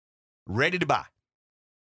 Ready to buy.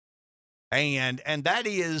 And that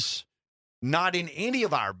is not in any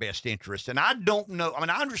of our best interests. And I don't know.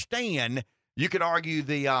 I understand you could argue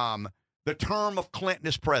the term of Clinton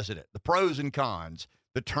as president, the pros and cons,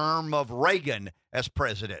 the term of Reagan as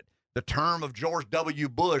president, the term of George W.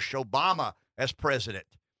 Bush, Obama as president.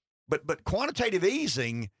 But quantitative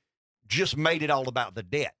easing just made it all about the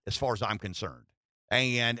debt as far as I'm concerned.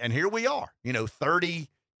 And here we are,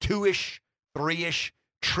 32-ish, 3-ish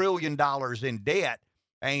trillion dollars in debt.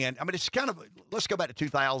 And it's kind of, let's go back to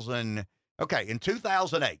 2000. Okay, in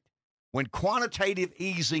 2008, when quantitative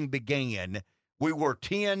easing began, we were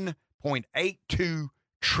 $10.82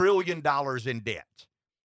 trillion in debt.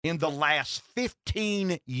 In the last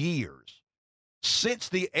 15 years, since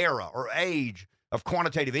the era or age of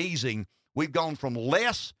quantitative easing, we've gone from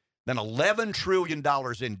less than $11 trillion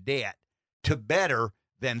in debt to better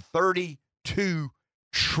than $32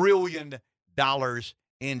 trillion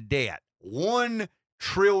in debt. $1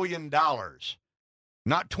 trillion,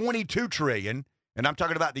 not $22 trillion. And I'm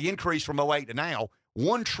talking about the increase from 08 to now.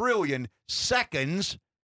 1 trillion seconds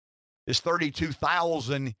is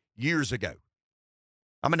 32,000 years ago.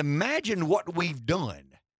 Imagine what we've done.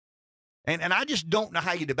 And I just don't know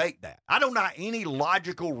how you debate that. I don't know how any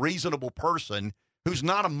logical, reasonable person who's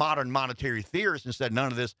not a modern monetary theorist and said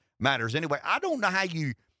none of this matters anyway, I don't know how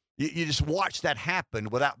you just watch that happen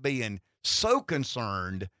without being so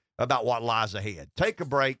concerned about what lies ahead. Take a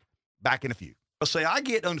break. Back in a few. Say I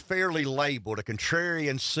get unfairly labeled a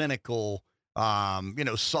contrarian, cynical,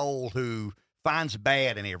 soul who finds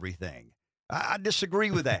bad in everything. I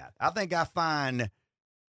disagree with that. I think I find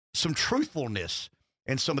some truthfulness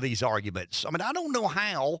in some of these arguments. I don't know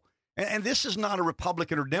how, and this is not a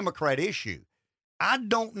Republican or Democrat issue. I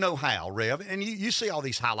don't know how, Rev, and you see all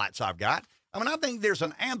these highlights I've got. I think there's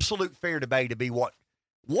an absolute fair debate to be what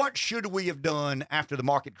should we have done after the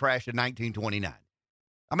market crashed in 1929?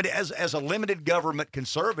 As a limited government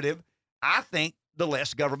conservative, I think the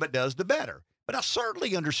less government does, the better. But I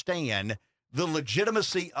certainly understand the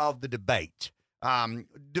legitimacy of the debate.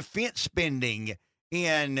 Defense spending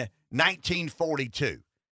in 1942.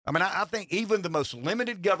 I think even the most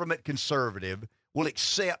limited government conservative will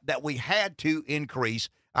accept that we had to increase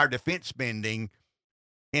our defense spending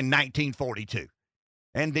in 1942.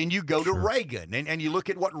 And then you go to Reagan, and you look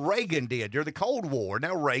at what Reagan did during the Cold War.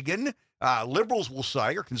 Now, Reagan, liberals will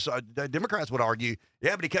say, or Democrats would argue,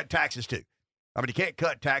 yeah, but he cut taxes too. You can't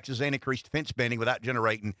cut taxes and increase defense spending without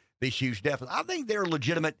generating these huge deficits. I think there are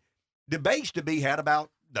legitimate debates to be had about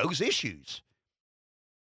those issues.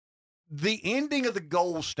 The ending of the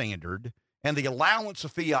gold standard and the allowance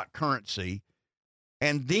of fiat currency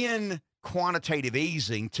and then quantitative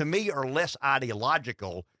easing, to me, are less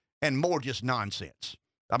ideological and more just nonsense.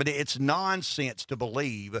 It's nonsense to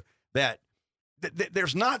believe that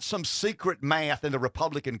there's not some secret math in the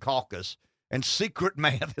Republican caucus and secret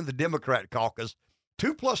math in the Democrat caucus.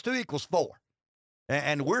 2 + 2 = 4.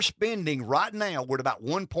 And we're spending right now, we're at about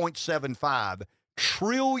 $1.75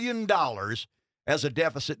 trillion as a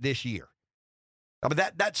deficit this year. I mean,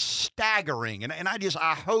 that's staggering. And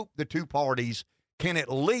I hope the two parties can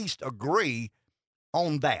at least agree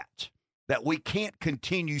on that we can't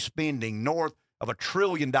continue spending north of $1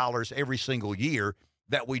 trillion every single year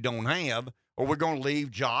that we don't have, or we're going to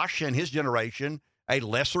leave Josh and his generation a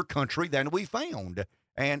lesser country than we found.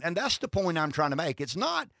 And that's the point I'm trying to make. It's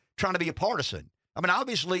not trying to be a partisan. I mean,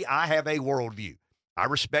 obviously, I have a worldview. I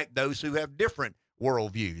respect those who have different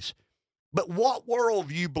worldviews. But what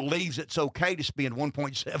worldview believes it's okay to spend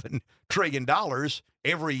 $1.7 trillion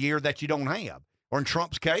every year that you don't have? Or in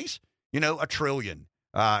Trump's case, $1 trillion.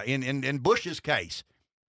 In Bush's case,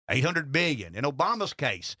 $800 billion. In Obama's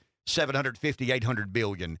case, $750–800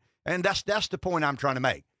 billion. And that's the point I'm trying to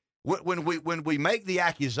make. When we make the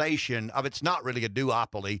accusation of it's not really a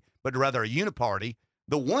duopoly, but rather a uniparty,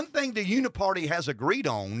 the one thing the uniparty has agreed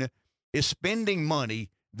on is spending money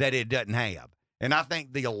that it doesn't have. And I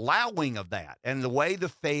think the allowing of that and the way the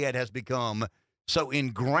Fed has become so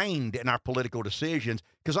ingrained in our political decisions,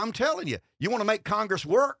 because I'm telling you, you want to make Congress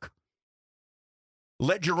work?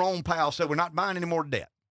 Let Jerome Powell say we're not buying any more debt.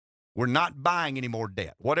 We're not buying any more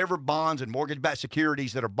debt. Whatever bonds and mortgage-backed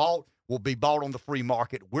securities that are bought will be bought on the free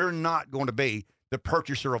market. We're not going to be the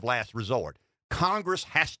purchaser of last resort. Congress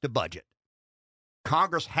has to budget.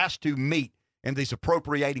 Congress has to meet in these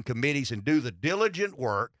appropriating committees and do the diligent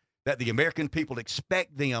work that the American people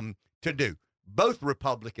expect them to do, both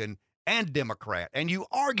Republican and Democrat. And you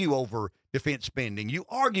argue over defense spending. You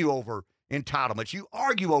argue over entitlements. You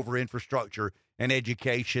argue over infrastructure and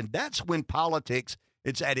education. That's when politics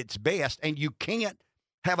is at its best. And you can't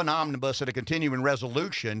have an omnibus and a continuing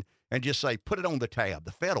resolution and just say, put it on the tab.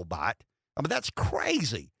 The Fed will bite. I mean, that's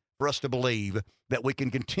crazy for us to believe that we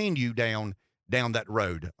can continue down that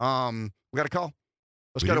road. We got a call?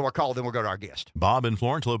 Let's go to our call, then we'll go to our guest. Bob in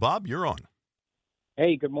Florence. Hello, Bob. You're on.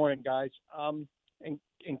 Hey, good morning, guys.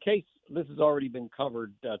 In case this has already been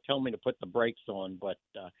covered, tell me to put the brakes on, but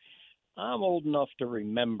I'm old enough to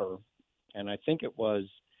remember, and I think it was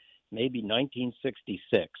maybe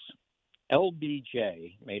 1966,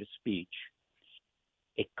 LBJ made a speech.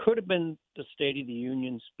 It could have been the State of the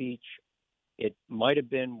Union speech. It might have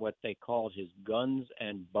been what they called his guns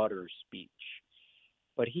and butter speech.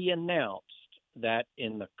 But he announced that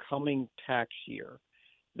in the coming tax year,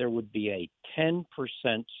 there would be a 10%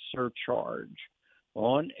 surcharge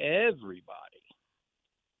on everybody.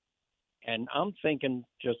 And I'm thinking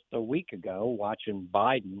just a week ago, watching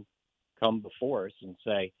Biden come before us and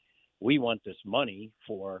say, we want this money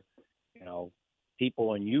for,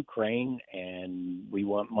 people in Ukraine, and we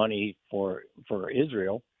want money for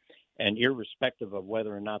Israel. And irrespective of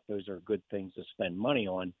whether or not those are good things to spend money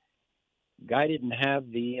on, guy didn't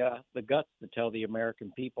have the guts to tell the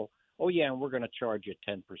American people, oh, yeah, and we're going to charge you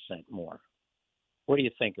 10% more. What do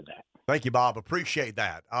you think of that? Thank you, Bob. Appreciate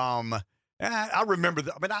that. I remember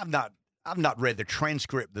I've not read the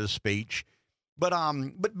transcript of the speech, but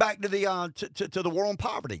back to the war on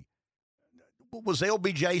poverty. Was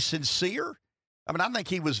LBJ sincere? I mean, I think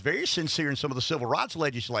he was very sincere in some of the civil rights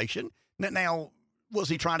legislation. Now, was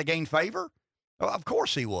he trying to gain favor? Of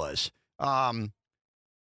course he was.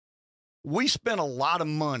 We spent a lot of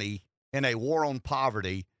money in a war on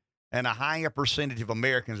poverty, and a higher percentage of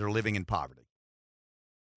Americans are living in poverty.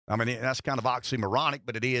 I mean, that's kind of oxymoronic,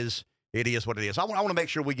 but it is what it is. I want to make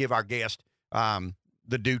sure we give our guest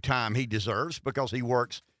the due time he deserves because he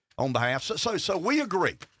works on behalf. So we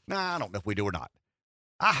agree. Now, I don't know if we do or not.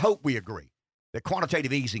 I hope we agree that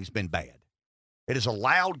quantitative easing has been bad. It has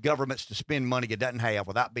allowed governments to spend money it doesn't have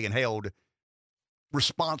without being held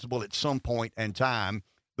responsible at some point in time.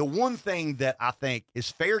 The one thing that I think is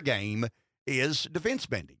fair game is defense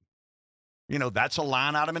spending. That's a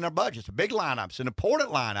line item in our budget. It's a big line item. It's an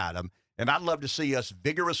important line item. And I'd love to see us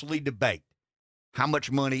vigorously debate how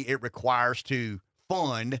much money it requires to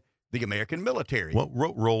fund the American military. What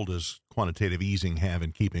role does quantitative easing have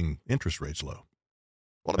in keeping interest rates low?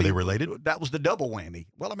 Are they related? That was the double whammy.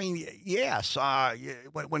 Well, I mean, yes.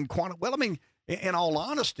 In all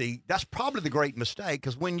honesty, that's probably the great mistake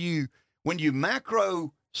because when you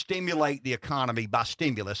macro stimulate the economy by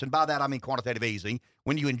stimulus, and by that I mean quantitative easing,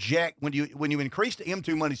 when you increase the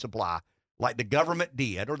M2 money supply like the government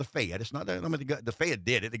did, or the Fed, it's not the Fed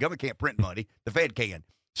did it. The government can't print money. The Fed can.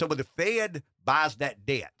 So when the Fed buys that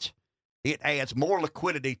debt, it adds more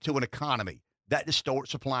liquidity to an economy. That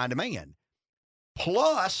distorts supply and demand.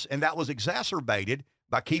 Plus, and that was exacerbated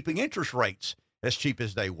by keeping interest rates as cheap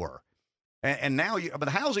as they were. And now, but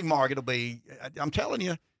the housing market will be, I'm telling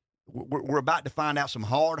you, we're about to find out some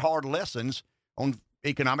hard lessons on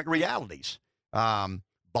economic realities.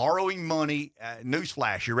 Borrowing money,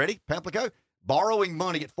 newsflash, you ready, Pamplico? Borrowing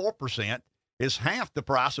money at 4% is half the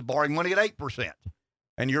price of borrowing money at 8%.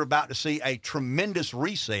 And you're about to see a tremendous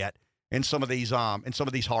reset in some of these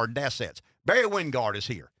hard assets. Barry Wingard is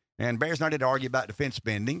here, and Barry's not here to argue about defense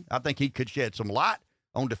spending. I think he could shed some light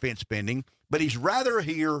on defense spending, but he's rather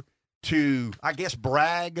here to, I guess,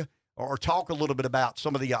 brag or talk a little bit about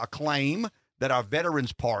some of the acclaim that our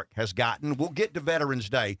Veterans Park has gotten. We'll get to Veterans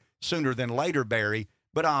Day sooner than later, Barry,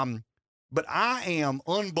 but I am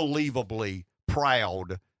unbelievably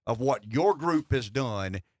proud of what your group has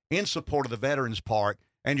done in support of the Veterans Park,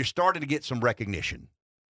 and you're starting to get some recognition.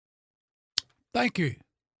 Thank you.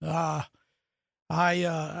 I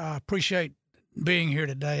appreciate being here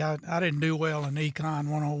today. I didn't do well in Econ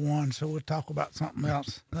 101, so we'll talk about something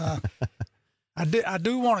else. I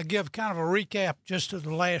do want to give kind of a recap just of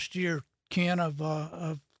the last year, Ken,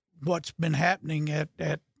 of what's been happening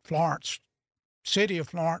at Florence, City of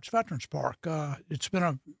Florence Veterans Park. It's been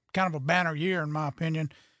a kind of a banner year, in my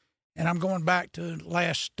opinion, and I'm going back to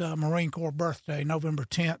last Marine Corps birthday, November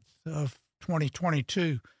 10th of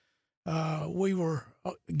 2022. We were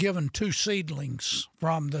given 2 seedlings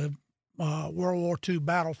from the World War II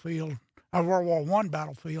battlefield, World War I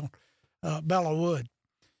battlefield, Belleau Wood.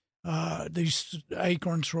 These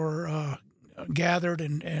acorns were gathered,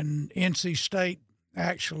 and NC State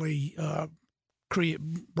actually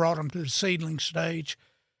brought them to the seedling stage,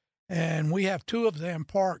 and we have 2 of them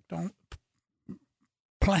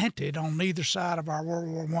planted on either side of our World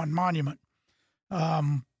War I monument.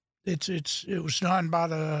 It was done by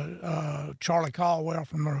the Charlie Caldwell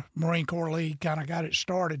from the Marine Corps League, kind of got it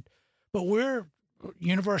started. But we're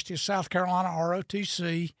University of South Carolina,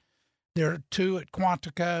 ROTC. There are 2 at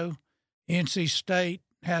Quantico. NC State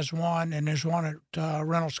has 1, and there's 1 at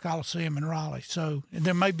Reynolds Coliseum in Raleigh. So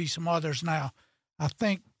there may be some others now. I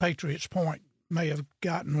think Patriots Point may have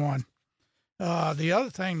gotten 1. The other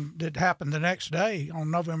thing that happened the next day,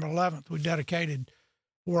 on November 11th, we dedicated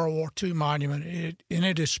World War II monument, and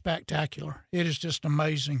it is spectacular. It is just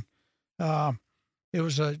amazing. It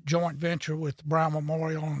was a joint venture with the Brown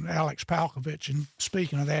Memorial and Alex Palkovich. And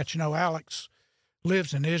speaking of that, Alex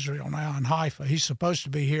lives in Israel now, in Haifa. He's supposed to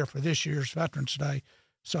be here for this year's Veterans Day,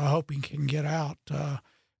 so I hope he can get out.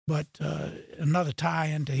 But another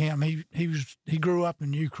tie-in to him, he grew up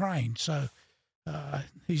in Ukraine, so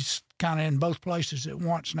he's kind of in both places at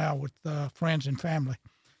once now with friends and family.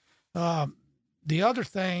 The other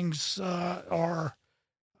things are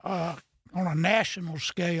on a national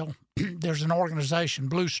scale. There's an organization,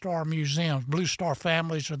 Blue Star Museums. Blue Star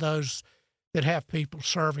families are those that have people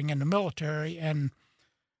serving in the military, and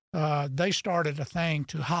they started a thing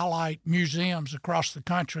to highlight museums across the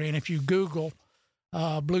country. And if you Google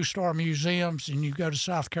Blue Star Museums and you go to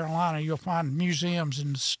South Carolina, you'll find museums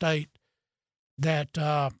in the state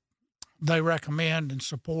that they recommend and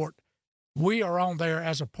support. We are on there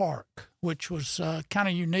as a park, which was kind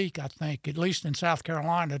of unique, I think, at least in South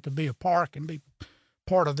Carolina, to be a park and be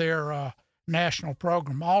part of their national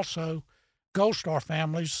program. Also, Gold Star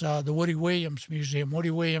families, the Woody Williams Museum. Woody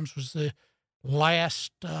Williams was the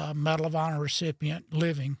last Medal of Honor recipient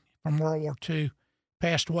living from World War II,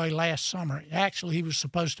 passed away last summer. Actually, he was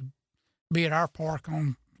supposed to be at our park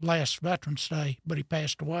on last Veterans Day, but he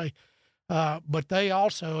passed away. But they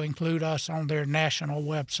also include us on their national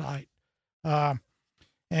website.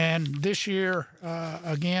 And this year,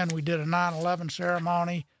 again, we did a 9/11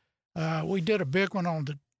 ceremony. We did a big one on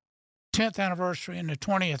the 10th anniversary and the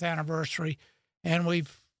 20th anniversary, and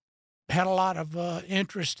we've had a lot of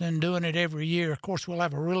interest in doing it every year. Of course, we'll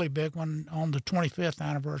have a really big one on the 25th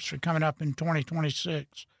anniversary coming up in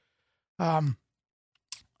 2026. Along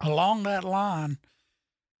that line,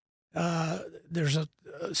 there's a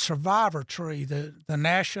survivor tree, the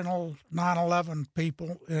National 9/11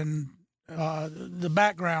 people, and the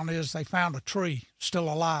background is they found a tree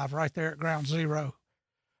still alive right there at Ground Zero,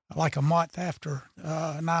 like a month after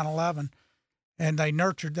 9/11, and they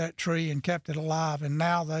nurtured that tree and kept it alive. And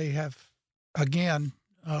now they have, again,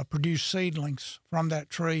 produced seedlings from that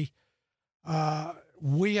tree.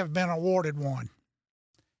 We have been awarded one,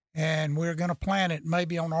 and we're going to plant it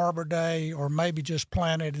maybe on Arbor Day, or maybe just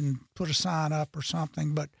plant it and put a sign up or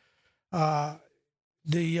something. But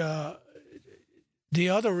the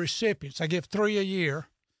other recipients, I give 3 a year.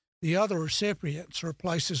 The other recipients are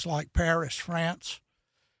places like Paris, France,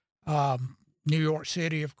 New York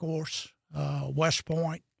City, of course, West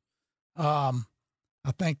Point. I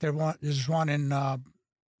think there's one in,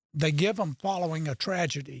 they give them following a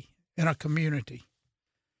tragedy. in a community.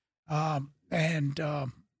 I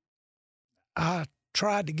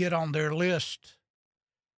tried to get on their list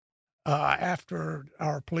after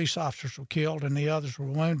our police officers were killed and the others were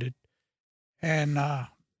wounded. And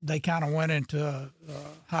they kind of went into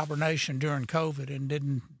hibernation during COVID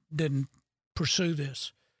and didn't pursue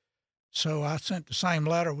this. So I sent the same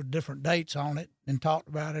letter with different dates on it and talked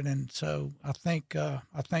about it. And so I think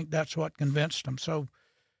that's what convinced them. So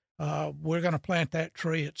we're going to plant that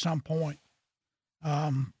tree at some point.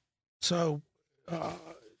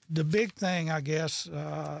 The big thing, I guess,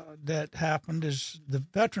 that happened is the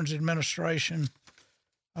Veterans Administration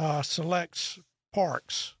selects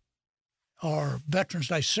parks or Veterans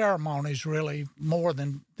Day ceremonies, really, more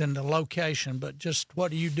than the location, but just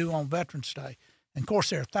what do you do on Veterans Day? And, of course,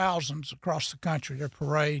 there are thousands across the country. There are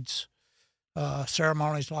parades,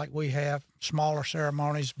 ceremonies like we have, smaller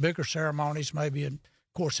ceremonies, bigger ceremonies, maybe, of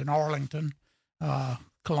course, in Arlington.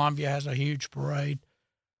 Columbia has a huge parade.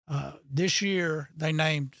 This year, they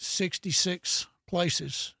named 66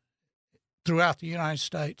 places throughout the United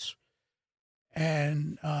States,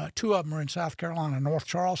 and 2 of them are in South Carolina, North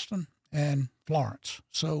Charleston and Florence.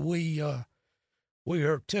 So we are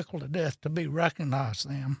tickled to death to be recognized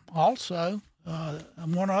them. Also,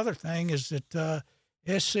 one other thing is that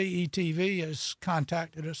SCETV has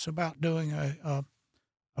contacted us about doing a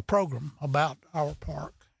program about our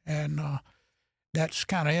park, and that's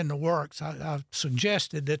kind of in the works. I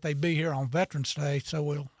suggested that they be here on Veterans Day so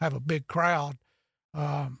we'll have a big crowd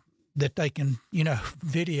that they can,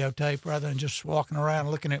 videotape rather than just walking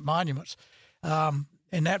around looking at monuments.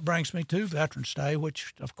 And that brings me to Veterans Day,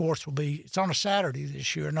 which, of course, it's on a Saturday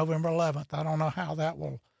this year, November 11th. I don't know how that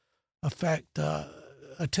will affect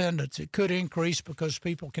attendance. It could increase because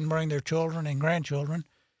people can bring their children and grandchildren,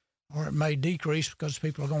 or it may decrease because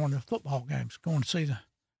people are going to football games, going to see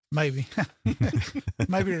maybe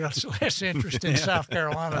there's less interest in South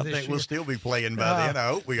Carolina this year. I think we'll still be playing by then. I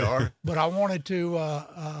hope we are. But I wanted to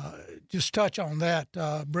just touch on that.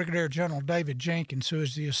 Brigadier General David Jenkins, who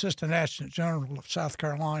is the Assistant Adjutant General of South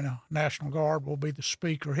Carolina National Guard, will be the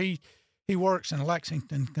speaker. He works in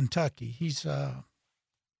Lexington, Kentucky. He's a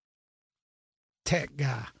tech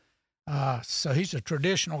guy. So he's a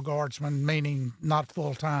traditional guardsman, meaning not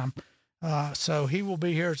full-time. So he will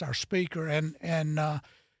be here as our speaker, and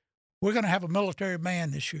we're going to have a military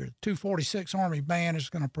band this year. The 246 Army Band is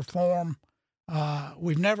going to perform.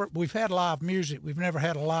 We've had live music. We've never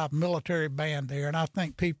had a live military band there, and I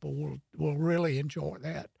think people will really enjoy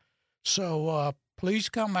that. So please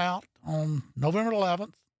come out on November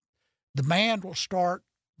 11th. The band will start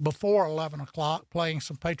before 11 o'clock, playing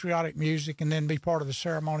some patriotic music, and then be part of the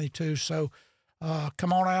ceremony too. So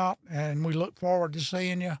come on out, and we look forward to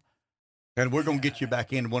seeing you. And we're going to get you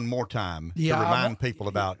back in one more time to remind people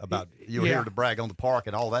about you're here to brag on the park,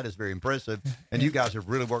 and all that is very impressive. And you guys have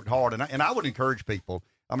really worked hard. And I would encourage people,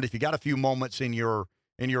 if you got a few moments in your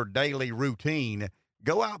daily routine,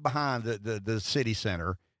 go out behind the city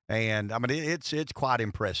center. And, it's quite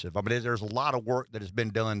impressive. There's a lot of work that has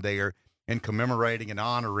been done there in commemorating and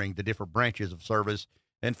honoring the different branches of service.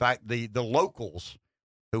 In fact, the locals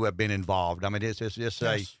who have been involved.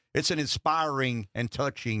 It's an inspiring and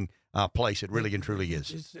touching place. It really and truly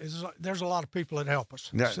is. There's a lot of people that help us.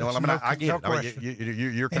 Yeah, I get it.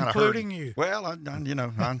 You're kind of including you. Well,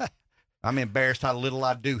 I'm embarrassed how little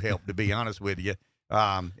I do help, to be honest with you.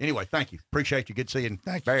 Anyway, thank you. Appreciate you. Good seeing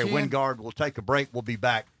Barry Wingard. We'll take a break. We'll be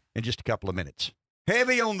back in just a couple of minutes.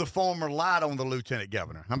 Heavy on the former, light on the lieutenant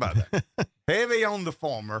governor. How about that? Heavy on the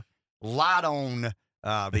former, light on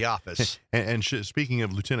the office. And speaking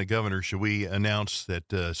of lieutenant governor, should we announce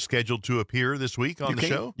that scheduled to appear this week on the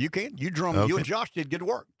show? You can. You and Josh did good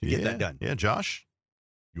work to get that done. Yeah, Josh,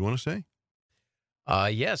 you want to say?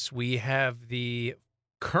 Yes, we have the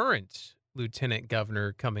current lieutenant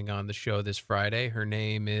governor coming on the show this Friday. Her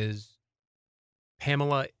name is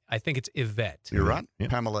Pamela. I think it's Yvette. You're right. Yeah.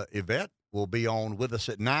 Pamela Yvette will be on with us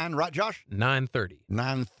at 9, right, Josh? 9:30.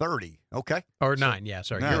 9:30. Okay. Or 9, yeah,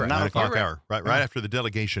 sorry. You're right. 9 o'clock hour, right after the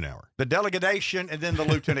delegation hour. The delegation and then the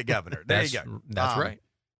lieutenant governor. There you go. That's right.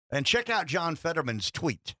 And check out John Fetterman's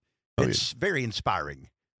tweet. It's very inspiring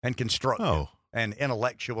and constructive and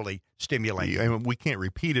intellectually stimulating. We can't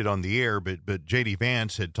repeat it on the air, but J.D.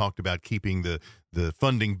 Vance had talked about keeping the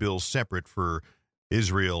funding bills separate for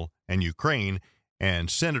Israel and Ukraine, and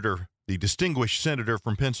the distinguished senator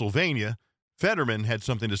from Pennsylvania, Fetterman, had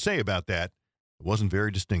something to say about that. It wasn't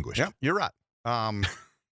very distinguished. Yeah, you're right.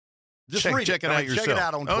 Just check it out yourself. Check it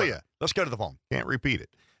out on Twitter. Oh, yeah. Let's go to the phone. Can't repeat it.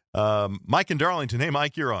 Mike in Darlington. Hey,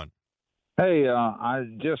 Mike, you're on. Hey, I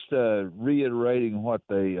just reiterating what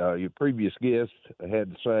your previous guest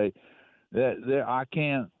had to say. I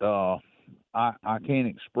can't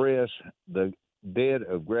express the debt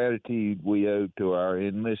of gratitude we owe to our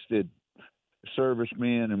enlisted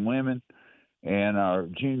servicemen and women and our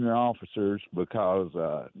junior officers, because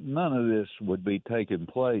none of this would be taking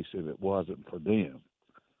place if it wasn't for them.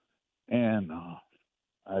 And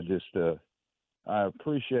I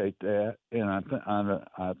appreciate that, and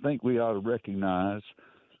I think we ought to recognize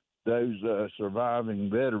those surviving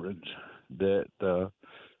veterans that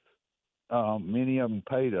many of them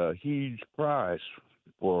paid a huge price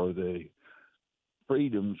for the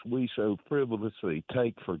freedoms we so frivolously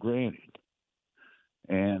take for granted.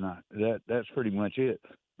 And that's pretty much it.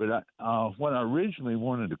 But what I originally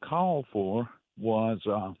wanted to call for was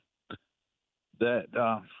that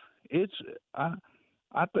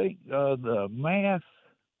I think the math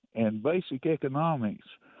and basic economics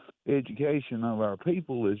education of our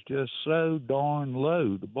people is just so darn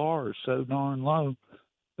low. The bar is so darn low.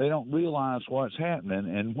 They don't realize what's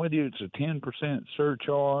happening. And whether it's a 10%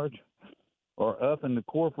 surcharge or up in the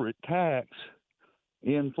corporate tax,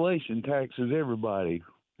 inflation taxes everybody,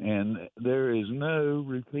 and there is no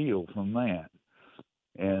repeal from that.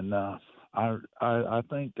 And I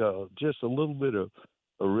think just a little bit of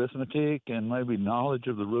arithmetic and maybe knowledge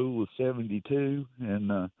of the rule of 72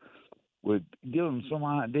 and would give them some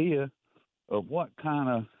idea of what kind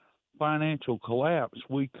of financial collapse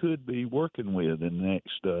we could be working with in the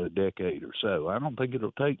next decade or so. I don't think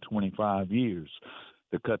it'll take 25 years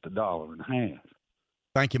to cut the dollar in half.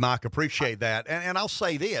 Thank you, Mike. Appreciate that. And I'll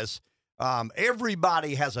say this.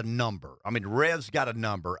 Everybody has a number. I mean, Rev's got a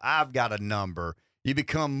number. I've got a number. You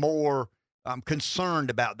become more concerned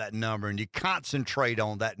about that number, and you concentrate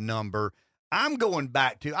on that number. I'm going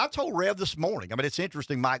back to, I told Rev this morning. I mean, it's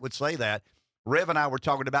interesting Mike would say that. Rev and I were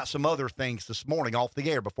talking about some other things this morning off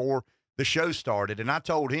the air before the show started, and I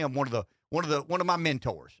told him one of my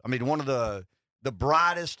mentors. I mean, one of the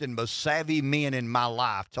brightest and most savvy men in my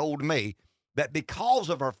life told me that because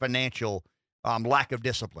of our financial lack of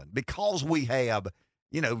discipline, because we have,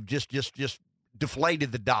 just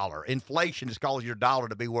deflated the dollar, inflation has caused your dollar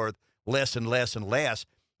to be worth less and less and less.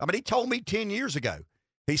 I mean, he told me 10 years ago,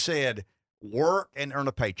 he said, work and earn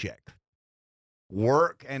a paycheck.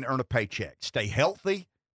 Work and earn a paycheck. Stay healthy.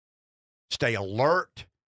 Stay alert.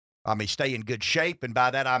 I mean, stay in good shape. And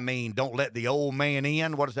by that, I mean, don't let the old man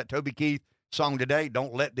in. What is that Toby Keith song today?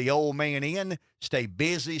 Don't let the old man in. Stay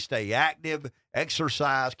busy. Stay active.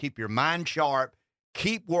 Exercise. Keep your mind sharp.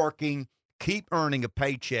 Keep working. Keep earning a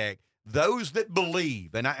paycheck. Those that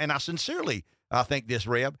believe, and I sincerely think this,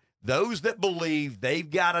 Reb, those that believe they've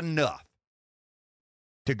got enough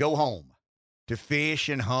to go home, to fish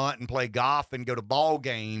and hunt and play golf and go to ball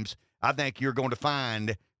games, I think you're going to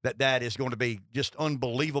find that is going to be just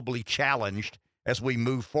unbelievably challenged as we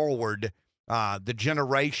move forward. The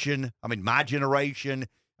generation, I mean, my generation,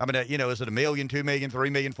 I mean, is it 1 million, 2 million, 3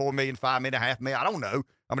 million, 4 million, 5 million, $500,000? I don't know.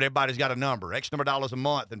 I mean, everybody's got a number, X number of dollars a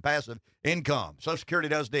month in passive income. Social Security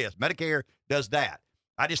does this. Medicare does that.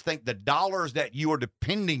 I just think the dollars that you are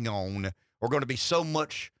depending on are going to be so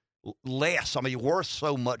much less. I mean, worth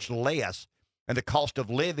so much less. And the cost of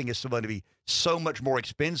living is going to be so much more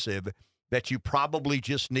expensive that you probably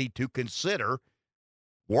just need to consider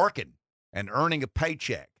working and earning a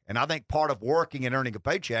paycheck. And I think part of working and earning a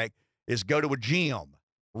paycheck is go to a gym,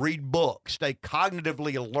 read books, stay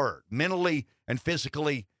cognitively alert, mentally and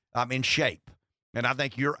physically in shape. And I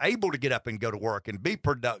think you're able to get up and go to work and be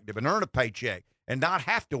productive and earn a paycheck and not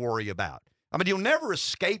have to worry about. I mean, you'll never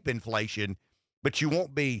escape inflation, but you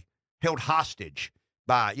won't be held hostage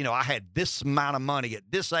by, I had this amount of money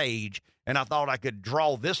at this age, and I thought I could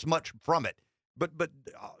draw this much from it. But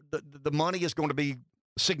the money is going to be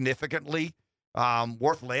significantly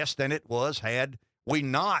worth less than it was had we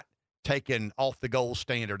not taken off the gold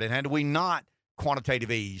standard and had we not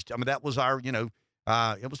quantitative eased. I mean, that was our, it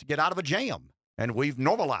was to get out of a jam, and we've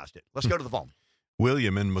normalized it. Let's go to the phone.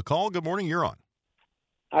 William and McCall, good morning. You're on.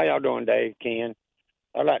 How y'all doing, Dave, Ken?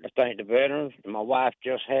 I'd like to thank the veterans. My wife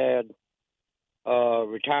just had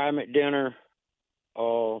retirement dinner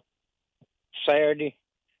Saturday,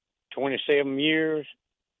 27 years.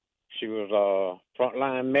 She was a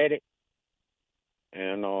frontline medic,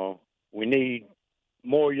 and we need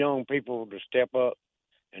more young people to step up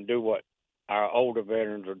and do what our older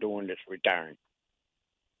veterans are doing that's retiring.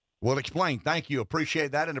 Well, explain. Thank you.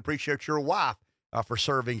 Appreciate that, and appreciate your wife for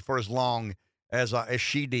serving for as long as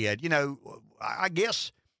she did. I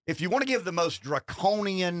guess if you want to give the most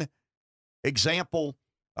draconian example,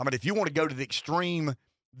 I mean, if you want to go to the extreme,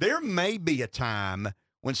 there may be a time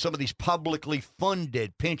when some of these publicly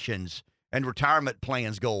funded pensions and retirement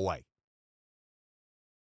plans go away.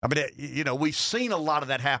 I mean, we've seen a lot of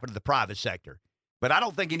that happen to the private sector, but I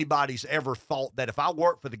don't think anybody's ever thought that if I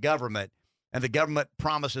work for the government and the government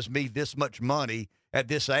promises me this much money at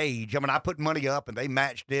this age, I mean, I put money up and they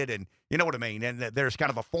matched it, and you know what I mean? And there's kind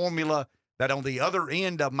of a formula that on the other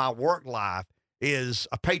end of my work life is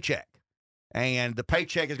a paycheck, and the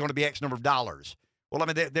paycheck is going to be X number of dollars. Well, I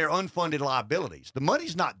mean, they're unfunded liabilities. The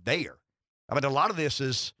money's not there. I mean, a lot of this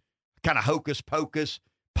is kind of hocus pocus,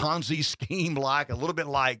 Ponzi scheme like, a little bit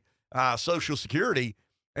like Social Security.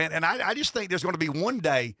 And I just think there's going to be one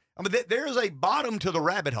day, I mean, there is a bottom to the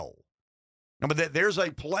rabbit hole. I mean, there's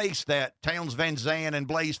a place that Towns Van Zandt and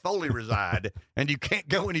Blaze Foley reside, and you can't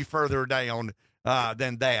go any further down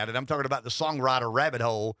than that. And I'm talking about the songwriter rabbit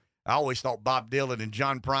hole. I always thought Bob Dylan and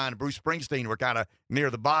John Prine and Bruce Springsteen were kind of near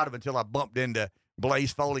the bottom until I bumped into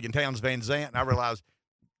Blaze Foley and Towns Van Zandt, and I realized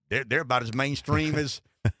they're about as mainstream as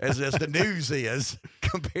the news is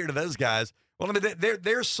compared to those guys. Well, I mean,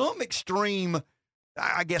 there's some extreme,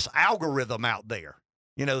 I guess, algorithm out there,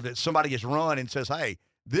 that somebody has run and says, hey,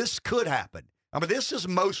 this could happen. I mean, this is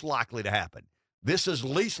most likely to happen. This is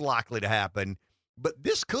least likely to happen, but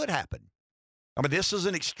this could happen. I mean, this is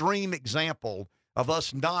an extreme example of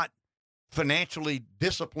us not financially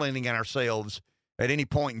disciplining ourselves at any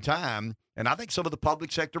point in time. And I think some of the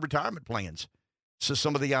public sector retirement plans, so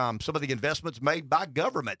some of the investments made by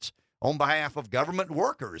governments on behalf of government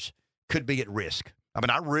workers could be at risk. I mean,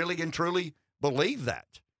 I really and truly believe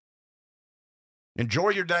that. Enjoy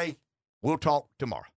your day. We'll talk tomorrow.